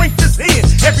if I drink this in,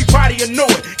 everybody will know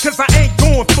it. Cause I ain't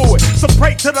going for it. So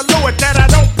pray to the Lord that I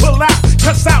don't pull out.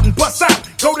 Cuss out and bust out.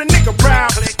 Go to nigga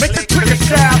round. Make the trigger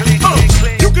shout.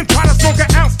 You can try to smoke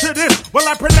an ounce to this while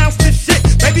I pronounce this shit.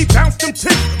 Baby, bounce them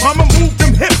tits. Mama, move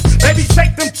them hips. Baby,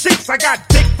 shake them cheeks. I got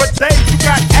dick for days. You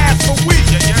got ass for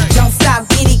weeks. Don't stop,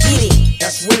 get it, get it.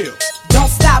 That's real. Don't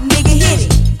stop, nigga,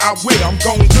 hit it. I will, I'm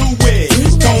gon' do it.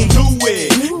 Gon' do it.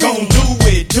 Gon' do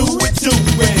it. Do it, do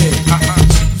it.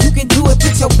 You can do it,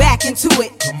 put your back into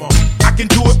it. Come on. I can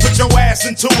do it, put your ass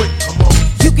into it. Come on.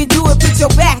 You can do it, put your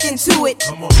back into it.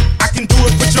 Come on. I can do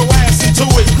it, put your ass into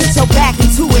it. Put your back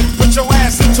into it. Put your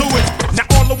ass into it. Now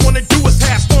all I wanna do is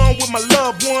have fun with my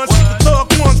loved ones. The thug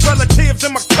ones, relatives,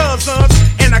 and my cousins.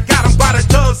 And I got them by the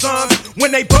dozens.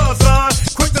 When they buzz on,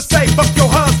 quick to say, fuck your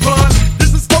husband.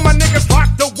 This is for my niggas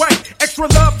locked away. Extra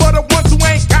love for the ones who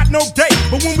ain't got no date.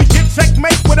 But when we get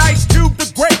checkmate with Ice Cube the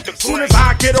Great, as soon as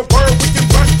I get a word, we can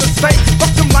rush the safe.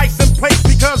 Fuck them license plates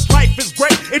because life is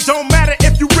great. It don't matter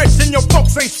if you rich and your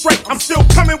folks ain't straight. I'm still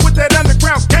coming with that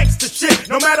underground gangster shit.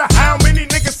 No matter how many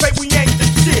niggas say we ain't the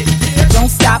shit. Yeah. Don't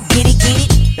stop, get it, get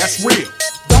it. That's real.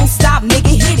 Don't stop,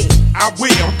 nigga, hit it. I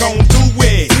will, I'm gon' do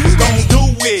it. Gon' do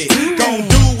it. Gon'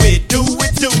 do it. Do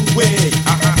it, do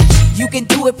it. You can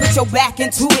do it, put your back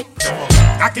into it.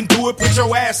 I can do it, put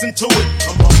your ass into it.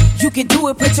 You can do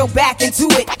it, put your back into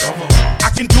it. I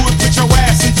can do it, put your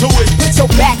ass into it. Put your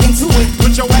back into it.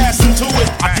 Put your ass into it.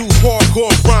 I do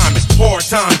hardcore rhyming, hard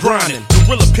time grinding.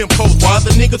 Gorilla pimp hoes while other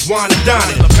niggas wine and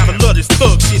dining. Gotta love this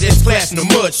thug shit, that's class in the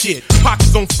mud shit.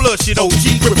 Pockets on flood shit,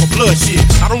 OG grip for blood shit.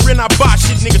 I don't rent, I buy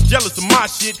shit, niggas jealous of my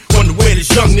shit. Wonder where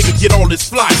this young nigga get all this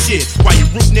fly shit. While you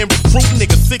rootin' and recruiting,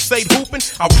 niggas 6'8" hooping.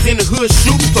 I was in the hood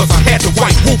shooting, plus I had the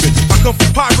white whooping. I come from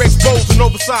Pyrex bowls and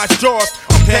oversized jars.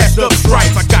 I'm passed up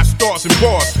stripes, I got stars and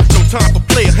bars. No time for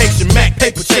player Haitian Mac,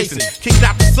 paper chasing. Kicked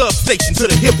out the substation to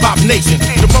the hip-hop nation.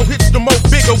 The more hits, the more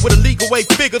bigger with illegal way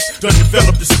figures. Done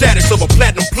developed the status of a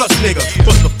platinum plus nigga.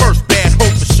 But the first bad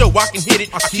hope for sure I can hit it.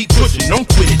 I keep pushing, don't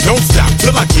quit it, don't stop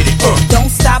till I get it. Don't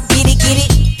stop, get it, get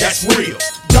it. That's real.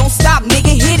 Don't stop,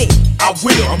 nigga, hit it. I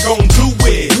will, I'm gon' do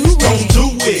it. Gon' do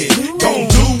it. Gon'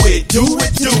 do it. Do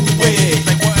it, do it.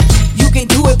 You can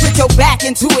do it, put your back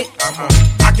into it.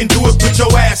 I can do it, put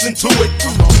your ass into it.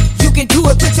 You can do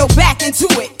it, put your back into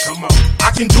it. Come on.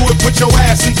 I can do it, put your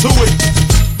ass into it.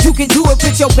 You can do it,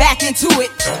 put your back into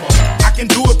it. I can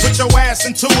do it, put your ass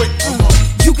into it.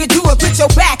 You can do it, put your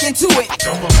back into it.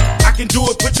 I can do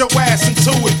it, put your ass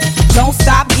into it. Don't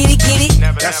stop, get it, get it.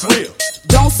 That's real.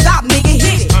 Don't stop, nigga,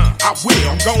 hit it. I will,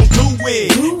 I'm gon' do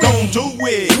it. Gon' do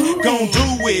it. Gon'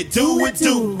 do it. Do it,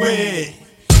 do it.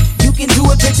 You can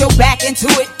do it, put your back into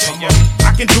it.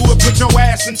 I can do it, put your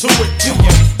ass into it.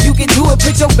 You can do it,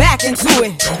 put your back into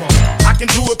it. I can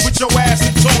do it, put your ass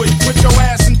into it. Put your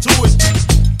ass into it.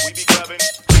 We be clubbing.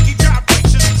 We job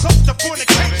bitches, close to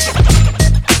fornication.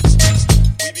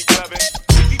 We be clubbing.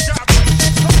 We job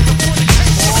bitches, close to fornication.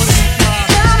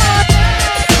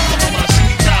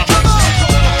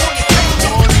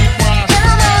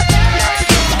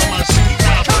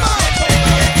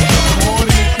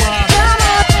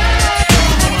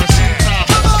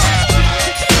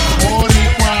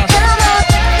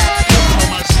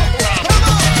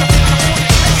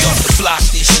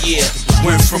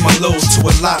 Went from a low to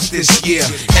a lot this year.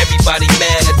 Everybody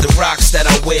mad at the rocks that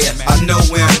I wear. I know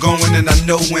where I'm going and I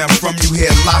know where I'm from. You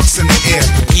hear locks in the air.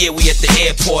 Yeah, we at the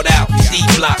airport out.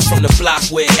 D-block from the block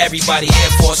where everybody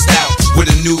Air Forced out.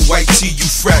 With a new white tee, you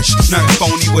fresh. Nothing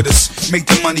phony with us. Make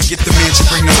the money, get the mansion,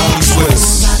 bring the homies with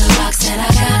us. By the rocks that I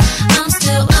got,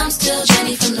 I'm still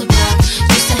Jenny from the block.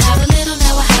 Used to have a little,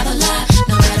 now I have a lot.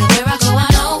 No matter where I go, I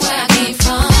know where I came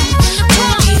from.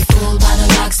 Don't be fooled by the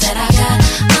rocks that I got.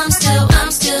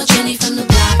 I'm still Jenny from the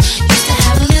block. Used to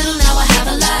have a little, now I have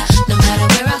a lot. No matter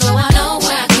where I go, I know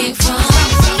where I came from.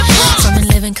 From In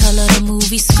Living Color to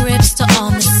movie scripts to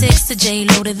All the Six to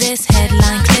J-Lo to this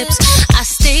headline clips. I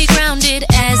stay grounded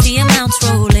as the amounts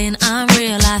roll in. I'm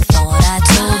real, I thought I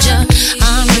told ya.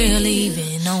 I'm real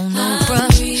even on no bruh.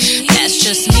 That's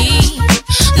just me.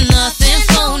 Nothing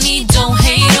phony, don't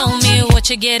hate on me. What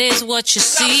you get is what you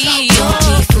see. Don't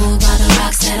be fooled by the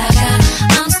rocks that I got.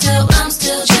 I'm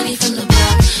still Jenny from the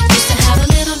block. Used to have a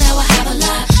little, now I have a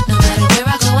lot.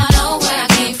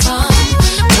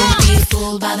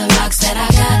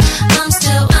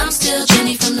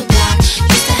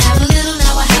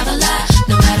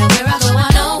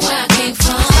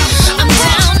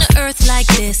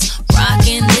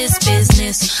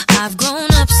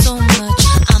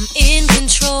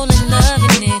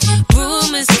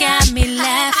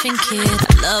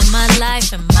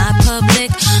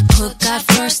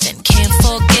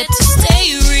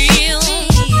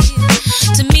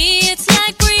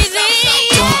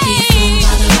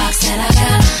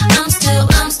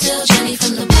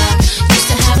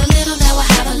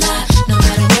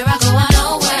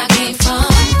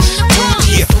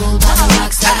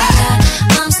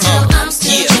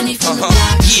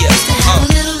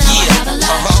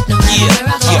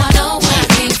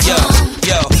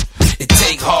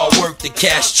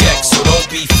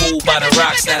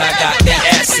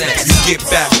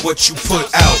 what you put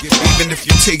out. Even if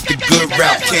you take the good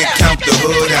route, can't count the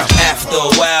hood out. After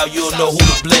a while, you'll know who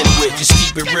to blend with. Just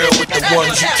keep it real with the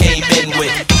ones you came in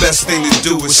with. Best thing to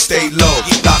do is stay low.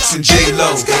 Locks and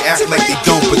J-Lo, they act like they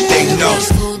don't, but they know.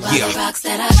 Yeah. The rocks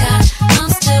that I got,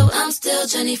 I'm still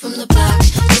Jenny from the block.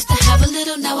 Used to have a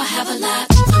little, now I have a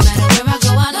lot. No matter where I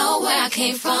go, I know where I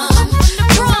came from.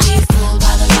 Don't be fooled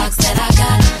by the rocks that I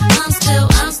got. I'm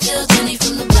still Jenny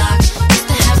from the block. Used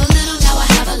to have a little, now I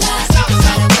have a lot. No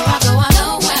matter where I go, I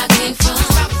know where I came from.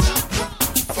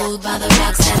 Fooled by the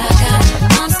rocks that I got.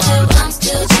 I'm still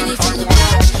Jenny from the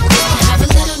block. Used to have a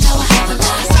little, now I have a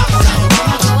lot. No matter where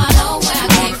I go, I know where I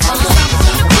came from.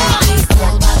 Don't be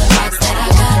fooled by the rocks that I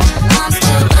got.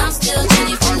 I'm still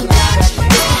Jenny from the block. Used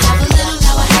to have a little,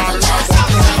 now I have a lot.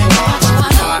 No matter where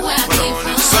I go, I know where I came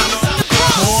from.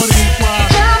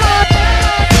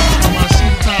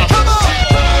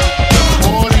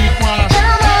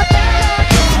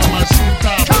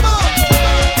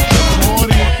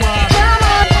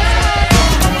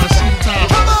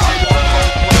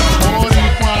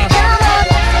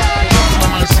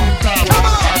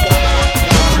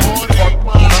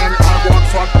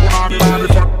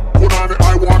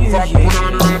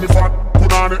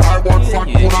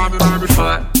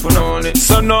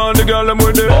 So now the girl I'm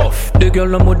with it off. The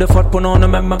girl I'm with the fat put on the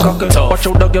make my cock it. Watch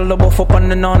out the girl I'm buff up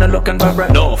on and on and looking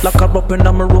vibrant. Lock her up in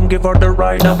my room, give her the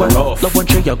ride. I went off. Love when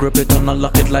she you grip it and I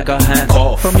lock it like a hand.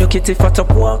 Cough. From your kitty fat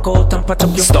up, walk out and patch up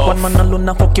your stuff. One man alone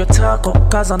and fuck your taco,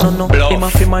 cause I don't know. Him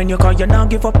have to mind you cause you now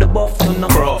give up the buff to no.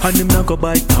 And him now go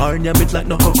bite turn your bit like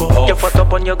no cocoa. You fat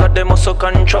up and you got the muscle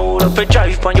control. If you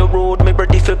drive on your road, me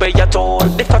ready for pay your toll.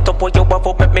 The fat up when you have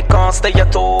up, make me can't stay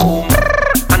at home.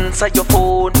 Answer your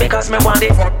phone because me want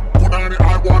it. Put on it,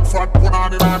 I want fat. Put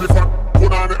on it, I'm fat.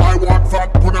 Put on it, I want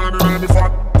fat. Put on it, I'm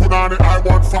fat. Put on it, I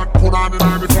want fat. Put on it,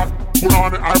 I'm fat. Put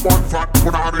on it, I want fat.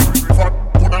 Put on it, fat.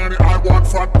 Put on it, I want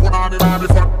fat. Put on it, I'm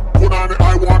fat. Put on it,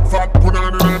 I want fat. Put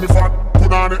on it, I'm fat.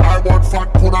 Put on it, I want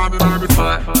fat. Put on it, I'm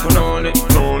fat. Put on it,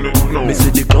 no. Me see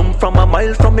the come from a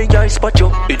mile from me, I spot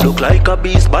you. It look like a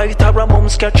beast bite or a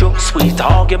mom's catch you. Sweet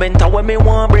argument, how me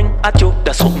want bring at you.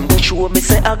 That's something they show me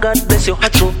say I God bless you.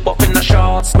 Hat you, buff in the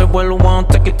shots. Me well want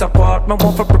take it apart. Me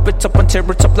want to rip it up and tear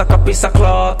it up like a piece of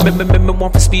cloth. Me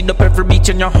want to speed up every beat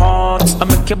in your heart. I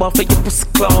make you off for your pussy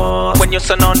cloth. When you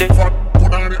send on it,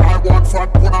 put on it, I want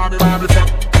fat. Put on it, I'm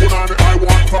fat. Put on it, I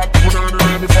want fat. Put on it,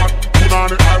 I'm fat. Put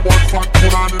on it, I want fat.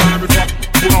 Put on it, I'm fat.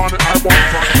 Put on it, I want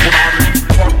fat. Put on it,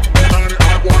 fat. Put on it,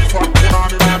 I want fat. Put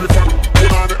on it, I'm fat.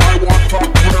 Put on it, I want fat.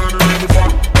 Put on it, I'm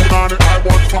fat. Put on it, I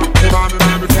want fat. Put on it,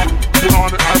 I'm fat. Put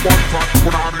on it, I want fat.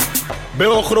 Put on it. Ben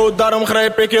wel groot, daarom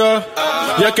grijp ik je.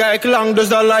 Je kijkt lang, dus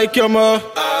dan like je me.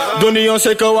 Doe niet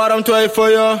onzeker, waarom twijfel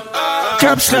je? Ik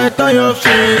heb scheid aan je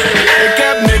vriend. Ik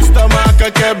heb niks te maken,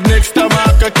 ik heb niks te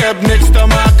maken, ik heb niks te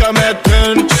maken met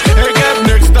hun. Ik heb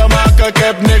niks te maken, ik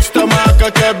heb niks te maken,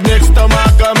 ik heb niks te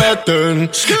maken met hun.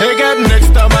 Ik heb niks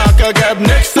te maken, ik heb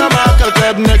niks te maken, ik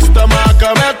heb niks te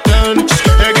maken met hun.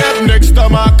 Ik heb niks te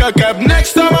maken, ik heb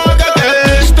niks te maken, ik heb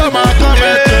niks te maken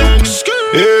met hun.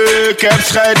 Ik heb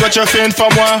scheid wat je vindt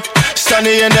van moi. Sta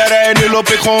niet in de rij, nu loop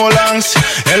ik gewoon langs.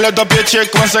 En let op je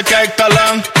chick, want ze kijkt te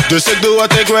lang. Dus ik doe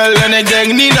wat ik wil en ik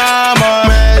denk niet na me.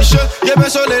 Meisje, je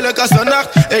bent zo lelijk als de nacht.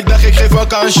 Ik dacht ik geef een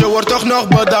kansje, word toch nog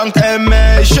bedankt. En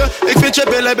meisje, ik vind je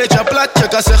billen een beetje plat. Je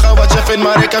kan zeggen wat je vindt,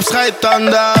 maar ik heb scheid aan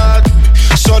dat.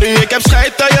 Sorry, ik heb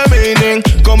scheid aan je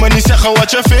mening. Kom me niet zeggen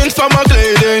wat je vindt van mijn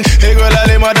kleding. Ik wil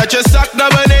alleen maar dat je zakt naar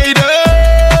beneden.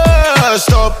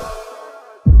 Stop.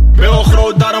 Heel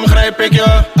groot, daarom grijp ik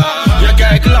je. Je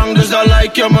kijkt lang, dus dan like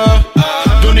je me.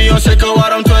 Doe niet onzeker,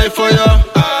 waarom twijfel je?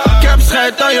 Ik heb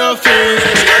scheid aan je vriend.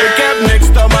 Ik heb niks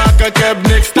te maken, ik heb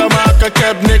niks te maken, ik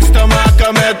heb niks te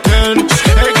maken met hun.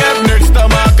 Ik heb niks te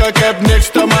maken, ik heb niks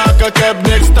te maken, ik heb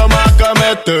niks te maken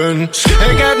met hun.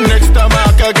 Ik heb niks te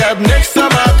maken, ik heb niks te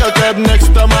maken, ik heb niks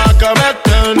te maken met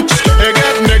hun. Ik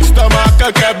heb niks te maken,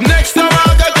 ik heb niks te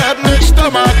maken, ik heb niks te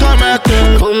maken met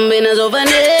hun. Kom binnen zo van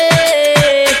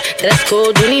nee,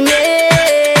 dresscode doe niet mee.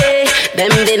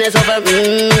 Ben binnen zo van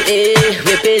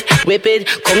whip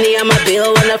it, kom niet aan mijn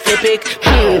bil, wanna flip ik.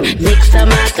 Niks te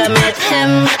maken met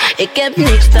hem, ik heb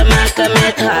niks te maken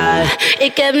met haar.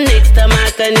 Ik heb niks te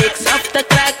maken, niks af te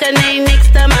kraken, nee, niks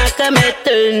te maken met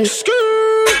hun.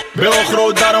 Ben wel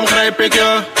groot, daarom grijp ik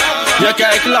je. Je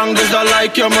kijkt lang, dus dan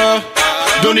like je me.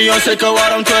 Doe niet onzeker,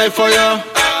 waarom twijfel je?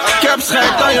 Ik heb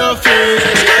scheid aan je vriend.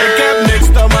 Ik heb niks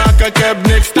te maken, ik heb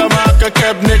niks te maken, ik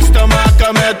heb niks te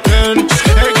maken met hun.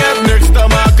 Ik heb niks te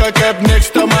maken, ik heb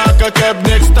niks te maken, ik heb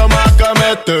niks te maken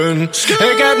met hun.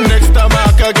 Ik heb niks te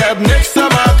maken, ik heb niks te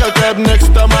maken, ik heb niks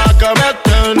te maken met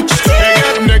hun. Ik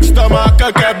heb niks te maken,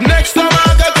 ik heb niks te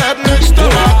maken, ik heb niks te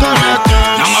maken.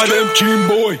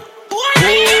 Boy,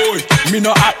 me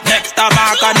no up next to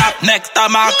marker, not next to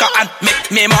marker. And make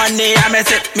me money, I me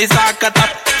set me socket up.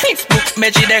 Facebook,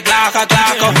 me chi de clacker.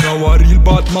 Me now a real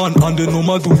bad man, and they no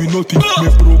man do me nothing. Me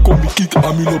broke on me kick,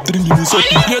 and me love drink me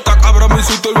something. Nie tak abra me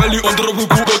sutel weli onder op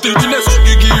kukoty. Ine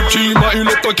soki give chi ma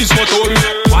ile taki smotori.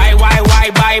 Why,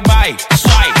 bye,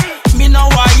 swipe. Me now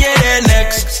a hear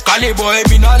next. Cali boy,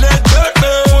 me now let dirt.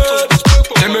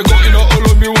 Then me go in all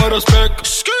of me want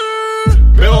respect.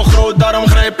 Ben wel groot, daarom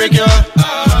grijp ik je.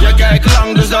 Je kijkt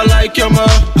lang, dus dan like je me.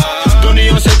 Doe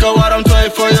niet onzeker, waarom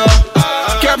twijfel je?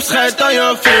 Ik heb scheid aan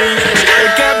je vriend.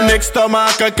 Ik heb niks te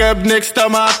maken, ik heb niks te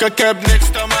maken, ik heb niks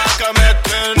te maken met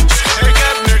hun. Ik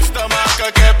heb niks te maken,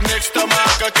 ik heb niks te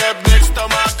maken, ik heb niks te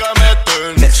maken met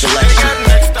hun. Ik heb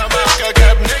niks te maken, ik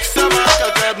heb niks te maken,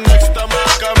 ik heb niks te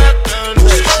maken met hun.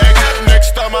 Ik heb niks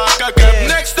te maken, ik heb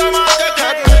niks te maken, ik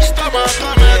heb niks te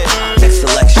maken met hun. Next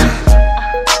selection.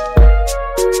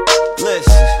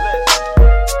 Listen.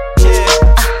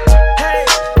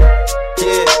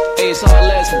 It's all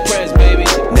less for press, baby.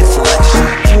 Next selection.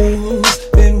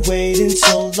 You've been waiting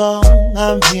so long.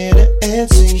 I'm here to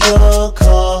answer your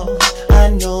call. I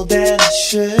know that I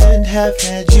shouldn't have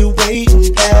had you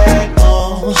waiting at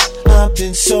all. I've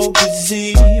been so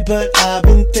busy, but I've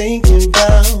been thinking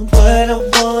about what I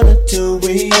wanna do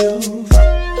with you.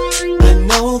 I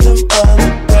know them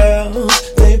other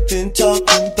girls, they've been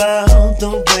talking about the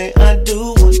way I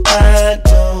do what I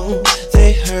do.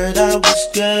 They heard I was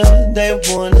good, they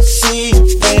wanna see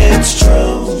if it's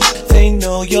true. They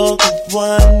know you're the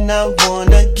one I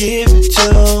wanna give it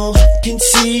to. Can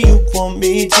see you want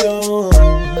me to,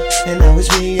 and now it's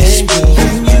me and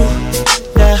you.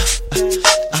 Now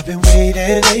I've been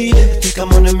waiting. Think I'm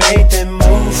gonna make that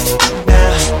move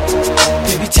now.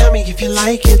 Baby, tell me if you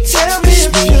like it. Tell me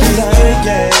if you like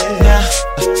it. Now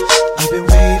I've been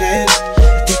waiting.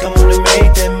 Think I'm gonna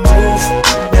make that move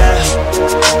now.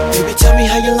 Baby, tell me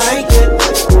how you like it.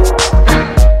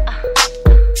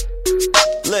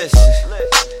 Listen.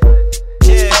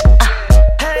 Yeah.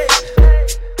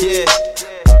 Yeah.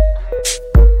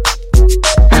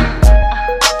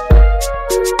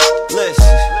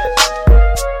 Listen.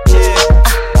 Yeah.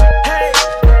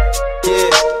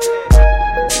 Yeah.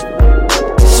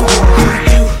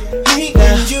 Me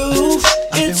and you,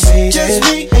 it's just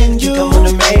me and you. I'm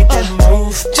gonna make that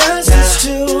move. Just us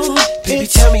two. Baby,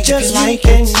 tell me if you like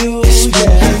it. You,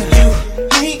 yeah.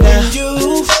 Me and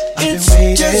you, it's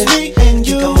just me and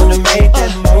you. I'm gonna make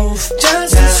that move.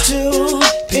 Just us two.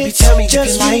 Baby, tell me if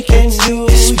you like it. You,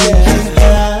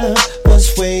 yeah. I was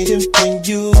waiting for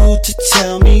you to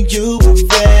tell me you were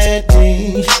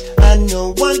ready. I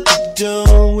know what to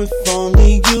do if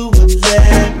only you would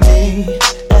let me.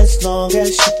 As long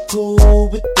as you're cool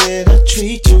with it, I'll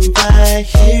treat you right.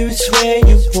 Here is where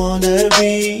you wanna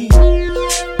be.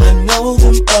 I know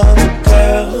them other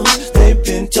girls, they've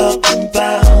been talking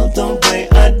about the way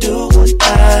I do what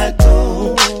I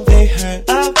do. They heard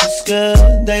I was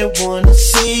good, they wanna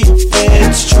see if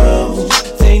it's true.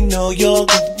 They know you're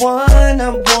the one I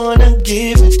wanna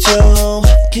give it to.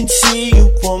 Can see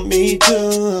you want me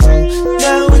to.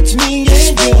 Now it's me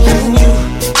and you.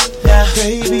 Now,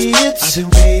 baby, I've been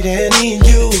waiting on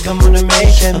you. Think I'm gonna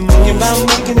make that move. Thinking about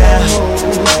making that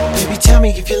move. Baby, tell me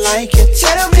if you like it.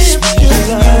 Tell me if you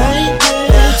like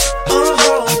it.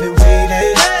 I've been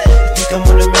waiting. Think I'm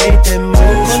gonna make that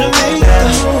move. Gonna make that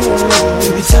move.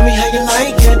 Baby, tell me how you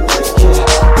like it.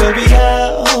 Baby,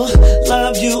 I'll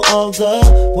love you all the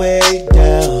way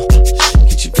down.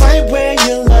 Get you right where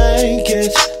you like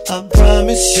it. I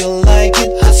promise you'll like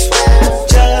it. I swear.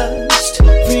 Just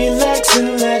relax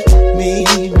and let me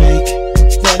make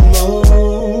that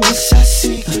move. It's a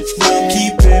secret.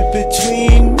 Keep it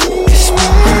between me. It's me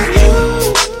and you.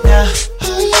 Now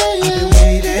I've been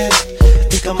waiting.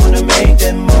 Think I'm gonna make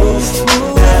that move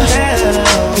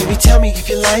now. Baby, tell me if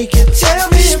you like it. Tell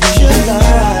me if you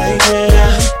like it.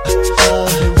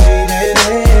 I've been waiting.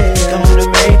 Think I'm gonna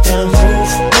make that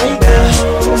move now.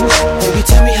 Baby,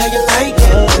 tell me how you like it.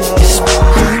 It's me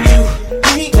and you.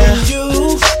 Me and you.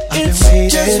 It's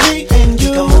just me and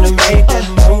you. Think I'm gonna make that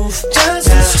move. Just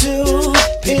us two.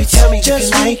 Baby, tell me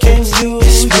just me and you.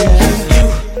 It's me and you.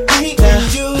 Me and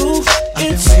you.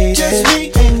 It's just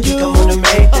me and you. Think I'm gonna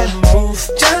make that move.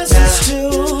 Just us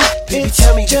two. Baby,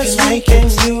 tell me just me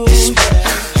and you.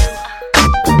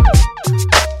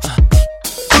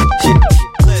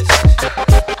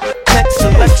 Next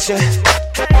selection.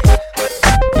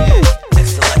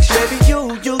 Next selection. Baby, you.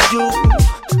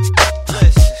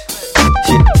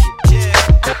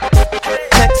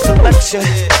 Next selection.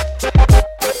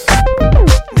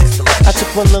 I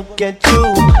took one look at you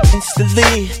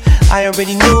instantly. I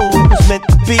already knew it was meant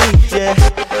to be, yeah.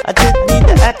 I didn't need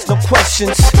to ask no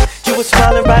questions. You were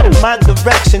smiling right in my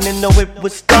direction, and though it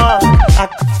was dark, I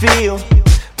could feel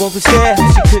what was there,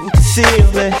 she couldn't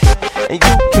conceal it. And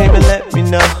you came and let me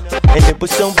know, and it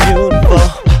was so beautiful.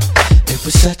 It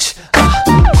was such a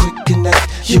quick connect.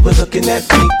 You were looking at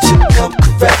me to come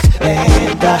correct,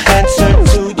 and I answered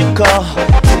to your call,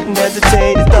 didn't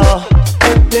hesitate at all.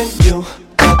 And then you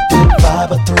got that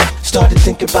vibe I threw, started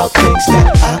thinking about things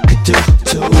that I could do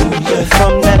to you.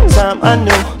 From that time I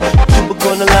knew you were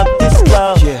gonna love this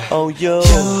love. Yeah. Oh, you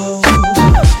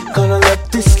gonna love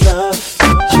this love.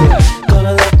 Yeah.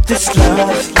 Gonna love this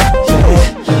love.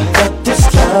 Yeah. Love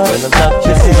this love. Gonna love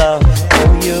this love.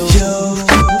 Oh, you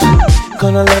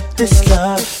gonna love this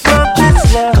love. Love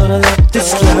this love. Gonna love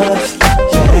this love.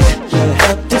 Yeah.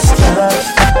 Love this love.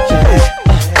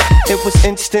 Yeah. It was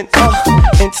instant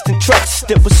trust.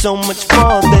 It was so much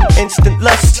more than instant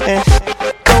lust. And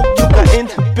though you got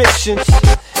inhibitions,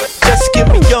 just give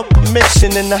me your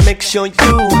permission, and I make sure you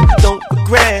don't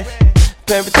regret.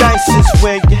 Paradise is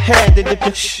where you're headed if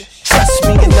you trust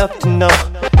me enough to know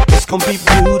it's gonna be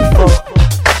beautiful.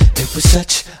 It was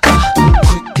such a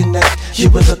quick connect. You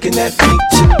were looking at me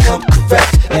to come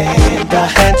correct, and I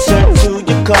answered to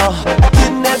your call. I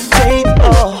didn't hesitate at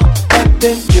all. And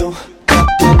then you got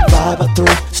that vibe I threw,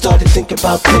 started thinking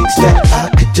about things that I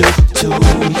could do to you.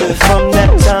 From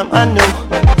that time I knew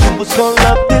you was gonna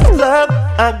love this love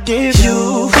I give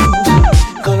you.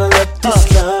 Gonna love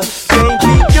this love,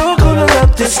 baby. You're gonna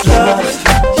love this love,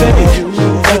 baby. You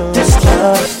love this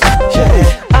love,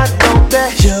 yeah. I know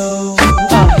that you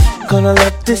gonna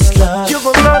love this love. You're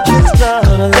gonna love this love,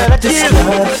 gonna love this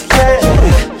love, yeah.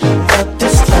 Love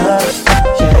this love,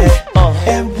 yeah.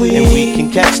 And we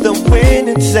can catch the wind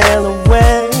and sail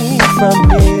away from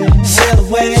here. Sail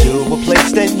away to a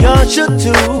place that you should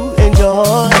to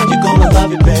enjoy. You're gonna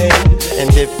love it, babe. And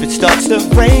if it starts to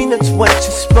rain, that's what you're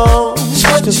supposed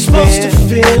to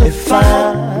feel. If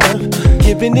I'm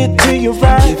giving it to you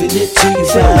right, giving it to you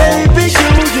right, baby,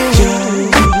 you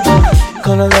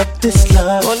gonna love this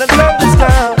love, gonna love this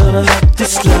love, gonna love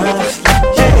this love,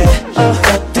 yeah.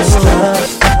 Love this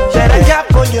love that I got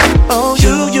for you. Oh,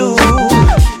 you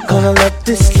gonna love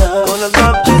this love, gonna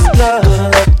love this love, gonna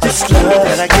love this love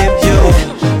that I give you.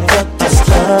 Love this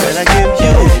love that I give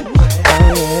you.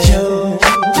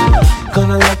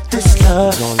 Gonna love this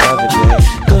love, gonna love it, babe.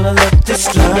 Gonna love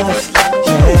this love,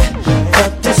 yeah.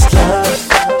 Love this love,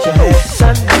 yes. I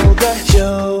know that you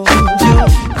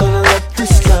gonna love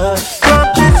this love,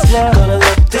 gonna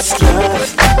love this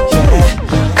love,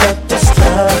 yeah. Love this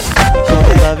love,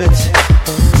 gonna love it. It's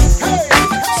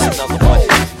another one.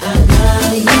 I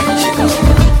love you.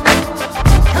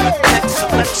 Next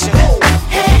selection.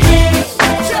 Hey, hey.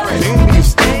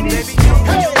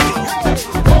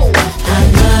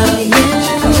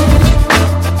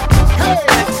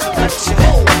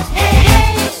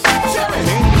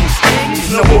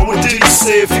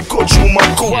 Say if you caught you in my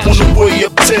coupe on the way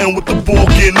uptown with the ball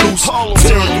getting loose,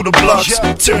 tearing through the blocks,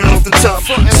 tearing off the top,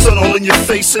 sun all in your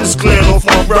face and it's glaring off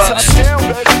my rocks.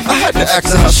 I had to ask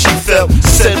her how she felt,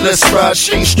 said let's ride,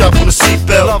 she ain't strapped on a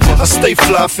seatbelt. I stay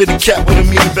fly, fit a cat with a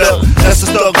mean belt. That's the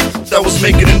stuff that was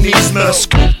making the knees melt.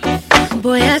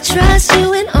 Boy, I trust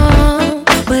you and all,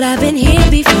 but I've been here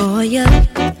before you.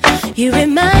 You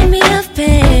remind me of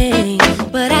pain,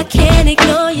 but I can't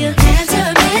ignore you. After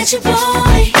I met you, boy,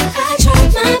 I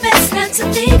tried my best not to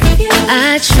think of you.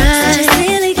 I tried such a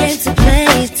silly game to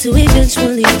play, to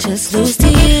eventually just lose to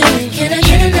you. Can I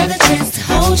get another chance to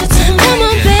hold you tonight? Come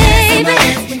on, baby.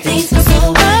 When things were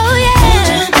so right, oh yeah. Hold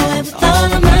you, boy, with all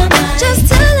of my mind. Just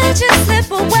to let you slip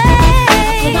away. I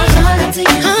put my heart up to you.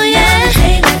 Oh yeah.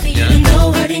 Even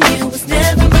though hurting you was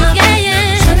never mine. Yeah,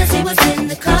 yeah. Trying to see what's in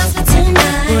the cards for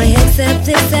tonight. Boy, accept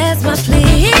this as my plea. I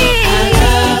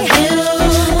love you.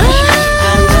 I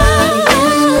love you.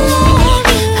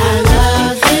 I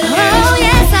love you. Oh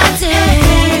yes, I do.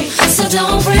 So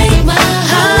don't break my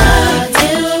heart. I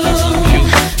love you.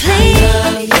 Please. I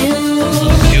love you.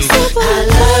 I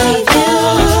love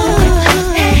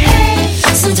you.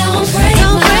 So don't break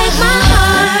my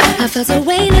heart. I felt a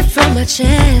weight lift from my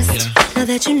chest. Now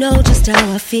that you know just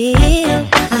how I feel,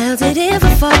 I held it in for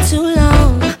far too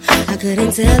long. I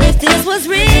couldn't tell if this was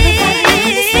real. How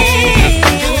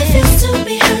it feels to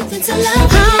be hurt than to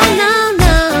love. Oh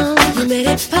no, you made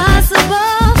it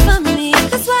possible for me.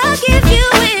 That's why I give you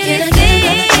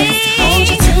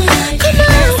anything.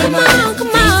 Come on,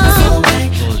 come on.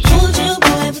 Hold you,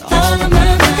 boy, with all of my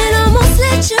mind, and almost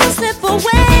let you slip away.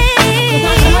 Put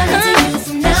my heart out to you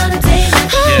from now to day.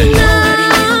 Oh no.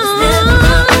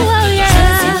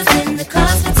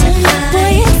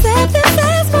 Boy, accept this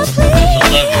as my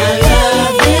plea.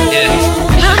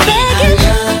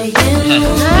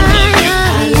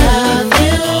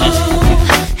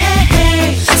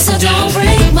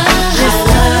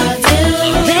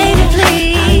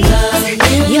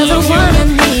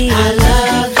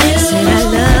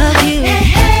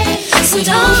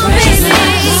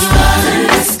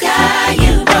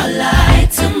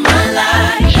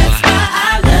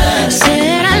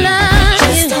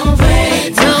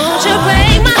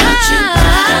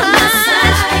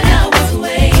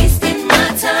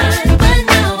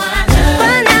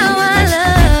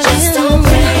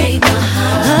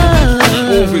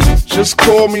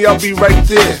 call me, I'll be right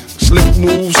there. Slick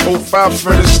moves, 05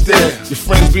 Fred Astaire. Your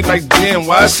friends be like, damn,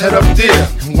 why it's head up there?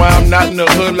 And why I'm not in the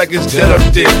hood like it's dead up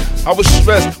there? I was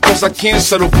stressed, cause I can't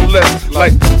settle for less.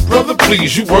 Like, brother,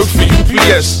 please, you work for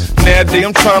UPS. Nowadays,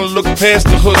 I'm trying to look past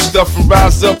the hood stuff and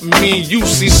rise up, and me and you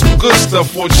see some good stuff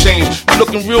for a change. You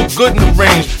looking real good in the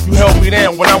range. You held me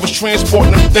down when I was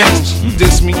transporting them things. You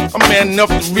diss me, I'm man enough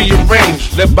to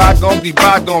rearrange. Let bygones be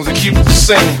bygones and keep it the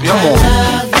same. Come on. I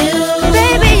love you.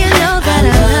 Baby, you know that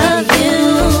I love you.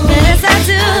 Yes, I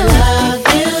do. I love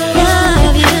you.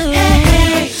 Love you.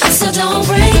 Hey, so don't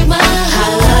break my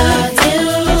heart.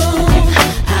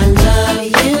 I love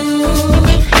you.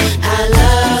 I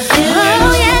love you.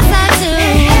 Oh, yes, I do.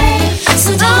 Hey,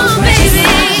 so don't break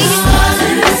my heart. Stars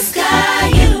in the sky,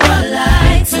 you are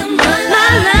light to my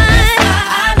life.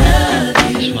 I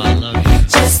love you.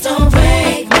 Just don't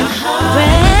break my heart.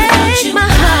 Break my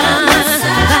heart.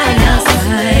 By your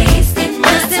side.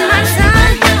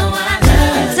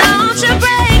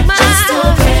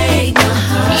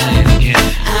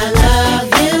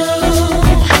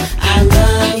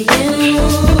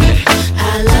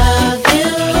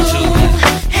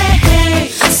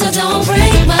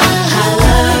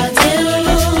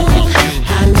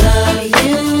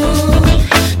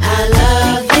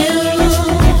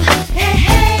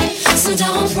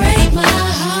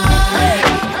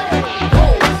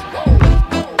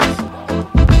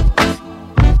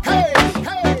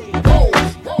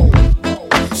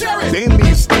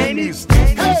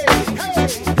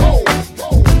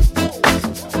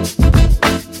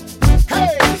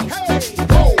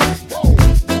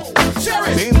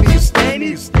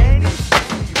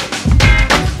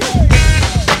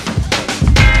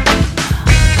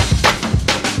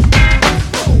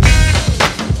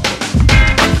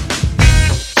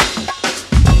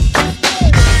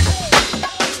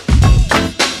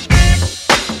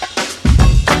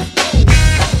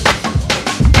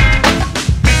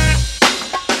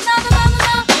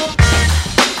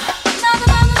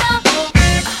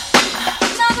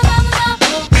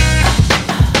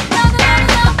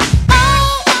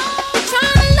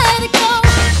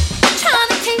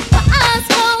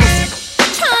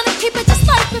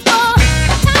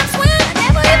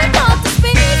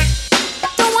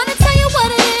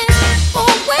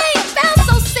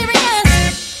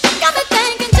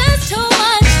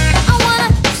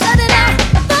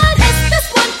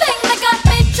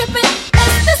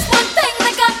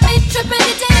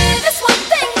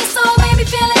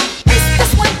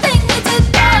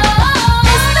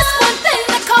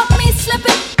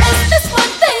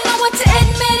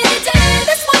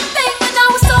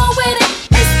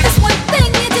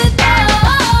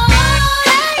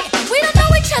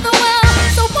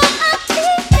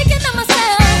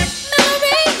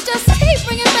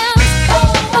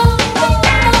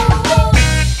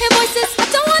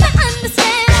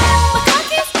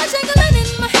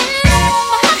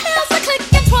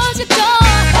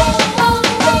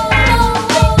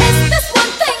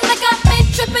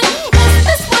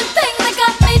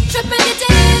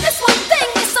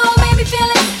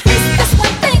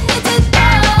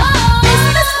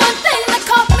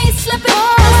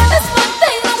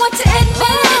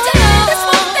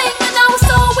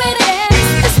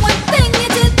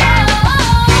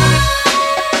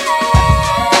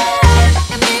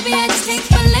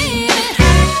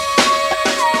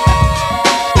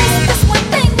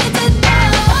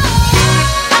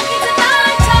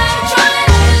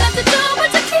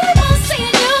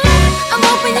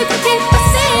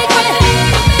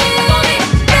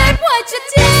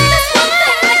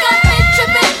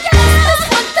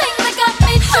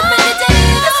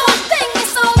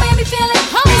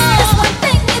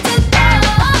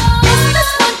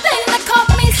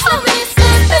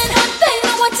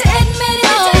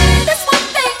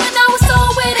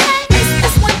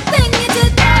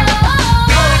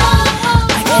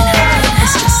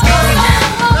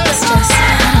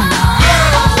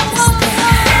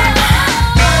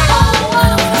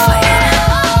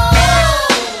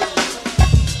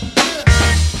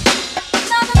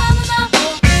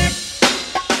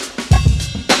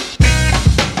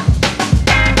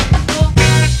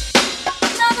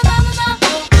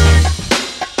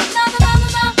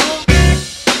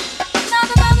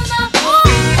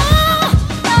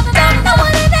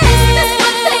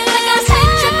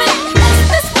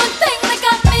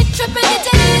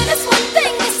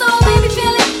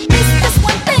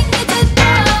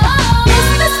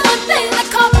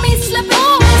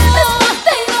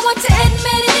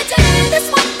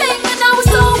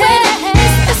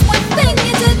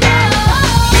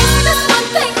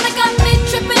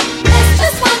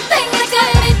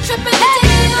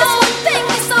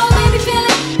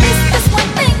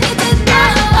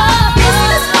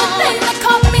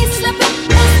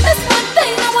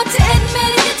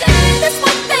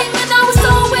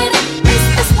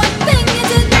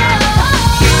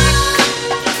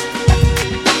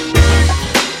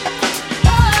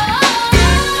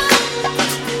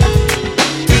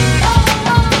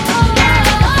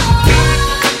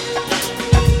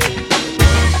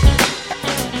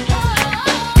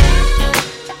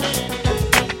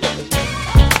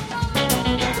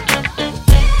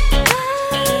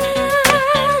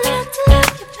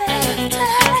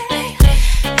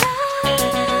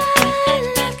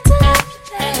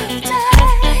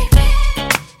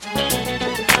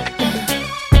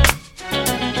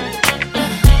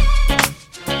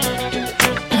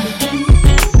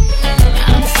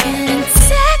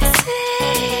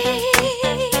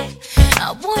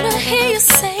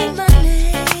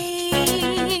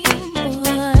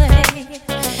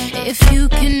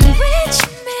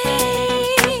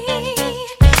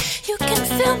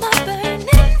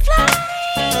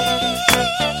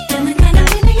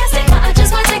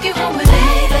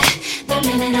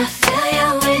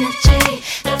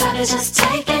 body's just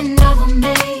taking over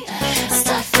me. I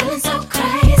start feeling so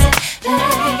crazy,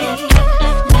 babe.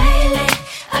 Lately,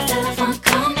 I feel the funk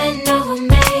coming over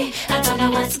me. I don't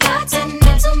know what's gotten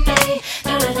into me.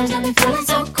 The rhythm got me feeling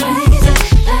so crazy,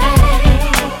 babe.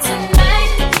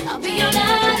 Tonight, I'll be your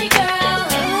naughty girl.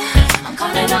 I'm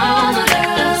calling all the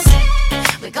girls.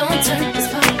 We gon' turn this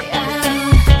party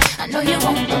out. I know you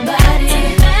want my body.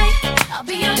 Tonight, I'll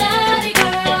be your naughty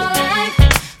girl.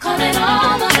 I'm calling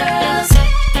all the girls.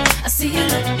 I see you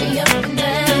look me up and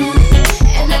down,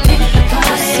 and I think the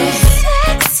party is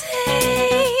sexy.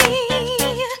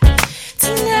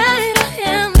 Tonight I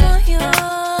am all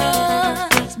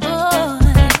yours, boy.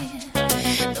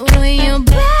 The way your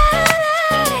body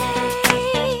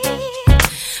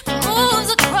moves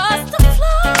across the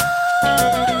floor.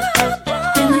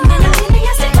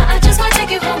 I just wanna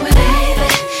take you home with me, baby.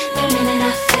 The minute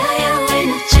I feel your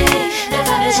energy, the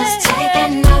body's just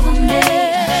taking over me.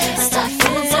 I start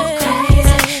feeling so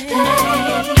crazy,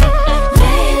 babe.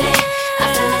 Lately, I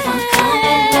feel the funk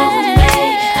coming over me.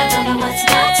 I don't know what's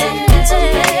gotten into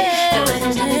me. The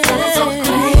rhythm's got me feeling so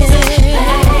crazy,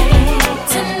 babe.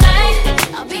 Tonight,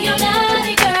 I'll be your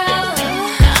naughty girl.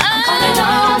 I'm calling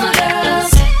all the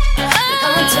girls. We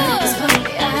gon' turn this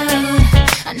party out.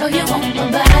 I know you want my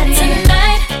body.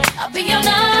 Tonight, I'll be your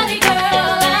naughty girl.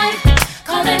 I'm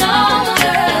calling all the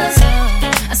girls.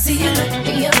 I see you look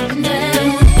me up and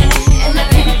down, and I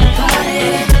think the party.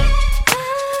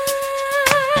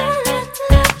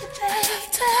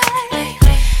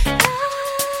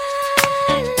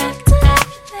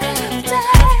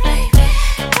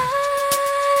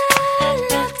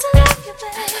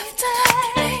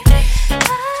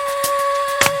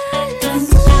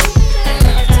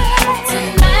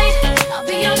 Tonight, I'll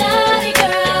be your naughty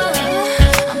girl.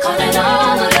 I'm calling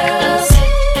all the girls.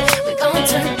 We gon'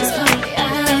 turn this party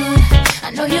out. I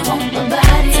know you want my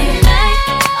body. Tonight,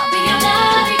 I'll be your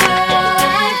naughty girl.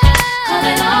 I'm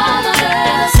calling all the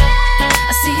girls.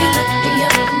 I see you look me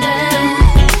up and down,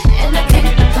 and I think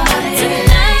the party.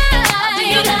 Tonight, I'll be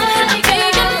your naughty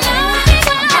girl.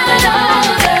 I'm calling all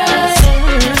the girls.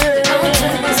 We gon'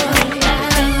 turn this party out.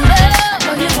 I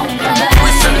know you want my body.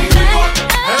 Every girl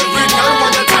with a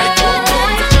tight boom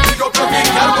boom. Big up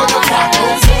every girl with a fat boom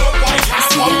boom. Boy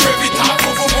can't come every time.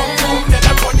 Boom boom boom boom. Then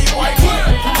a funny boy.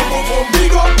 Boom boom boom.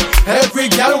 Big up every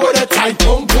girl with a tight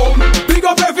boom boom. Big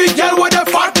up every girl with a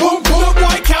fat boom boom. The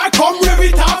boy can't come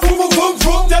every time. Boom boom boom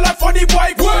boom. Then a funny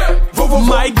boy. Boom boom.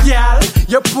 My gal,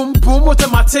 your boom boom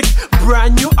automatic,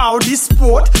 brand new Audi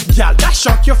Sport. Gal, dash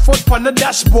up your foot on the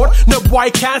dashboard. No boy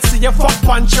can't see your fuck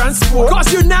on transport.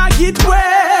 Cause you now get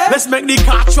wet. Let's make the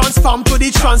car transform to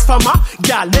the transformer.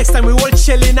 Gal, next time we will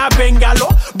chill in a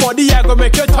bungalow. Body I go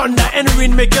make you thunder and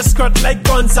rain make you skirt like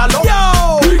Gonzalo.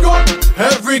 Yo! Big up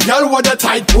every girl with a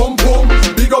tight boom boom.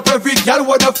 Big up every girl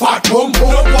with a fat boom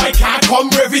boom. The boy can't come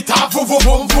every time. Boom boom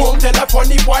boom boom. Tell a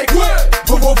funny boy.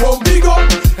 Boom boom boom. Big up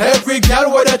every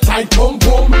girl with a tight boom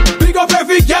boom. Big up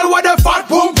every girl with a fat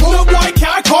boom boom. The boy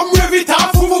can't come every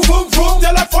time. Boom boom boom boom.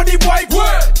 Tell a funny boy.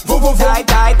 Boom boom boom.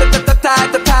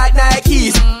 Tight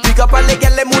Nikes. Big up all the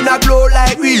girl them wanna glow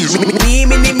like wheels. Me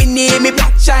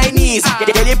black Chinese.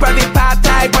 Get your private part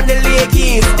type on the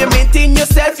leggings. You maintain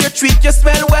yourself, you treat, you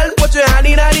smell well. Put your hand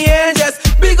in the air,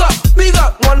 just big up.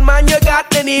 One man you got,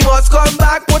 then he must come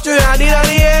back. Put your hand in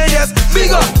the air, just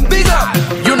big up.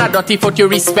 You not dirty foot, you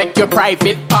respect your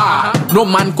private part. No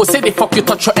man go say the fuck you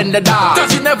touch her in the dark.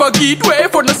 Cause you never get way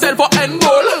for no self or end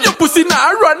ball. Your pussy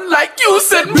now run like you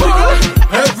said, ball.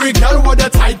 Every girl with a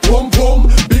tight boom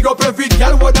boom. Big up every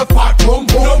girl with a fat boom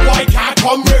boom. No boy can't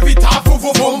come every time. Boom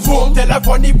boom boom boom. Tell a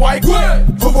funny boy.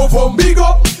 Boom boom boom. Big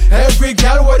up every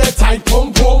girl with a tight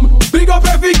boom boom. Big up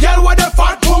every girl with a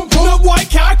fat boom boom. No boy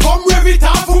can't come every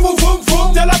time. Boom boom boom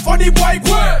boom. Tell a funny boy.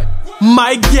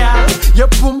 My gal, your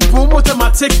boom boom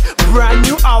automatic, brand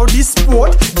new Audi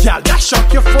Sport. Gal, dash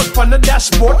up your foot on the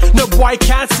dashboard. No boy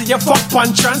can't see your fuck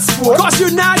on transport. Cause you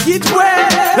now get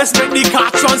wet. Let's make the car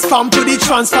transform to the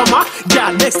transformer.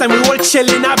 Gal, next time we will chill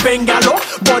in a bungalow.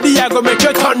 Body I go make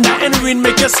you thunder and rain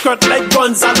make you skirt like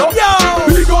Gonzalo. Yo!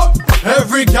 Big up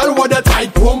every girl with a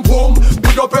tight boom boom.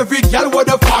 Big up every girl with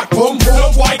a fat boom boom.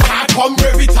 No boy can't come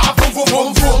every time. Boom boom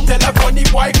boom boom. Tell a funny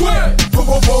boy. Boom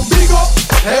boom boom. Big up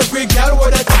every girl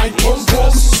with a tight boom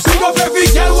boom. Big up every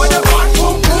girl with a fat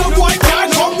boom boom. No boy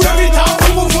can't come every time.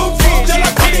 Boom boom boom boom. Tell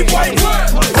a funny boy.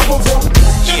 Boom boom boom.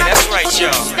 Yeah, that's right,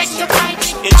 y'all.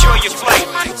 Enjoy your flight.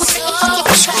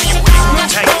 Screw you with your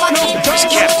tight. It's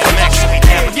Captain Max. We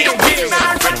navigate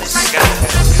through the sky.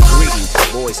 Greetings,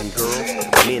 boys and girls,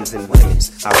 men's and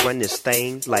women's. I run this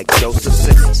thing like Joseph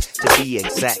Simmons. To be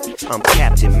exact, I'm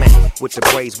Captain Mac with the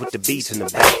braids with the beads in the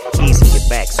back. Ease in your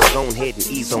back, so go ahead and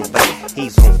ease on back.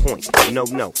 He's on point,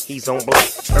 no, he's on black.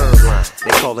 Line,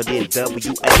 they call it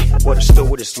NWA. What a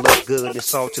stewardess look good,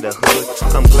 it's all to the hood.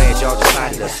 I'm glad y'all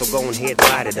decided us, so go ahead and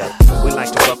light it up. We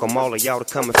like to welcome all of y'all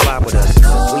to come and fly with us.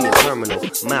 We in Terminal,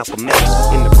 Malcolm X,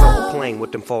 in the purple plane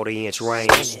with them 40-inch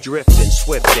range. Drifting,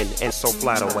 swifting, and so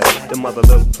flight away. Them other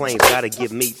little planes gotta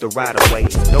give me the right away.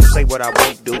 Don't say what I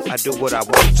won't do, I do what I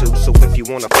want to. So if you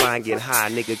wanna fly and get high,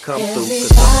 nigga, come through.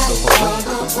 Cause I'm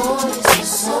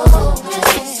so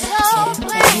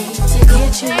to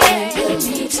get you where you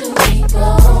need to be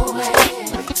going.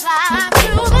 Fly to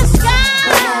the sky.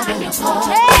 We're having a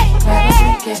party. Grab a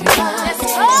drink, everybody. Let's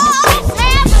go.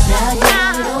 Now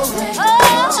you're away.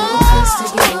 Too close to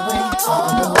get away.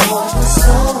 All the water's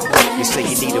so wet. You say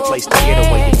you need a place to get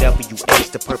away. The WA's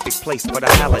the perfect place for the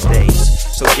holidays.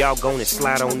 So y'all gonna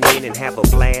slide on in and have a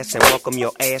blast and welcome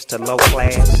your ass to low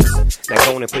class. Now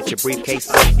go and put your briefcase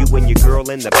up. You and your girl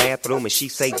in the bathroom and she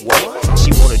say what?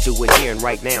 She wanna do it here and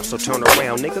right now. So turn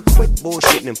around, nigga, quit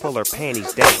bullshitting and pull her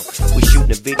panties down. We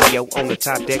shooting a video on the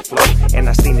top deck floor, and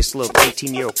I seen this little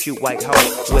 18-year-old cute white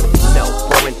hoe with no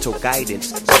parental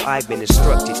guidance. So I've been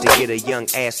instructed to get a young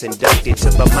ass inducted to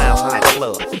the Mile High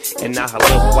Club. And now her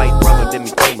little white brother then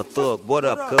became a thug. What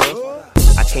up, cuz?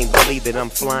 I can't believe that I'm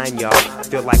flying, y'all.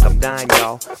 Feel like I'm dying,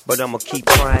 y'all, but I'ma keep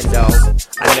trying, dawg.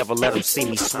 I never let them see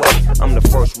me sweat. I'm the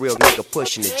first real nigga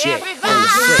pushing the jet on the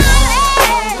set.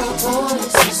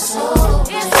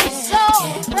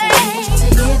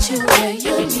 To get you where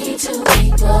you need to be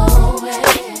going.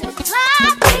 Fly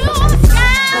to the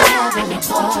sky. We're having a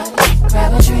party.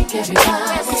 Grab a drink, everybody.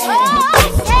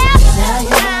 Now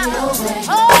you're on your way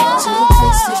to a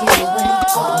place to get away.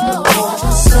 All the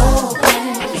water's so wet.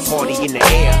 Party in the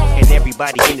air, and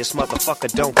everybody in this motherfucker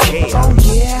don't care. Oh,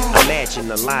 yeah. Imagine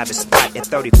the livest spot at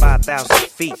 35,000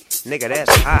 feet. Nigga,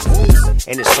 that's hot,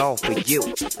 and it's all for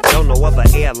you. Don't know other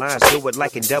airlines do it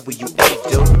like in WA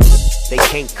do. They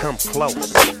can't come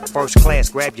close. First class,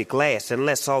 grab your glass and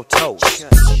let's all toast.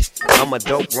 I'm a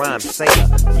dope rhyme sailor.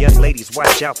 Young ladies,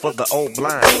 watch out for the old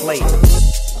blind player.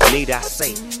 Need I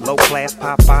say, low class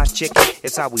Popeye chicken,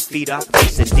 it's how we feed our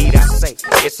face. Indeed I say,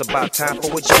 it's about time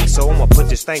for a jig. So I'ma put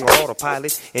this thing on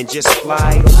autopilot and just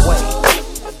fly away.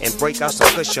 And break out some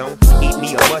cushion, eat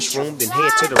me a mushroom, then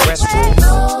head to the restroom.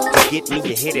 To get me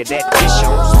a hit of that dish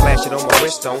on, splash it on my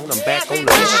wrist on, I'm back on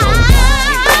the mission.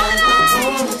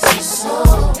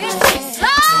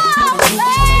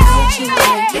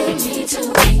 You need to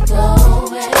be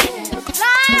going.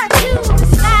 Fly to the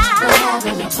sky. We're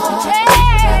having a party.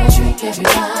 Grab a drink,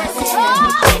 everybody.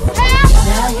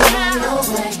 Now you're on your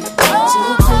way to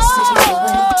a place to get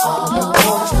away. All the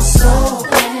water's so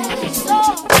wet.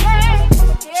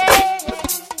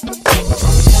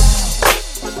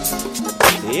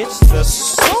 It's the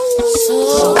soul.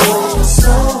 So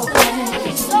wet.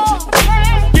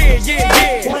 Yeah.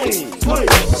 Play.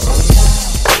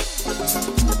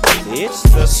 It's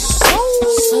the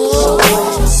soul.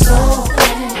 So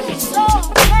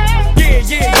wet.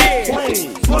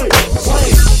 Yeah. Play.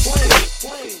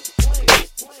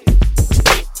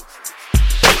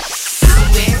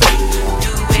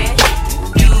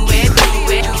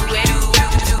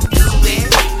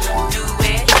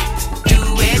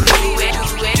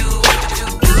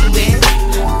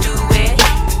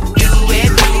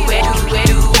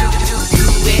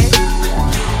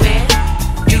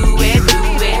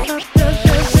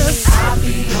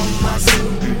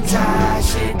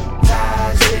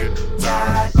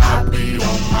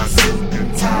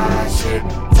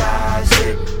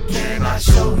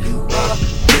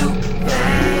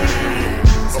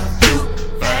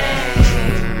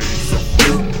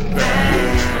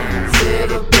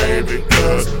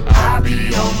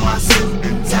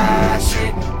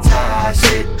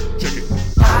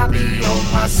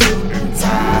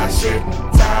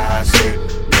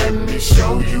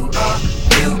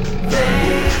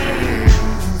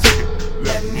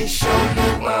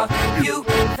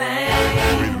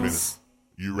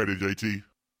 You ready, JT?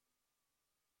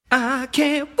 I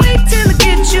can't wait till I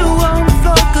get you on the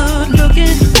floor, good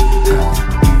looking.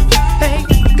 Hey,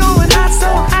 going hot, so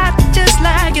hot, just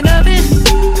like an oven.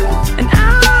 And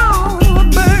I'll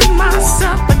burn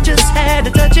myself, I just had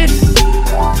to touch it.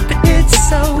 But it's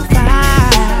so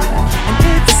fine, and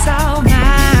it's all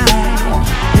mine.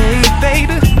 Hey,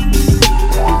 baby,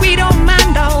 and we don't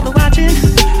mind all the watching.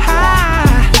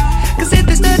 Cause if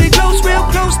they study close, real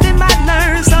close, they might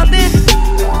learn something.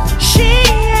 She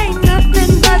ain't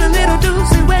nothing but a little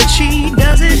doozy when she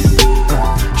does it.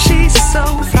 She's so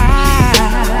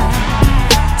fine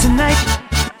tonight.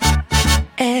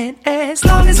 And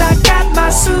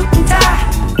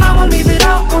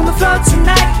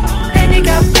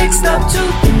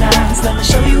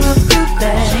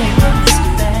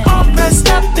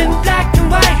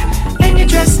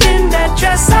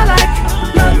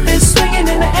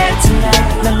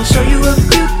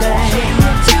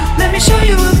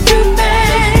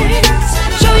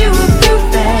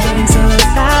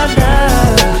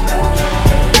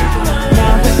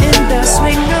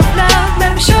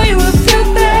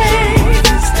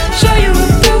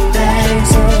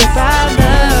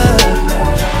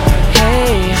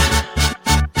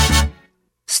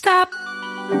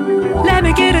Let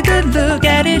me get a good look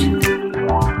at it.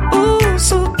 Ooh,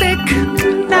 so thick.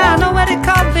 Now I know what they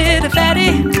call it, a fatty.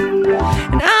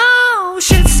 And oh,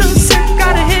 shit so sick.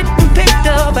 Got a hit and picked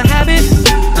up a habit.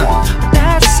 But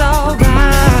that's alright,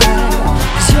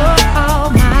 'cause you're all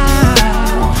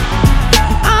mine.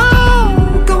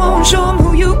 Oh, go on, show 'em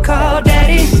who you call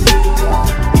daddy.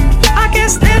 I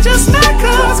guess they're just mad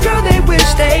 'cause, girl, they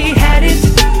wish they had it.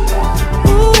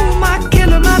 Ooh, my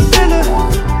killer, my filler.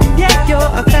 Yeah,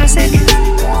 you're a classic,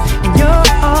 and you're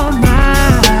all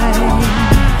mine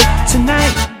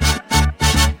tonight.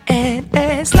 And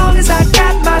as long as I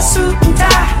got my suit and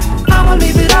tie, I'ma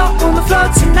leave it all on the floor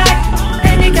tonight.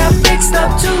 And you got fixed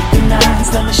up to the nines.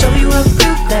 Let me show you a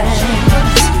few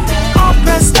things. All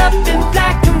dressed up in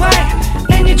black and white,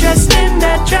 and you're dressed in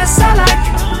that dress I like.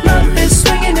 Love is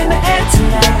swinging in the air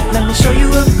tonight. Let me show you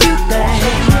a few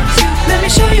things. Let me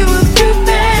show you a few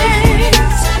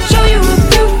things. Show you a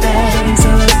few things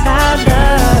about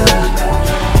love.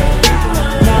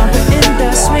 Now we're in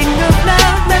the swing of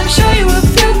love. Let me show you a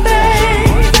few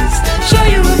things. Show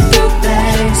you a few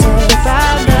things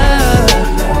about love.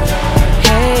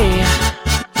 Hey,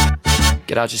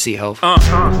 get out your seat, ho.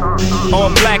 All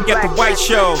black at the white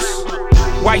shows.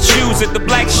 White shoes at the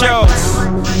black shows.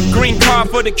 Green car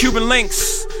for the Cuban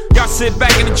links. Y'all sit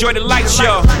back and enjoy the light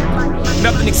show.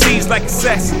 Nothing exceeds like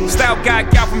excess. Style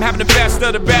guide y'all from having the best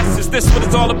of the best. Is this what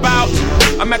it's all about?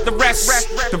 I'm at the rest.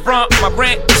 The brunt, my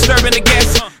rent, disturbing the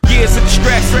guests. Years of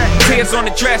distress, tears on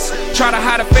the dress. Try to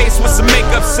hide a face with some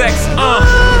makeup sex.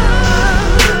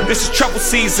 This is trouble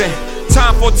season.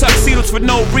 Time for tuxedos for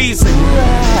no reason.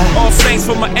 All saints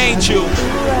for my angel.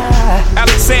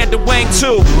 Alexander Wang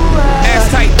too.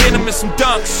 Ass tight denim and some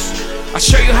dunks. I'll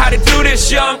show you how to do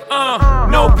this, young.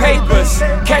 No papers,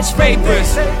 catch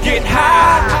papers, get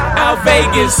high. Out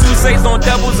Vegas, Sousa's on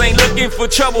doubles, ain't looking for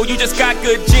trouble. You just got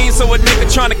good genes, so a nigga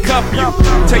tryna cuff you.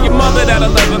 Tell your mother that I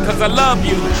love her, 'cause I love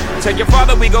you. Tell your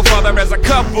father we go farther as a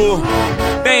couple.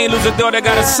 They ain't lose a daughter,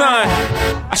 got a son.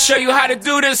 I'll show you how to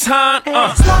do this, huh?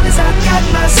 As long as I got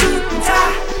my suit and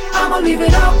tie, I'ma leave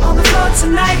it all on the floor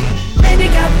tonight. And you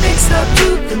got fixed up to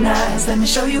the nines. Let me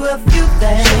show you a few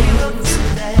things.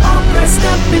 All dressed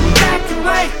up in black and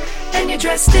white, and you're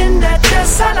dressed in that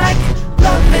dress I like.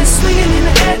 Love is swinging in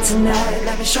the air tonight.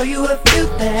 Let me show you a few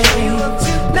things.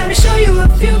 Let me show you a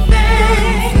few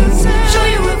things. Show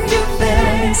you a few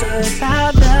things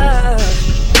about love.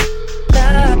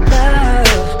 Love,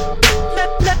 love.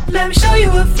 Let me show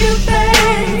you a few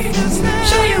things.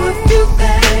 Show you a few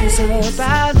things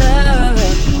about love.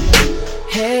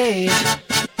 Hey.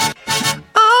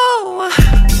 Oh.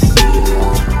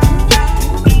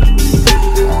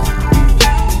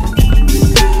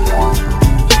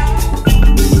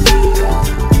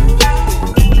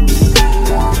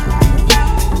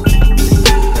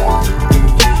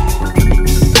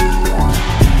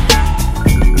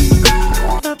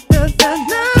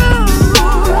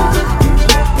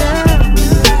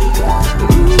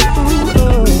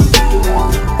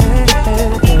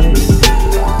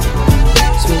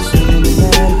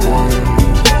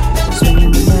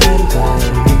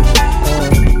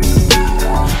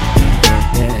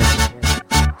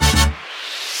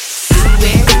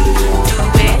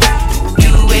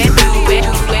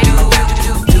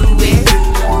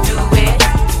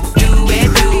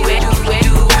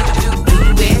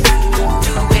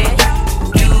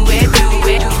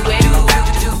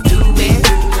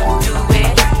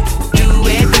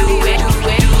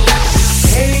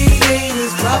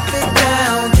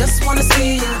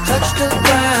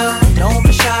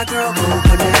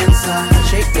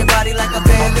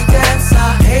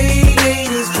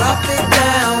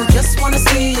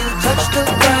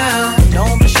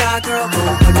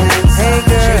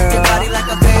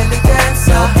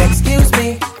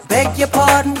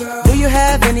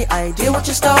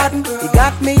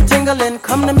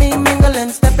 Come to me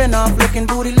mingling, stepping off, looking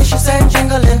bootylicious and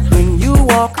jingling. When you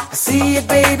walk, I see it,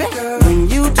 baby. When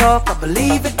you talk, I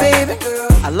believe it, baby.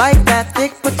 I like that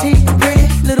thick, petite, pretty,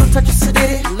 little touch of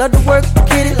sedity. Love to work the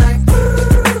kitty like.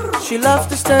 She loves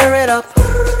to stir it up.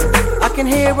 I can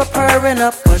hear her purring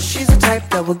up, 'cause she's the type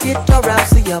that will get your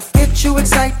rousey up, get you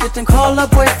excited and call her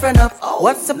boyfriend up.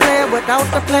 What's a plan without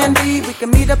the plan B? We can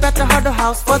meet up at the Harder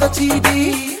House for the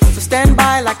TD. So stand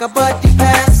by like a buddy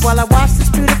pass while I watch this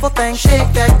beautiful thing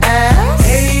shake that ass.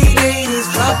 Hey ladies,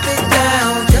 drop it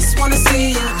down. Just wanna see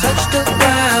you touch the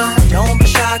ground. Don't be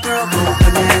shy, girl, go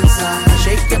bonanza.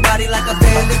 Shake your body like a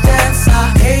belly dancer.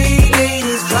 Hey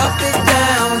ladies, drop it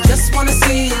down. Just wanna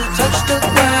see you touch the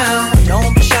ground.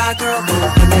 Don't be shy, girl, go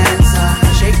bonanza.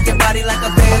 Shake your body like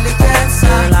a belly dancer.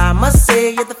 Girl, I must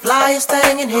say you're the flyest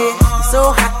thing in here. You're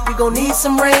so hot, we gon' need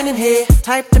some rain in here.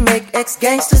 Type to make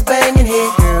ex-gangsters bang in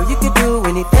here. Girl, you can do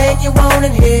anything you want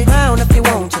in here. Frown if you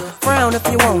want to, frown if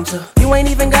you want to. You ain't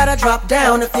even gotta drop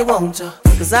down if you want to.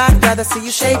 Cause I'd rather see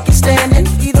you shake it standing.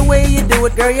 Either way you do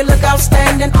it, girl, you look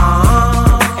outstanding.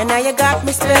 And now you got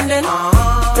me spending.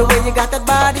 The way you got that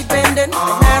body bending.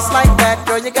 An ass like that,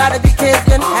 girl, you gotta be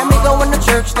kidding. Had me going to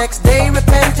church next day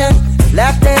repentant.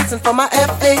 Lap dancing for my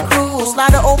FA crew.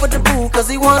 Slide her over the boo, cause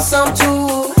he wants some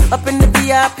too. Up in the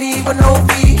VIP with no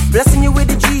fee. Blessing you with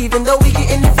the G, even though we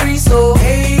getting it free. So,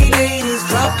 hey ladies,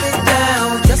 drop it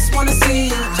down. Just wanna see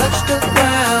you touch the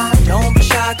ground. Don't be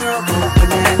shy, girl, go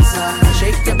bonanza.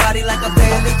 Shake your body like a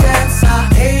belly dancer.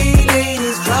 Hey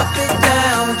ladies, drop it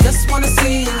down. Just wanna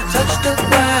see you touch the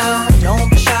ground.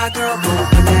 Don't be shy, girl, go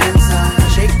bonanza.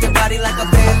 Shake your body like a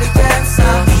belly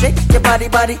dancer. Shake your body,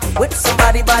 body, with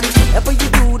somebody, body. Whatever you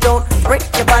do, don't break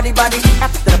your body, body.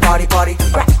 After the party, party,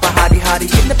 rock my hottie,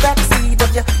 hottie. In the backseat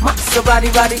of your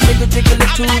Maserati, body. Jiggle, jiggle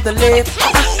it to the left.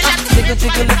 Jiggle,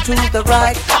 jiggle it to the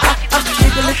right.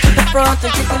 Jiggle it to the front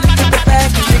and jiggle it to the back.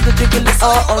 And jiggle, jiggle it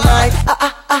all night.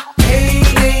 Hey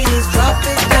ladies, drop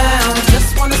it down.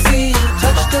 Just wanna see you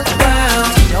touch the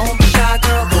ground. Don't be shy,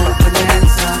 girl, go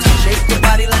bonanza. Shake your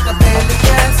body like a belly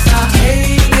dancer.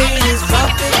 Hey ladies,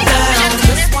 drop it down.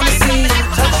 Just wanna see you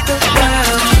touch the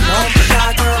ground. Don't be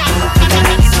shy, girl, go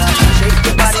bonanza. Shake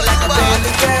your body like a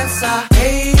belly dancer.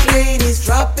 Hey ladies,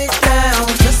 drop it down.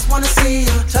 Just wanna see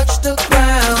you touch the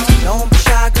ground. Don't be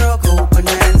shy, girl, go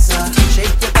bonanza.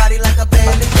 Shake your body like a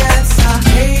belly dancer.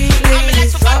 Hey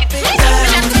ladies, drop it down.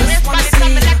 Just wanna see you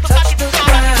touch the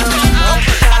ground. Don't be shy, girl, go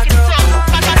bonanza. Shake your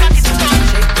body like a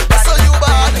belly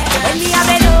dancer. When me a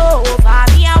bend over,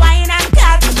 me a wine and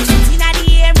cut. Inna the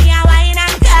air, me a wine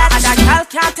and cut. And a girl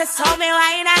can't test how me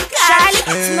wine and cut. Charlie,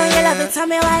 you know you love it, how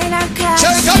me wine and cut.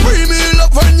 Shake a premium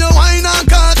love when you wine and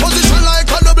cut. Position like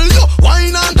a W,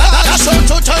 wine and cut. That's so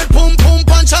so tight, pum pum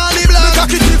punch Charlie Black. Me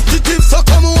cocky tip, so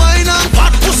come wine and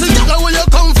fat pussy. Girl, where you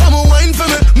come from, wine for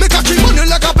me. Me cocky money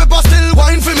like a pepper, still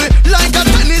wine for me. Like a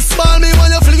tennis ball, me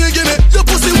when you fling it, give me. Your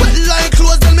pussy wet like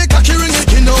clothes, then me cocky ring it.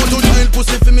 You know to child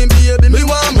pussy for me, baby. Me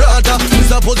want brother.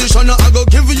 This a position, I go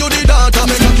give you the data.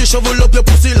 Me cocky shovel up your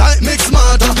pussy like mix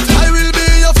smarter. I will be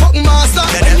your fuck master.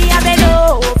 When me a bend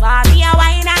over, me a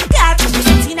wine and cut.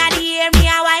 Inna the air, me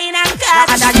a wine and cut.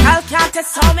 And a girl can't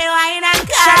test how me wine and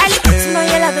cut. Charlie, you know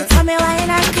you love it, how me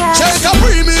wine and cut. Shake a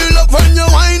premium love when you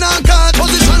wine and cut.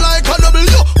 Position like a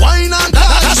W, wine and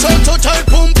cut. That's so tight,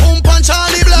 pum pum punch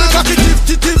Charlie Black. Me cocky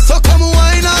tip, so come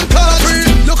wine and cut.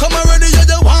 You come already, you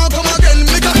just want come again.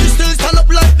 Me cocky still stand up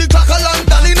like the clock of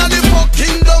London. Inna the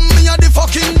fucking dumb, me a the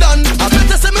fucking done. I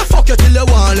better say me fuck you till you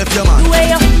want left your man. The way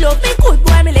you love me good,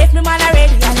 boy, me left me man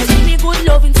already. And you give me good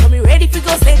loving, so me ready for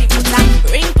go steady. Put a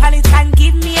ring on it and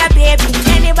give me a baby.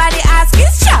 Anybody ask,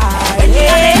 it's Charlie. Me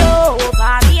a bend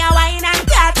over, me a wine and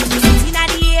cut. Inna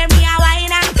the air, me a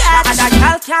wine and cut. And a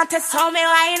girl can't test how me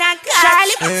wine and cut.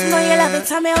 Charlie, you know you love it,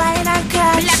 how me wine and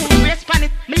cut. Me like to brace pan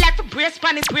it, me like to brace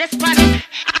pan it, brace pan it.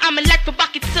 I'm like to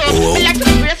back it too. Me like to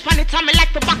brace pan it, I'm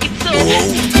like to back it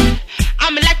too.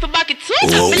 I'm like to back it too.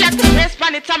 Me like to brace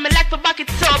pan it, I'm like to back it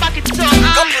too, back it too,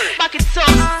 back it too,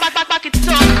 back it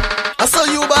too. I saw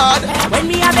you bad. When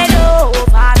me a bend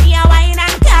over, me a wine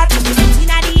and cut.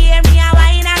 Inna the air, me a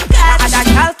wine and cut. And a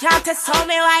girl can't test how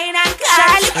me wine and cut.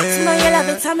 Charlie, you know you love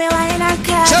it, how me wine and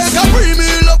cut. Shake a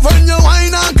premium love when you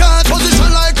wine and cut.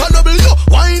 Position like a W,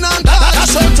 wine and cut.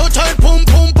 That's so tight, pum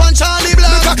pum punch Charlie Black.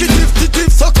 Me cocky tip,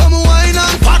 so come wine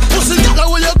and fat pussy.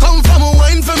 Girl, where you come from,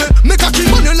 wine for me. Me cocky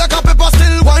money like a pepper,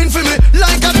 still wine for me.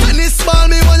 Like a tennis ball,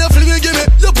 me when you fling it, give me.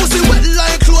 Your pussy wet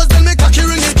like clothes, then me cocky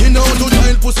ring it. You know to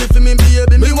child pussy for me,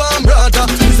 baby. Me want brother.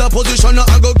 This a position,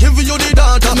 I go give you the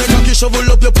data. Me cocky shovel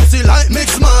up your pussy like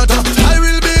mix smarter. I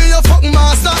will be your fuck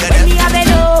master. When me a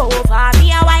bend over,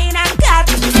 me a wine and cut.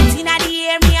 Inna the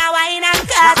air, me a wine and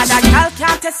cut. And a girl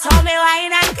can't test how me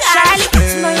wine and cut. Charlie,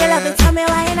 you know you love it, how me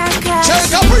wine and cut.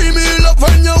 Shake a premium love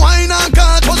when you wine and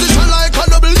cut. Position like a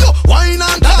W, wine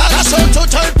and cut. That's so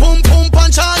tight, pum pum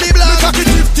punch Charlie Black. Me cocky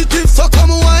tip, so come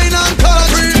wine and cut.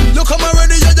 You come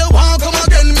already, you just want come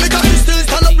again. Me cocky still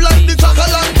stand up like the clock of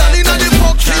London. Inna the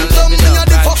fucking dumb, me a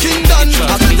the fucking done.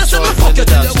 I better say me fuck you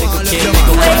till you want left your man.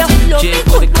 The way you love me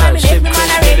good, boy, me left me man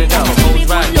already.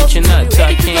 Get your nuts,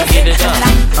 I can't get it up.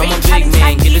 I'm a big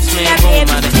man, get this man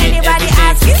home out of here.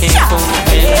 Everything you can't phone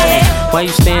me. Why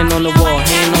you stand on the wall,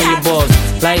 hand on your balls,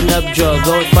 lighting up drugs,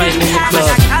 always fighting in the club.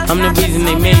 I'm the reason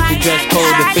they made the dress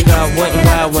code, to figure out what and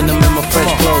why when I'm in my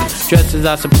fresh clothes. Dresses,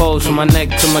 I suppose, from my neck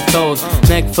to my toes.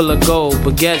 Neck full of gold,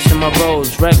 baguettes in my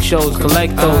rolls. Rec shows,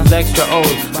 collect those extra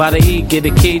O's. By the E, get a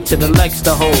key to the Lex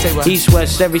to hold. East,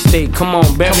 west, every state, come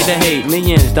on, bury the hate.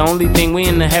 Millions, the only thing we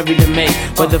in the heavy to make.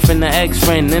 Whether from the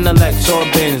ex-friend, intellect, or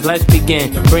bins. Let's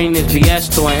begin, bring this BS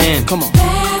to an end. Come on.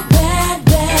 Bad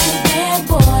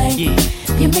boy. Yeah.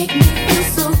 You make me feel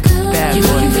so good. Bad you boy.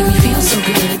 know you make me feel so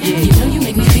good. Yeah. You know you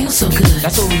make me feel so good.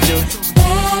 That's what we do. Bad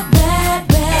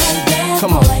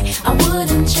Come on. boy. I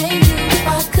wouldn't change you if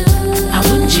I could. I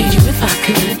wouldn't change you if I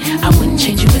could. I wouldn't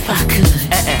change you if I could.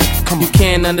 You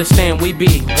can't understand, we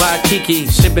be Waikiki,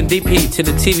 sipping DP to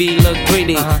the TV, look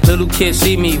 3D. Little kids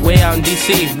see me way out in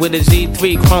DC with a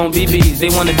Z3 Chrome BBs. They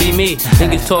wanna be me.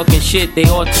 Niggas talking shit, they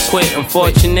ought to quit.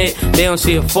 Unfortunate, they don't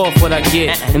see a fourth what I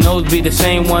get. And those be the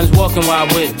same ones walking while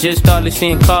I whip. Just started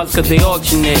seeing cars cause they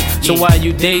auction it. So while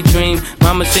you daydream,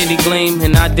 mama say they gleam.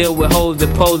 And I deal with hoes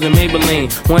that pose in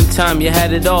Maybelline. One time you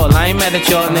had it all. I ain't mad at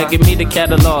y'all, now give me the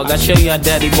catalog. I show you how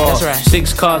daddy ball.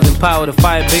 6 cars and power to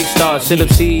fire big stars. Sit up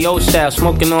CEO style,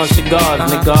 smoking on cigars,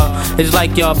 nigga. It's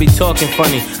like y'all be talking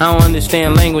funny. I don't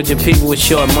understand language of people with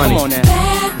short money. Come on now.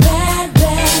 Bad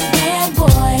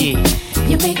boy. Yeah.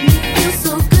 You make me feel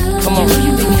so good. Come on. You know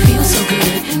you make me feel so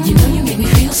good. You know you make me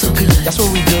feel so good. That's what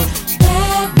we do.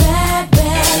 Bad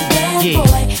Yeah.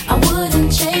 boy. I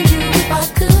wouldn't change you if I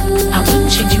could. I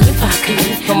wouldn't change you if I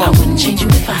could. Come on. I wouldn't change you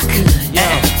if I could.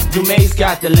 Yeah. Dumae's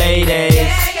got the ladies.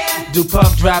 Do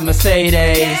Puff drive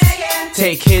Mercedes.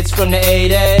 Take hits from the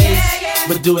 80s,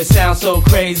 but do it sound so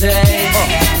crazy?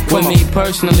 With me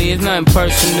personally, it's nothing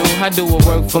personal. I do what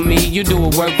work for me, you do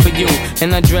what work for you.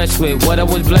 And I dress with what I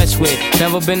was blessed with.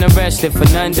 Never been arrested for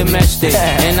nothing domestic.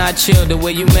 And I chill the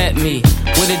way you met me.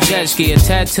 With a jet ski, a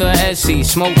tattoo of Etsy.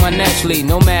 Smoke my Nestle,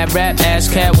 no mad rap, ass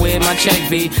cat with my check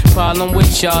B. Problem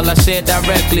with y'all, I said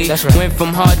directly. Went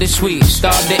from hard to sweet,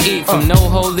 starved to eat. From no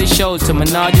holy shows to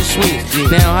menage a suite.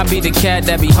 Now I be the cat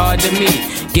that be hard to meet.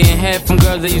 Getting head from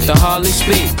girls that used to hardly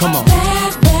speak. Come on.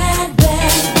 Bad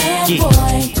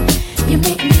boy. You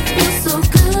make me feel so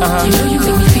good. You know you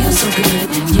make me feel so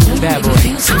good. You know you make me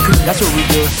feel so good. That's what we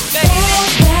do. Bad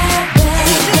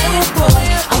boy.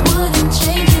 I wouldn't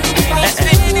change you if I could.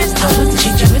 I wouldn't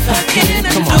change you if I could.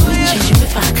 Come on. I wouldn't change you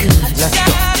if I could. Let's go.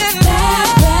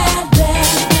 Bad boy.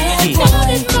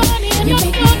 You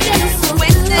make me feel so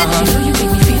good. You know you make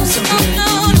me feel so good. You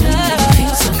know you make me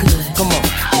feel so good. Come on.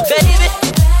 Baby, let's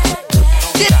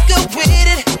go with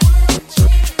it.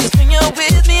 'Cause when you're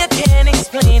with me, I can't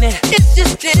explain it. It's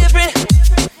just different.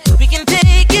 We can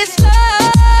take it slow.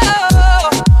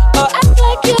 Oh, act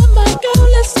like you're my girl.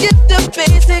 Let's skip the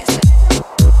basics.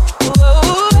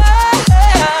 Whoa,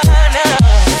 no.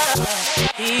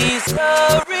 He's so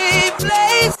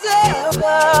replaceable.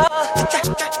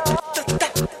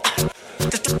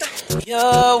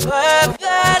 You're worth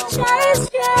the chase,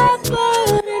 yeah,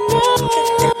 but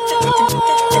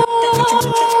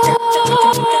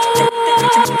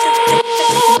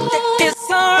it's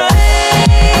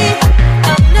alright,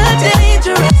 I'm not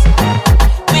dangerous.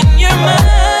 When you're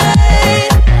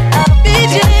mine, I'll be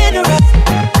generous.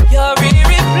 You're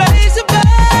irreplaceable,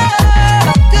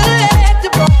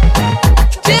 collectible,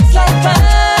 just like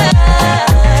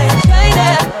fine china.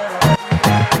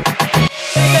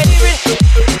 Favorite,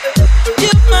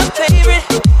 you're my favorite.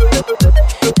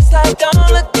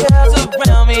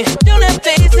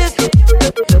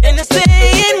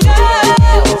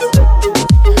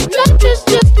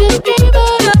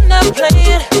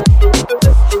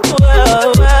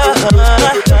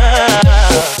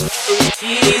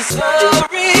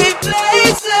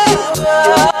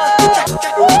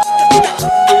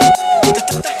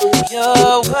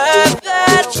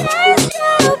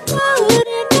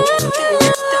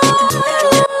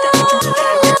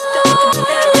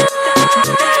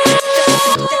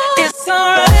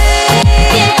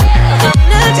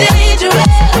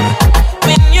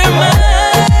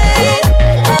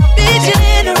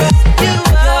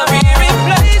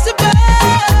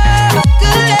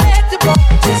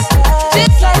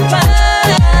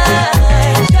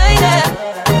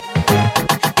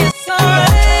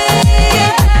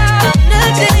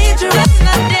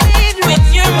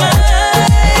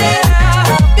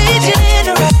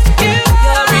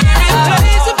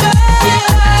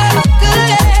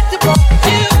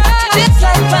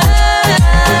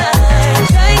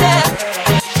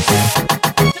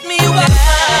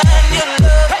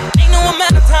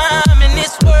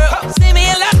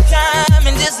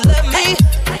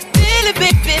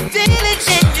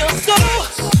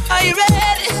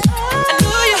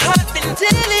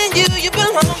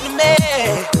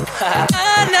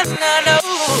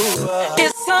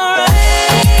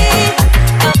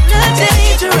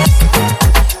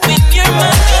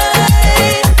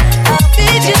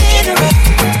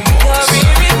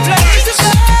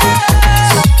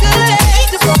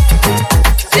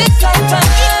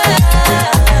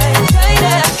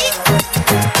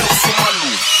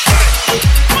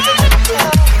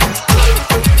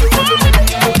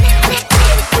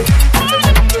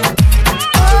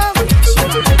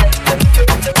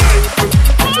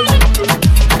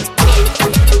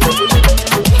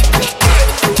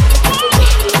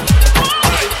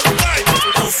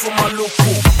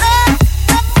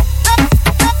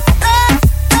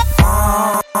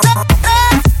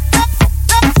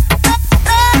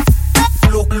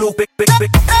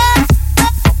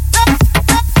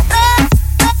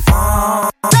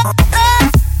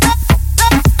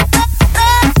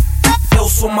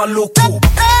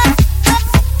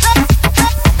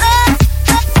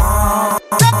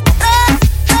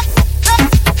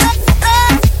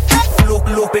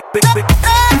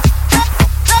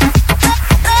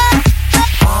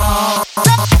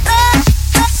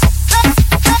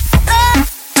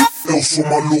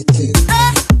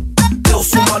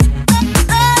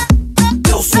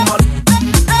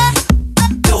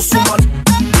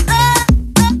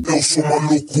 sou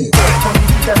maluco.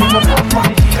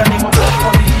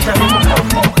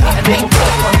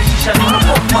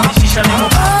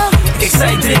 Ik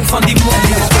zei drink van die moe.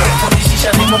 Van die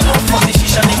shisha neem op, van die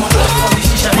shisha neem op, van die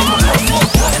shisha neem op.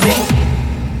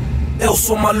 Eu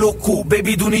sou maluco,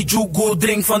 baby doe niet jugo,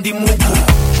 drink van die moe.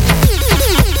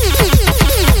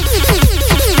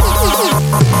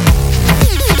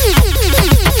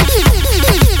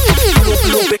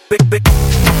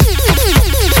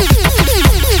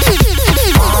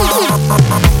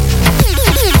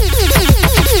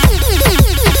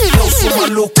 Eu sou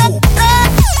maluco.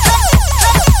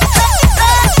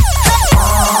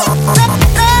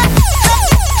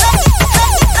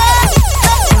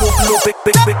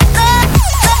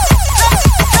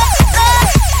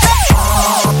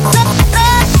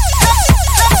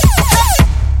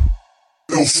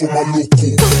 Eu sou maluco.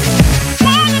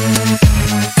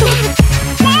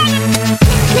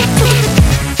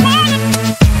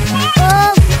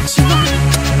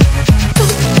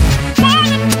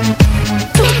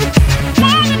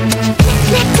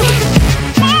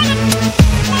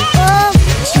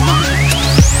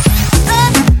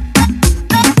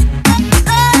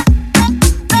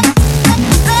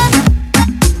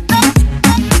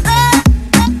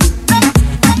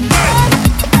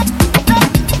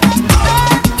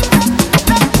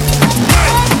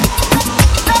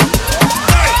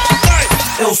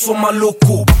 Eu sou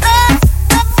maluco.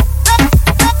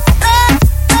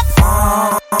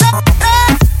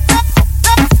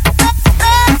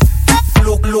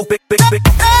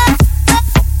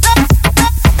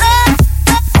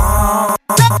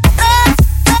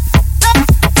 Eu sou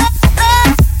maluco.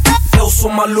 Eu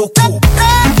sou maluco.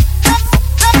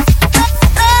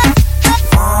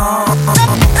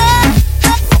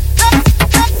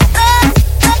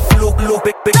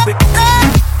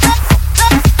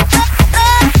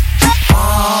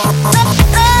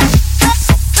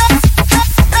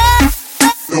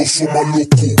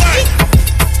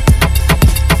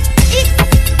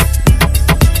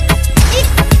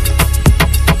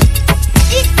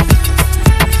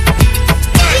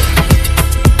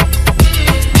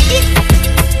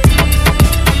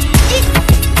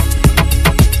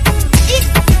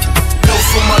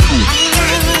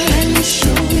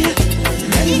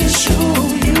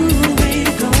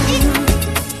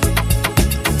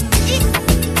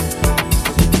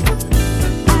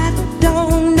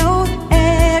 Don't know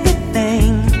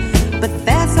everything.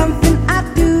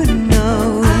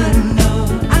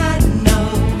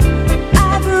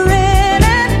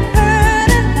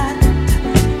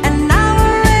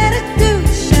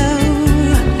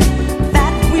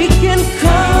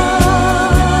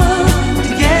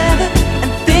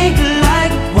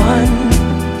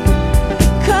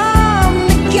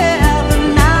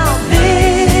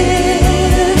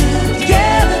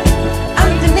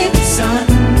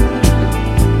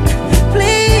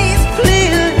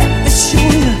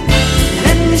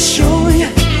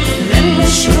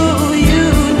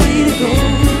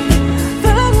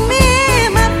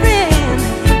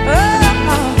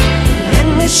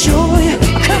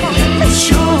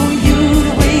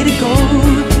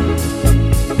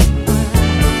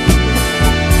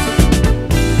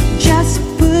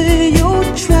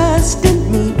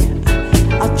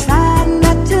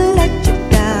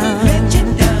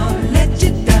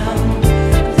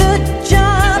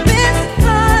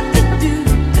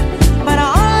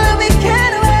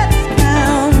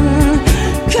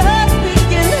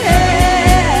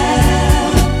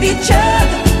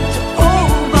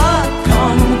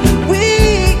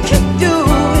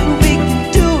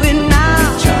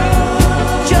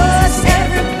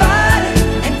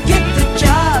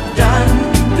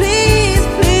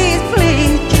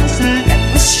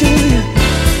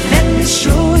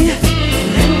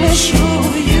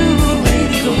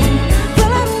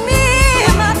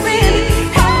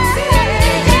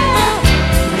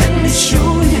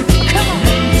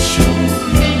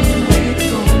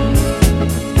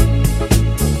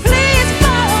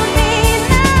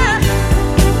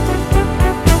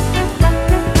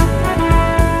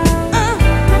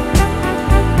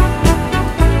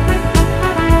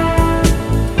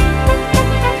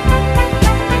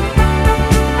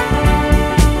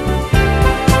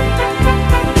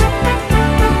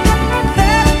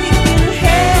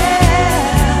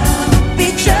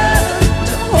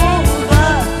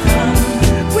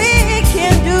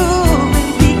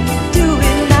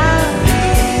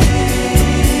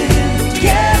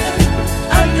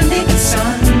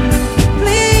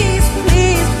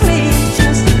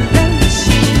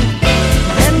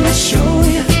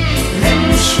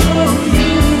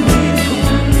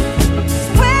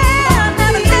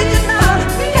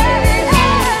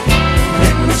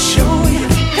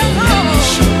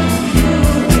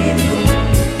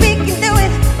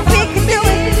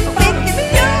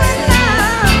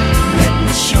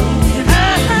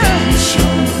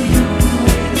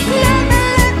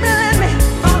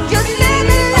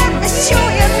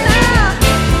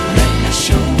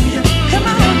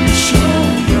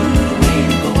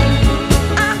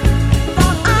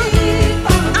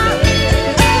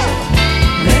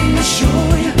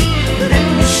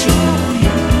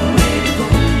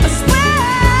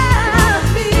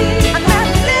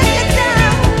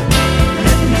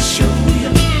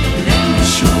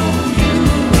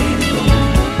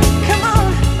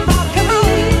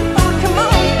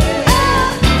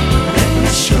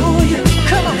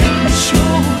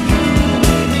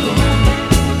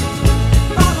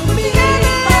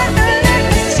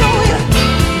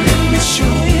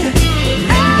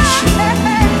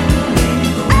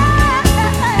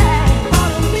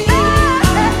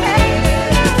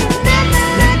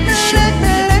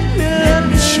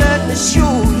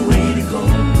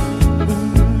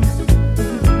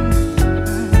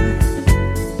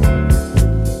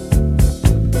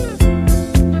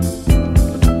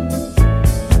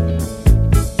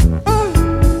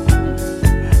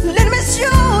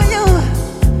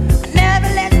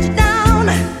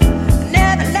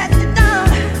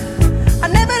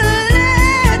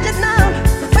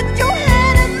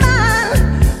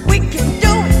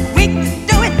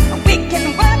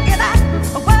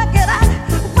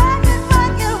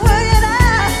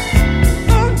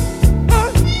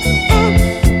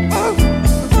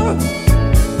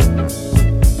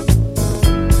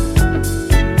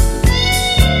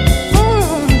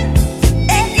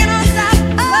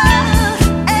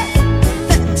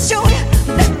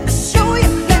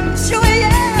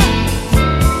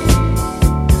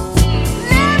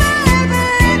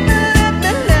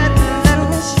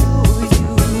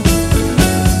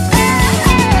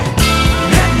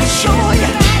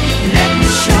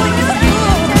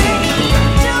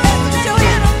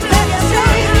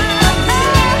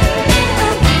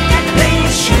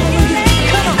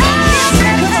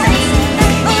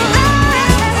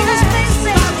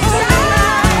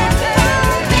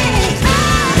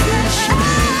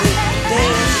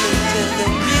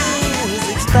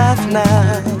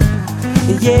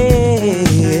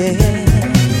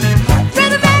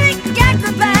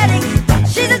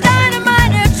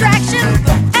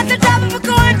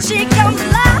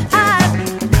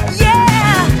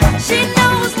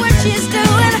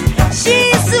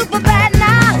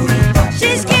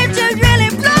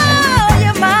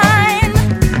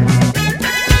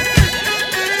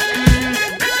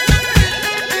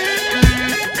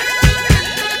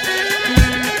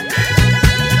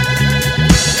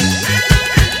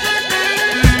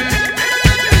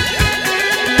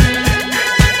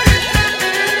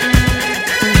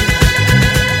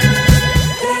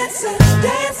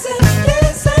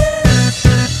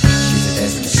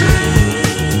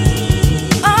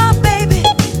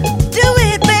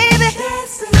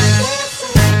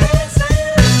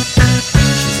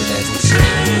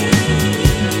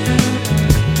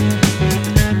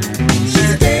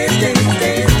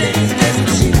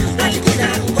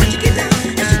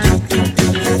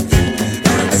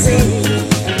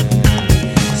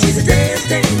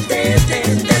 dance, dance,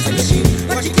 dance, dancing machine.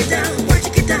 Watch you get down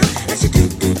as you do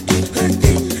her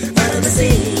thing right on the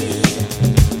scene.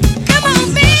 Come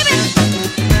on, baby.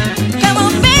 Come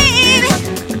on, baby.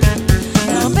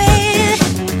 Come on, baby.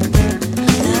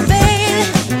 Come on, baby.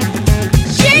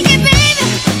 Shake it, baby.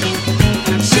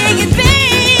 Shake it,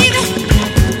 baby.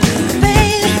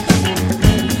 Baby.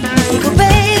 Go,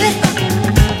 baby.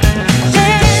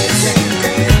 Dance.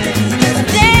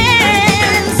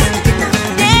 Dance.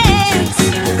 Dance.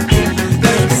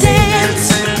 Dance.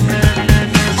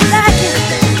 I like it.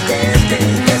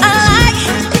 I like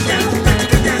it.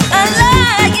 I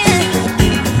like it.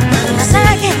 I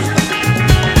like it.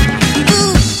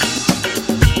 Ooh.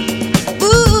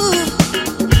 Ooh.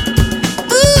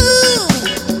 Ooh.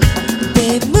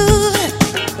 Baby, move it.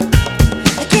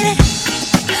 Get it.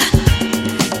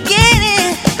 Get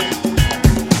it.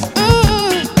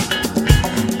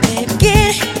 Baby, get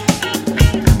it.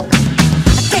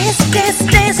 Dance, dance,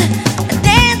 dance,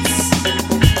 dance.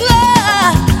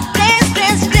 Whoa. Dance,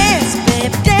 dance, dance,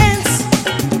 baby, dance.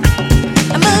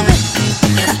 I move it.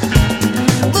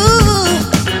 Ooh.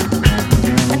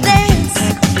 Dance.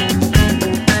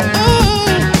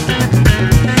 I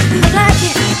like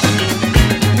it.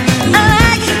 I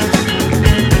like it.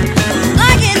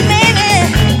 Like it, baby.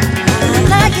 I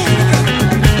like it.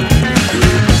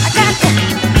 I got that.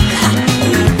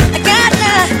 I got that. I got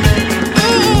that.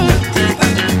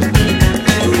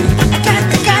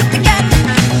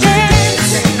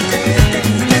 Dance.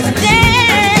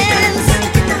 Dance.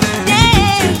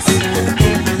 Dance.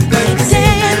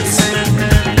 Dance.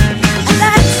 I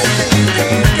like it.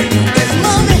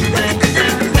 Move it.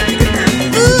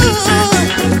 Ooh.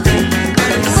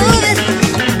 Move it.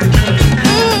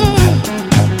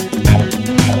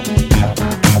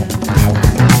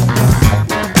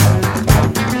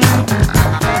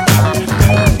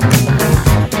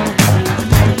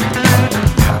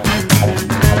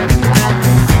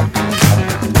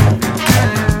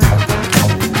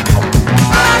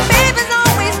 My baby's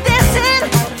always dancing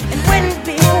and wouldn't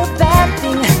be a bad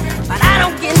thing, but I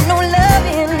don't get no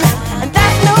loving, and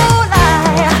that's no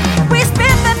lie. We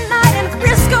spent the night in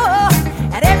Frisco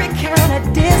at every kind of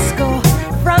disco.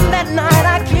 From that night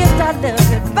I kissed our love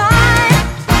goodbye.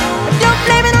 Don't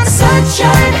blame it on the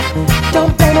sunshine,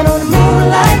 don't blame it on the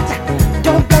moonlight,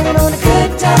 don't blame it on the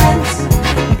good times,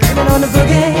 blame it on the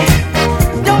boogie.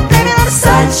 Don't blame it on the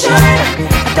sunshine,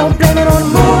 I don't blame it on the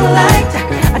moonlight,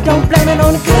 I don't blame it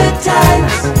on the good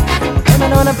times, blame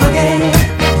it on the boogie.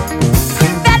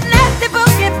 That nasty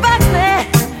boogie bugs me,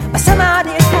 but somehow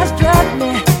it has drugged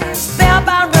me.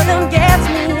 Spellbound rhythm gets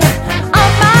me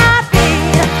on my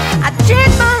feet. I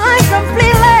changed my life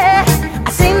completely, I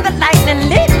seen the lightning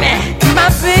lead me. My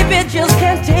baby just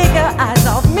can't take her eyes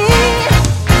off me. I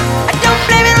don't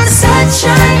blame it on the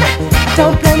sunshine, I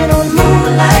don't blame it on the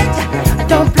moonlight, I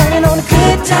don't blame it on the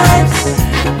good times,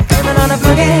 blame it on the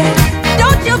boogie.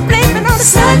 Don't you blame it on the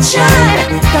sunshine,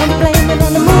 don't blame it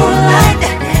on the moonlight,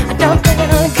 I don't blame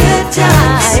it on the good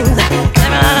times,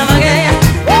 blame it on the boogie.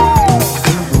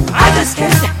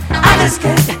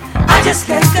 I just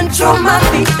can't control my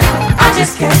feet. I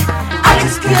just can't control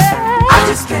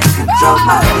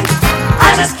my feet. I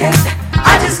just can't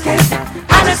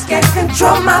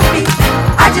control my feet.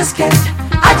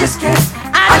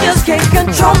 I just can't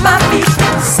control my feet.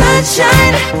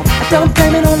 Sunshine, I don't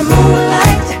blame it on the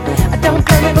moonlight, I don't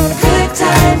blame it on the good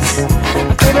times, I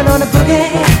blame it on the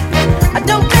boogie. I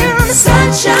don't blame it on the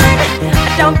sunshine,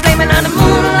 I don't blame it on the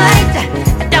moonlight,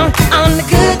 I don't on the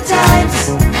good times,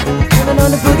 I blame it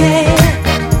on the boogie.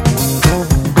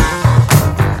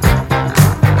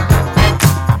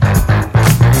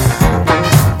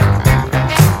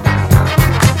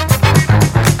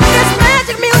 This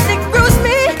magic music brews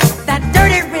me, that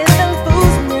dirty rhythm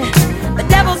fools me. The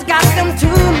devil's got them to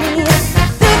me.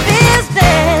 Through this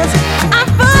dance, I'm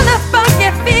full of funky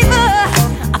fever.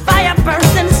 A fire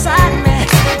burns inside me.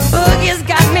 Boogie's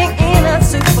got me in a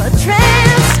super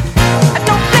trance. I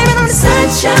don't blame it on the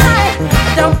sunshine, I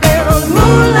don't blame it on the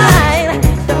moonlight, I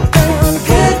don't blame it on the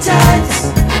good times,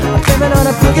 I blame it on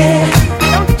the boogie.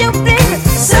 Don't you blame it on the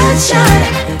sunshine,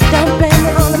 don't blame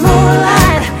it on the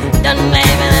moonlight, don't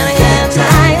blame it on the good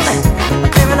times, I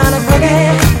blame it on the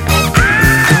boogie.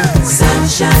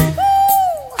 Sunshine,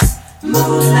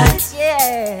 moonlight,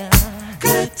 yeah,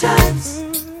 good times,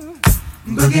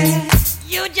 boogie.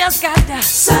 You just got the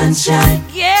sunshine,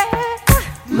 yeah,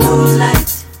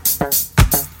 moonlight,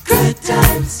 good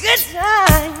times,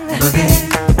 boogie.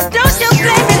 Don't you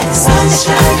blame it,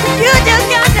 sunshine. You just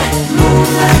got the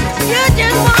moonlight. You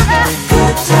just wanna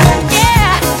good times,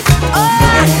 yeah. Oh,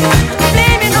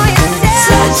 blame it on yourself,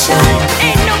 sunshine.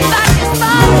 Ain't nobody's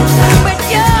fault but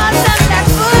yours and that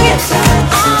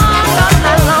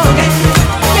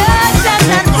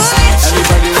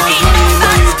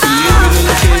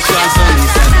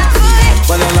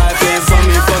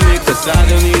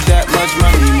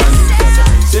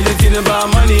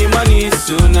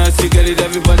Soon as you get it,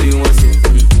 everybody wants it.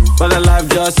 But the life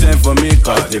just ain't for me,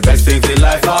 cause the best things in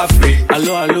life are free.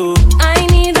 Hello, hello. I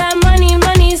need that money,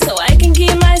 money, so I can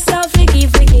keep myself freaky,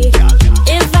 freaky.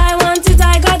 If I want it,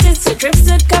 I got it. So trips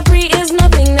to Capri is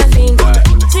nothing, nothing.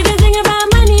 See the thing about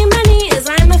money, money is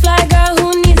I'm a fly girl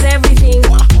who needs everything.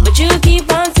 But you keep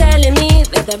on telling me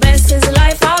that the best is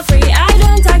life are free. I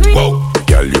don't agree. Whoa,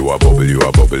 girl, you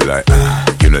a bubble like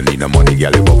You don't need no money, girl,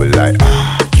 you bubble like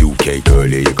UK girl,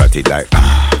 yeah, you got it like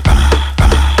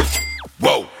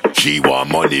Whoa. She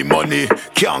want money, money.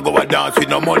 Can't go a dance with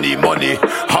no money, money.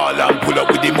 Harlem pull up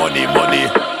with the money, money.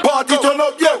 Party turn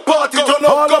up, yeah, party turn up.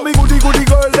 All of me goody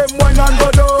girl, them wine and go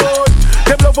down.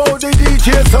 Them love how the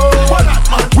DJ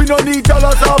sound. We don't need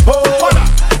dollars or pounds.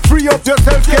 Free up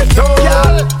yourself, get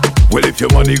down. Well, if your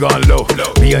money gone low,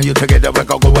 me and you together we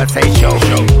go and say show.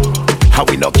 How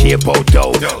we no care about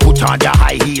dough. Put on your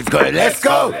high heels, girl, let's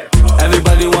go.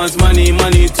 Everybody wants money,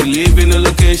 money to live in a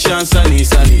location sunny,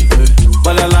 sunny.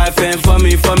 But the life ain't for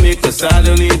me, cause I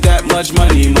don't need that much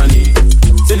money, money.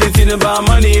 Till the thing about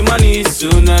money, money.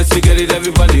 Soon as you get it,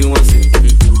 everybody wants it.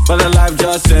 But the life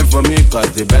just ain't for me, cause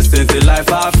the best things in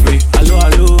life are free. Hello,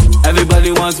 hello.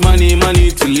 Everybody wants money, money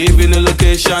to live in a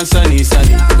location sunny,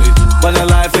 sunny. But the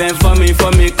life ain't for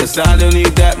me, cause I don't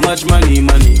need that much money,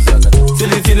 money. Till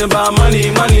the thing about money,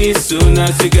 money. Soon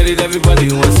as you get it, everybody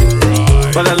wants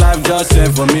it. But the life just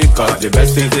ain't for me, cause the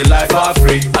best things in life are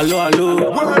free. Hello,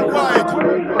 hello.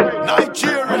 Worldwide,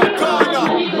 Nigeria, Ghana,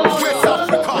 West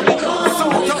Africa,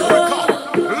 South Africa,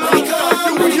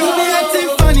 London, New York.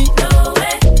 Acting funny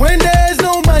when there's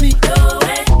no money.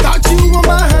 Got you on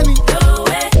my honey.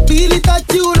 Feel it that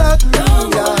you like me.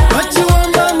 Got you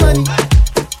on my money.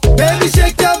 Baby,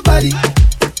 shake your body.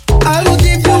 I will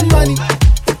give you money.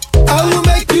 I will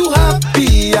make you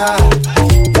happy.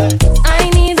 I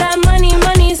need that money,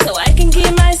 money, so I can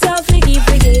keep myself freaky,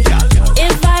 freaky.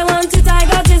 If I want it, I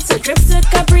got it. So trips to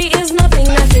Capri is nothing,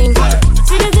 nothing.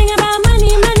 See the thing about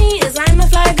money, money is I'm a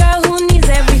fly girl who needs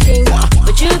everything.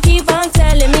 But you keep on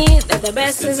telling me that the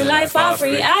best is life are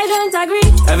free. I don't agree.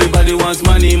 Everybody wants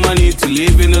money, money to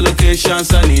live in a location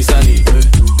sunny, sunny.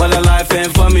 But the life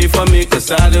ain't for me, cause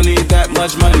I don't need that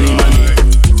much money, money.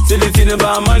 Till the thing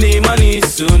about money, money.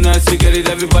 Soon as you get it,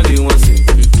 everybody wants it.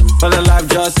 But the life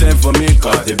just ain't for me,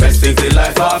 cause the best things in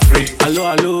life are free.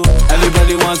 Hello, hello.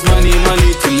 Everybody wants money,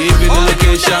 money to live in a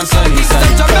location sunny,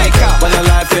 sunny. But the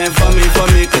life ain't for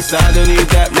me, cause I don't need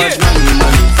that much money,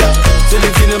 money. Till the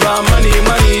thing about money,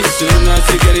 money. Soon as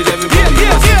you get it, everybody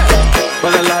wants it.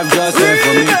 But the life just ain't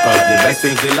for me, cause the best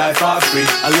things in life are free.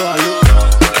 Hello, hello.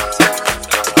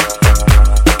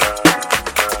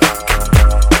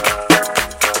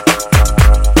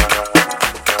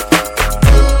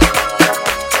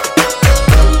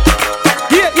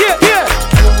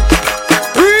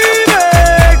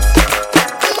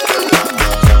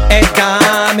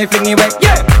 Me fling it wet,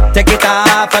 yeah. Take it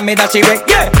off and me dash it wet,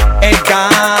 yeah. Head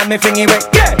gone, me fling it wet,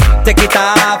 yeah. Take it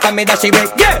off and me dash it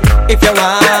wet, yeah. If you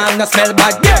want, no smell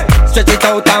bad, yeah. Stretch it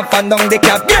out and fan down the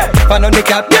cap, yeah. Fan on the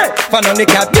cap, yeah. Fan on the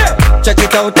cap, yeah. Stretch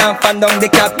it out and fan down the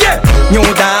cap, yeah. New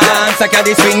dance, I got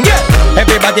the swing, yeah.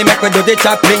 Everybody make we do the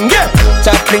chopping, yeah.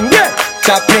 Chopping, yeah.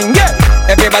 Chopping, yeah.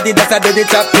 Everybody does do the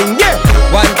chopping, yeah.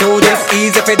 1, 2, this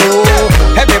easy for do.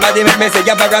 Everybody make me say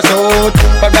a parachute,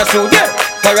 parachute, yeah.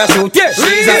 Parachute, yeah.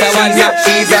 She's a one, yeah.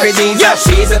 She's a redeem, yeah.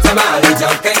 She's a tamale,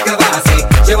 jump and kavasi.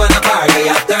 She wanna party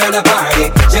after the party.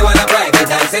 She wanna private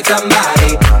dance with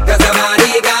somebody. Cause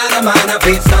somebody got a man of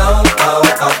his own. Oh,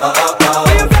 oh, oh, oh, oh.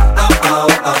 Oh, oh,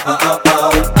 oh, oh, oh,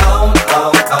 oh.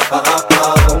 Oh, oh, oh, oh,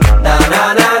 oh. Na,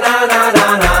 na, na, na, na,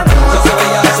 na, na. Just the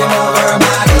way how she move her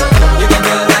body. You can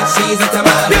tell that she's a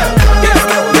tamale. It's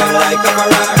moving like a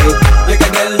Ferrari. You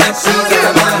can tell that she's a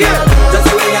tamale. Just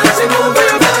the way how she move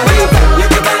her body.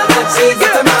 She's a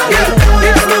tamale.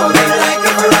 It's moving like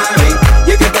a Ferrari.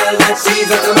 You can tell that she's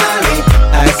a tamale.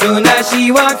 As soon as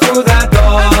she walked through that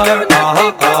door,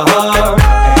 oh, oh, oh,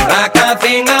 and back a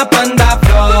thing up on the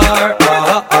floor,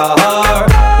 oh, oh, oh,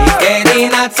 it's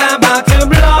getting hot, about to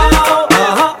blow, oh,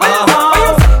 oh,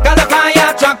 oh, got a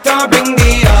fire truck to bring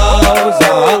the hose,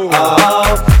 oh,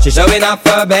 oh, oh. She's showing off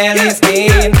her belly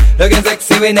skin, looking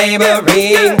sexy with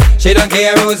neighboring. She don't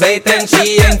care who's hating,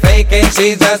 she ain't faking,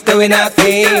 she's just doing her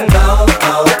thing. Oh,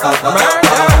 oh, oh, oh,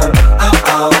 oh, oh,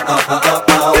 oh, oh, oh, oh,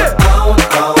 oh,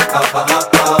 oh, oh, oh,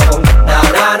 oh. Na,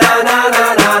 na, na, na, na,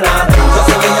 na, na. Just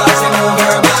the way how she move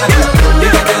her body, you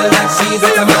can tell that she's a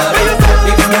tamale.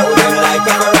 It's moving like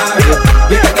a Ferrari.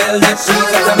 You can tell that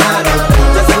she's a tamale.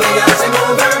 Just the way how she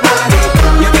move her body,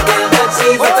 you can tell that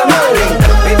she's a tamale.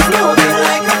 It's moving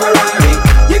like a Ferrari.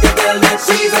 You can tell that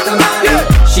she's a tamale.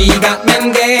 She got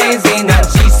men gazing and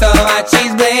she's so hot,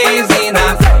 she's blazing.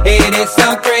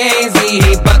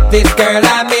 This girl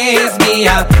amaze me.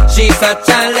 She's such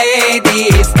a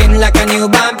lady, skin like a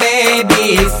newborn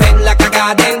baby, scent like a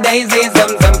garden daisy,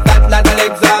 some fat like the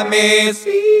lips of miss.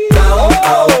 Oh oh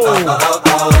oh oh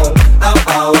oh oh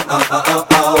oh oh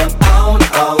oh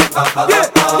oh oh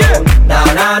oh. Na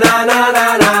na na na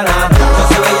na na na.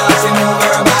 Just the way how she move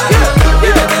her body,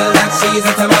 you can tell that she's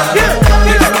a tamale.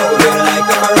 It's moving like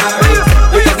a Ferrari,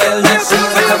 you can tell that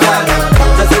she's a tamale.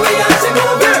 Just the way how she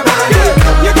move her body,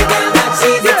 you can tell that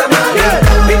she's a tamale.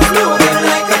 It's moving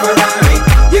like a Ferrari,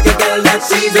 you can tell that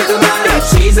she's a tamale.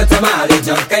 She's a tamale,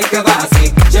 junk and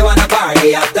kavasi. She wanna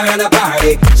party after the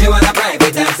party, she wanna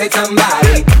private dance with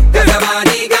somebody. Cause her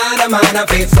body got a mind of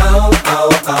its own. Oh oh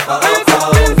oh oh oh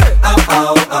oh oh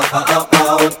oh oh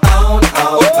oh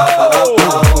oh oh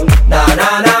oh. Na na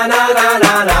na na na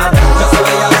na na. Just the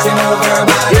way how she move her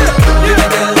body, you can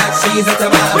tell that she's a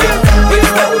tamale.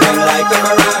 It's moving like a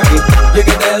Ferrari, you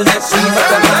can tell that she's a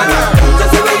tamale.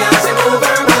 Just the way how she move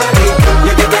her body,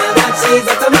 you can tell that she's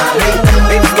a tamale.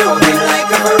 It's moving like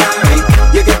a Ferrari,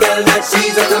 you can tell that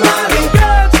she's a tamale.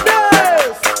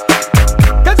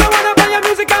 Cause I wanna play your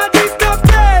music on TikTok,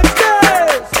 dance,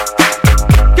 dance.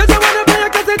 Cause I wanna play your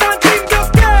cassette on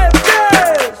TikTok, dance,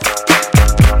 dance.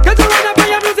 Cause I wanna play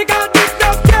your music on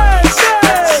TikTok, dance,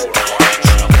 dance.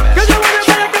 Cause I wanna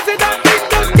play your cassette on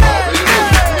TikTok, dance,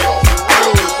 dance.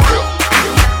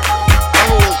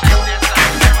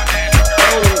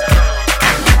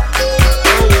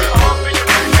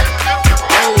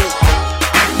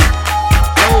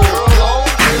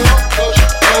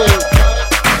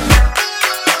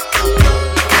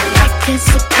 I can't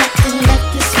sit back and let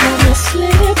this moment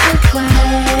slip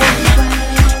away.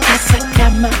 Cause I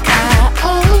got my eye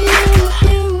on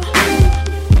you.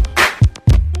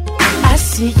 I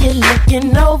see you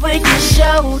looking over your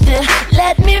shoulder.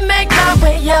 Let me make my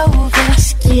way over.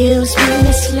 Excuse me,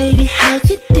 Miss Lady, how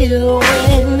you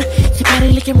doing? Your body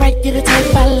looking right, you're the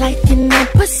type I like and I'm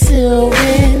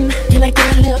pursuing. Can I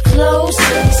get a little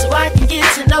closer so I can get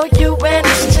to know you and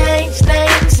exchange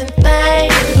names and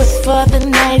things before the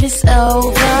night is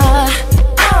over?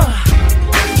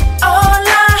 All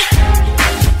I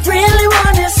really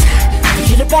want is for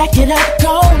you to back it up,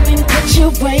 go and put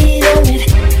your weight on it.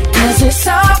 Cause it's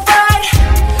alright,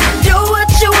 do what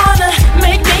you wanna,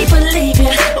 make me believe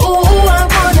it. Ooh, I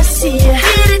wanna see you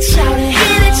hit it, shout it,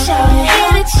 hit it, shout it,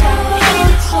 hit it, shout it, hit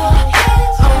it, shout it.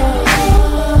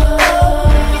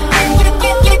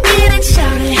 Hit it,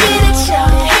 shout it, hit it, shout it, hit it,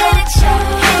 shout it, hit it, shout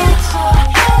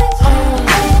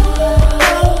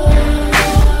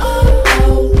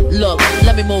it. Look,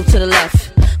 let me move to the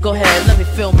left. Go ahead, let me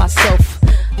feel myself.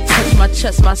 Touch my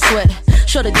chest, my sweat.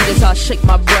 Show the niggas how I shake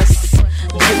my breasts.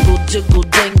 Jiggle, jiggle,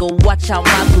 dangle. Watch how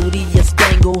my booty is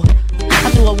dangle.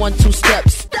 I do a 1-2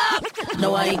 steps. Stop.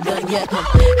 No, I ain't done yet.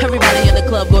 Everybody in the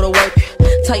club go to work.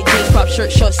 Tight jeans, crop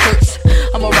shirt, short skirts.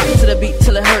 I'ma rock to the beat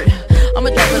till it hurt. I'ma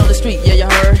drop it on the street, yeah, you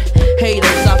heard.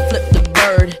 Haters, I flip the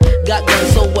bird. Got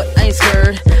guns, so what? I ain't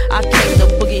scared. I came to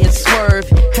boogie and swerve.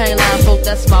 Hang line, folk,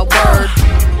 that's my word.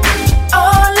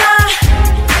 All I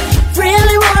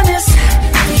really want is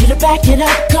for you to back it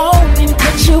up, go and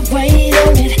put your weight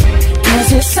on it.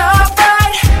 Cause it's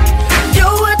alright, do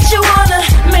what you wanna,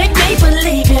 make me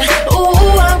believe it.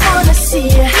 Ooh, I wanna see you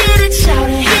hit it, shout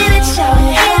it, hit it, shout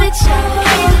it, hit it, shout it,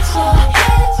 hit it, shout it.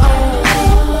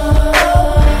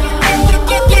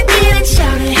 Hit it,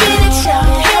 shout it, hit it, shout it, hit it, shout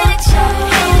it, hit it, shout it.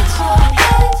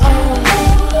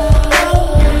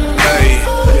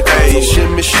 Hey,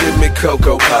 shimmy, shimmy,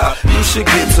 Cocoa Pop. You should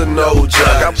get to know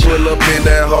Jug. I pull up in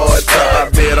that hard top. I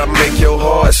bet I make your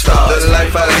heart stop. The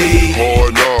life I lead,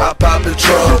 I pop the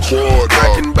trunk.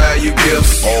 I can buy you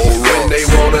gifts when they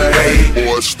wanna hate.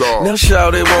 Now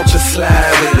shawty, won't you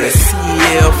slide with that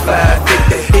CL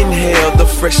 550? Inhale the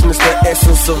freshness, the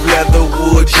essence of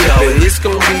leatherwood dripping. It's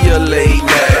gonna be a late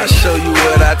night. I show you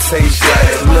what I taste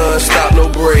like. Non-stop, no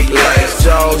break lights.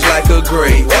 Jaws like a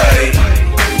great white.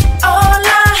 All I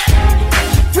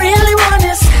really want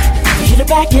is for you to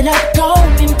back it up, go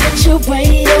and put your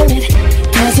weight on it.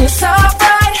 Cause it's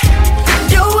alright,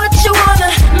 do what you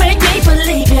wanna, make me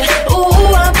believe it.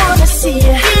 Ooh, I wanna see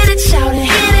you hit it, shout it,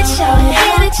 hit it, shout it,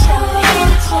 hit it, shout it, hit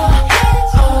it, shout it.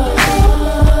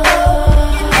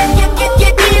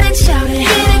 Hit it, shout it, hit it, shout it,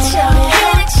 hit it, shout it,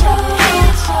 hit it, shout it.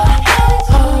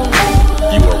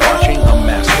 You are watching a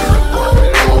master at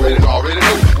work. Already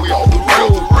know, we all the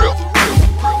real.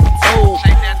 Oh.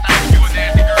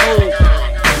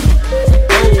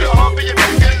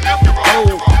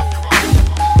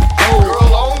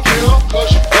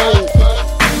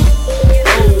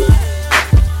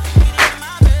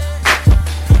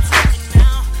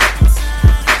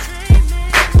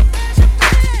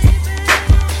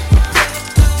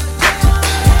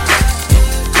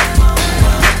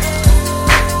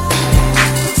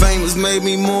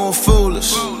 made me more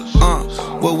foolish.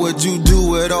 What would you do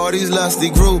with all these lusty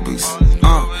groupies?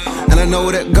 And I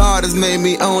know that God has made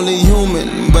me only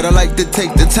human, but I like to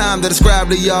take the time to describe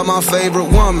to y'all my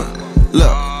favorite woman.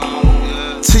 Look,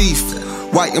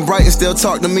 teeth, white and bright and still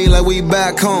talk to me like we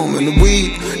back home. And the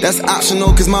weed, that's optional,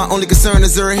 cause my only concern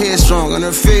is her head strong on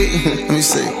her feet. Let me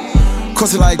see.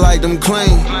 Cause I like them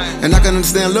clean, and I can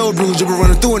understand little blues dribble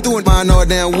running through it, mine all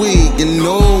damn weed. You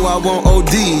know I won't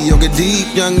OD, yo get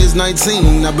deep, young is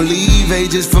 19. I believe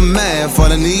age is for math,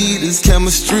 all I need is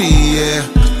chemistry, yeah.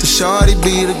 The shawty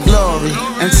be the glory,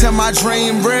 and tell my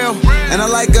dream real, and I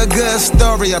like a good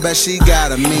story, I bet she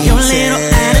got a mean your little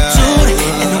attitude,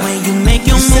 and the way you make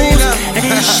your moves, and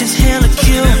it's just hella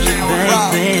cute,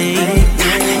 baby.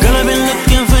 Girl, I've been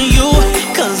looking for you,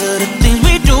 cause of the things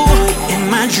we do. In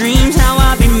my dreams, how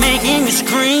I be making you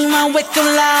scream. I wake up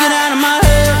loud, get out of my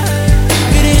head,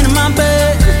 get into my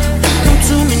bed. Come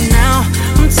to me now,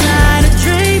 I'm tired of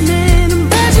dreaming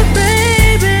about you,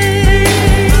 baby.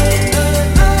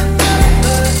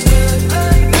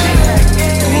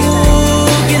 Ooh,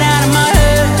 get out of my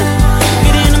head,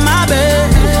 get into my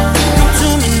bed. Come to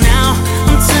me now,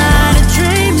 I'm tired of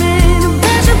dreaming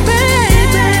about you,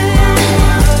 baby.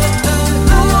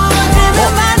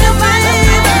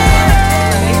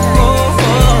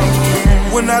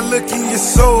 When I look in your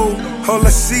soul, all I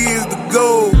see is the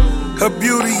gold. Her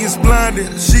beauty is blinding,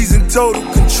 she's in total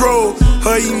control.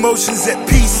 Her emotions at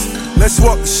peace, let's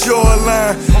walk the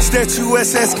shoreline.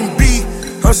 Statuesque as can be,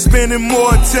 I'm spending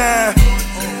more time.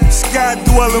 Sky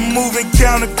dweller moving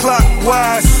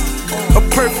counterclockwise. A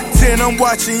perfect 10, I'm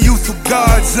watching you through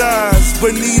God's eyes.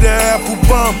 Bonita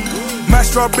Applebum, my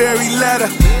strawberry ladder.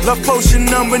 Love potion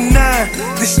number 9,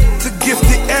 this shit's a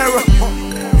gifted era.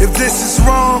 If this is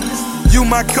wrong, you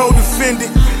my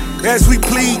co-defendant, as we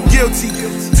plead guilty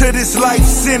to this life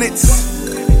sentence.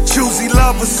 Choosy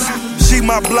lovers, she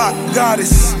my block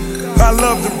goddess. I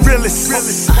love the realest,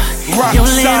 rock your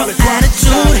solid. little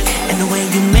attitude, and the way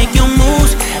you make your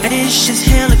moves, and it's just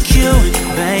hella cute,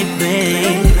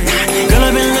 baby. Girl,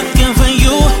 I've been looking for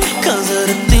you, cause of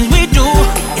the things we do.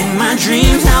 In my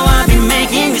dreams, how I be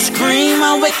making you scream.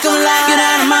 I wake up like, get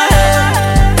out of my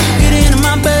head, get into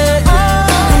my bed.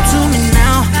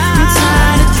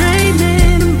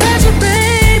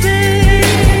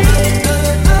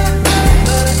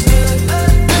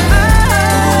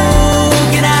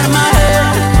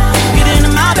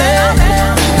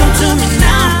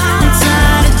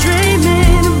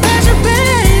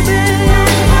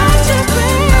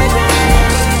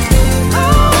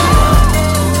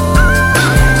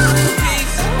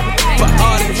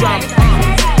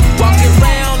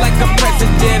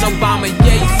 Obama,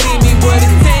 yeah, you see me with a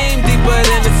team deeper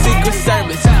than the Secret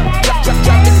Service.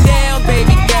 Drop it down,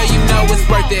 baby girl, you know it's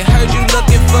worth it. Heard you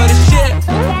looking for the shit,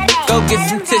 go get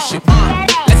some tissue.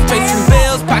 Let's pay some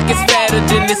bills, pockets fatter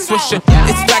than this swisher.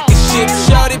 It's like a ship,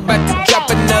 shorty, about to drop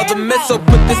another missile.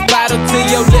 Put this bottle to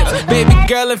your lips, baby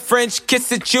girl, and French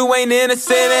kiss it. You ain't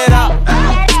innocent at all.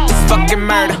 It's fucking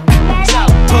murder.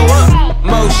 Pull up,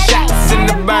 more shots in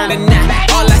the burner now.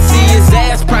 All I see is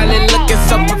ass, probably looking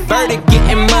so perverted.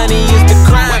 Getting money is the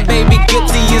crime, baby,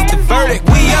 guilty is the verdict.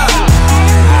 We up.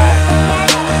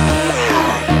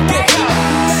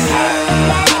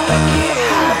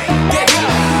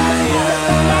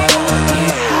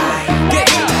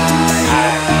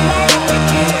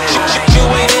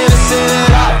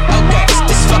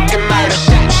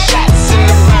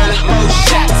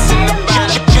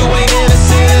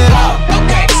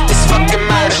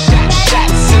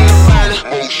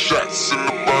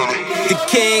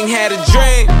 Had a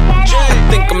dream, I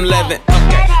think I'm living.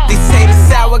 These haters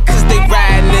sour cause they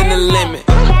riding in the limit.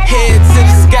 Head to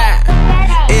the sky,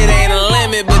 it ain't a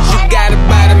limit, but you got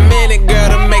about a minute,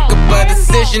 girl, to make up a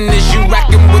decision. Is you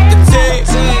rockin' with the team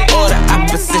or the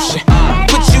opposition?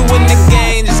 Put you in the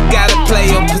game, just gotta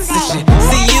play your position.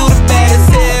 See you the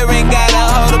baddest here, ain't gotta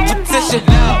hold a petition.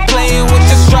 Playing with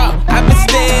your straw, I've been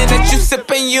staring at you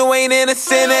sipping, you ain't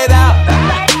innocent at all.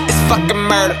 It's fucking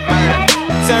murder.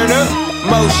 Turn up.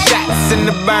 More shots in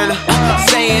the burner.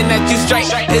 Saying that you straight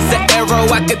is an arrow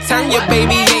I could turn your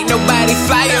baby. Ain't nobody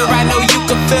flyer. I know you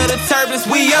can feel the turbulence.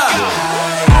 We up.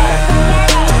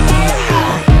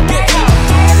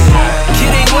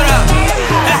 Kidding, what up?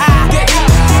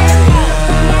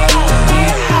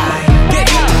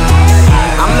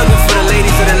 I'm looking for the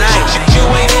ladies of the night. You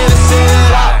ain't innocent at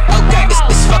all. Okay,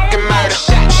 it's fucking murder.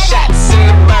 Shots in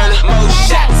the burner. More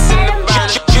shots in the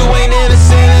burner. You ain't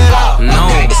innocent at all.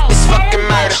 No. It's fucking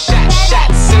murder.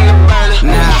 Shots in the burner.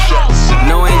 Nah,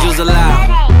 no angels allowed.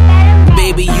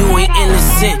 Baby, you ain't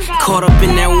innocent. Caught up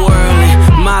in that whirling.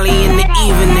 Molly in the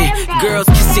evening. Girls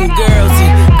kissing girls,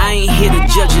 and I ain't here to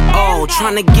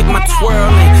tryna get my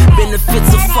twirling. Benefits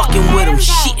of fucking with them,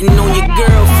 shitting on your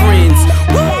girlfriends.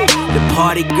 Woo! The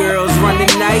party girls run the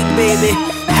night, baby.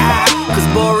 Cause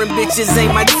boring bitches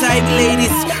ain't my type,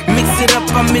 ladies. Mix it up,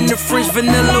 I'm in the French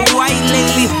vanilla white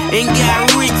lately. Ain't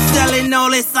got rich selling all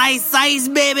this ice,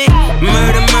 baby.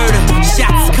 Murder, murder,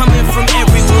 shots coming from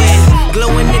everywhere.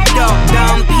 Glow in the dark,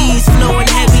 Dom P's flowing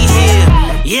heavy here.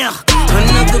 Yeah,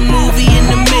 another movie in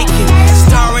the making.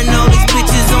 Starring all these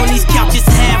bitches on these couches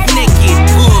half naked.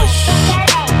 Push.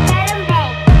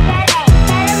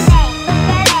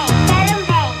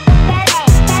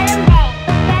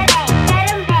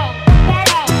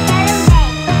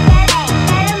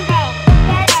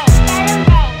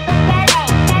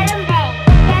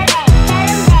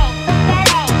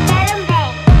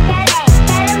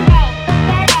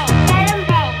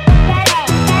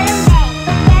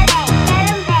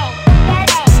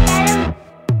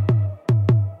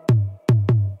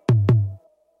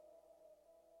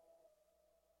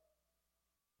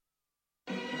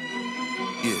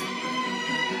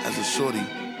 Shorty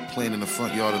playing in the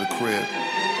front yard of the crib,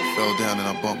 fell down and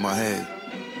I bumped my head.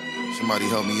 Somebody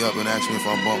helped me up and asked me if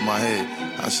I bumped my head.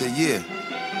 I said, yeah.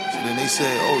 So then they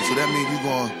said, oh, so that means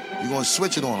you gonna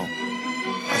switch it on them.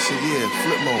 I said, yeah,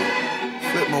 flip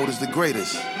mode. Flip mode is the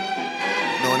greatest.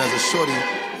 You know, and as a shorty,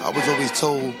 I was always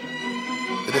told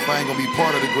that if I ain't gonna be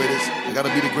part of the greatest, I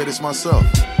gotta be the greatest myself.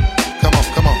 Come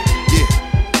on, yeah,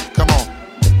 come on.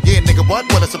 Yeah, nigga, what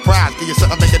a surprise. Give you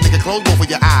something, make a nigga close both of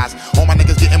your eyes. All my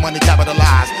niggas getting money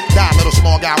capitalized. Die, little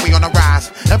small guy, we on the rise.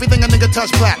 Everything a nigga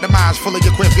touch, platinumized. Full of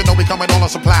your crib, you know we coming all on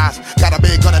supplies. Got a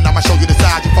big gun and I'ma show you the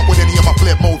size. You fuck with any of my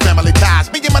flip mode family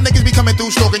ties. Me and my niggas be coming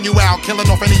through, stalking you out. Killing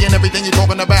off any and everything you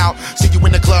talking about. See you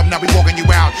in the club, now we walking you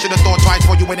out. Should've thought twice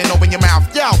before you went and open your mouth.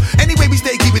 Yo, anyway, we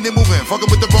stay keeping it moving. Fucking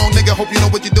with the wrong nigga, hope you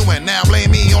know what you're doing. Now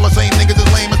blame me, all the same niggas is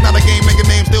lame. It's not a game, nigga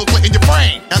name still splitting your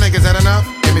brain. Y'all niggas had enough?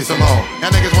 Give me some more.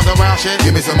 Y'all niggas want the wild shit?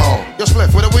 Give me some more. Yo,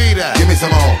 Spliff, where the weed at? Give me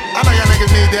some more. I know y'all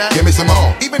niggas need that. Give me some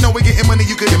more. Even though we getting money,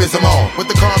 you could give me some more. With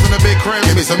the cars in the big crib,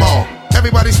 give me some more.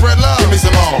 Everybody spread love. Give me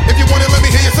some more. If you want it, let me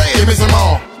hear you say it. Give me some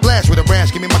more. Splash with a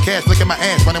rash, give me my cash, look at my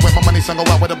ass. Running with my money, son, go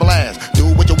out with a blast. Do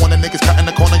what you want, the niggas cut in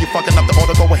the corner. You fucking up the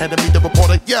order, go ahead and meet the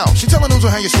reporter. Yo, she telling news on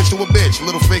how you switch to a bitch.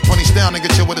 Little fake funny style, nigga,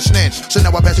 chill with a snitch. So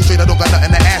now I pass you straight, I don't got nothing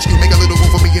to ask you. Make a little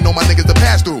room for me, you know my niggas to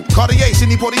pass through. Cartier,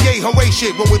 Sidney Portier, hooray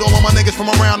shit. Roll with all of my niggas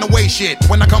from around the way shit.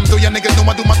 When I come through, y'all niggas know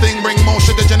I do my thing. Bring more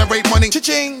shit to generate money.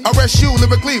 Cha-ching, arrest you,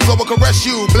 lyrically, flow will caress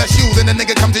you. Bless you, then the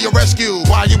nigga come to your rescue.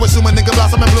 Why you assuming nigga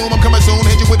blossom and bloom? I'm coming soon,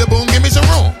 hit you with a boom, give me some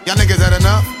room. Y'all niggas had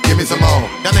enough? Give me some more.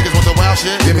 Y'all niggas want the wild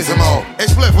shit? Give me some more. Hey,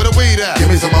 Spliff, where the weed at?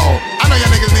 Give me some more. I know y'all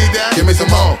niggas need that. Give me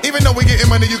some more. Even though we getting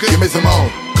money, you can give me some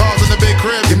more. Cars in the big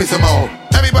crib, give me some more.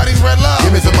 Everybody's red love,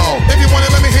 give me some more. If you want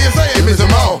it, let me hear you say it. Give me some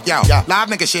more. Yo,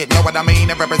 live nigga shit, know what I mean?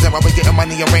 And represent why we getting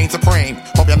money and reign supreme.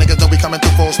 Hope y'all niggas know we coming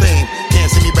through full steam. Can't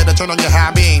see me, better turn on your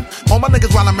high beam. All my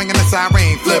niggas while I'm ringing the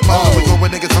siren. Flip mode, we go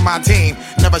with niggas from my team.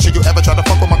 Never should you ever try to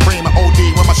fuck with my cream. An OD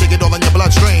when my shit get all in your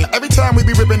bloodstream. Every time we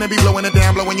be ripping and be blowing it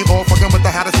down, blowing you all fucking with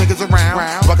the hottest niggas around.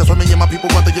 Ruckus with me and my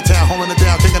people run through your town, holding it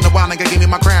down, taking a while, nigga, give me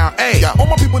my crown. Hey, all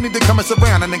my people need to come and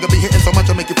surround. A nigga be hitting so much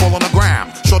I make you fall on the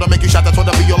ground. Sure to make you shot, that's what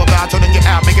I be all about. Turning you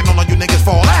out, making all of you niggas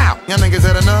fall out. Y'all niggas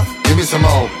had enough? Give me some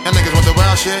more. Y'all niggas want the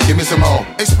wild shit? Give me some more.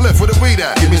 Hey, Spliff, where the weed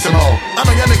at? Give me some more. I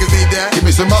know y'all niggas need that. Give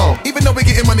me some more. Even though we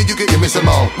getting money, you can give me some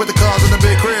more. With the cars in the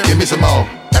big crib, give me some more.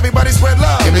 Everybody spread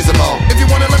love. Give me some more. If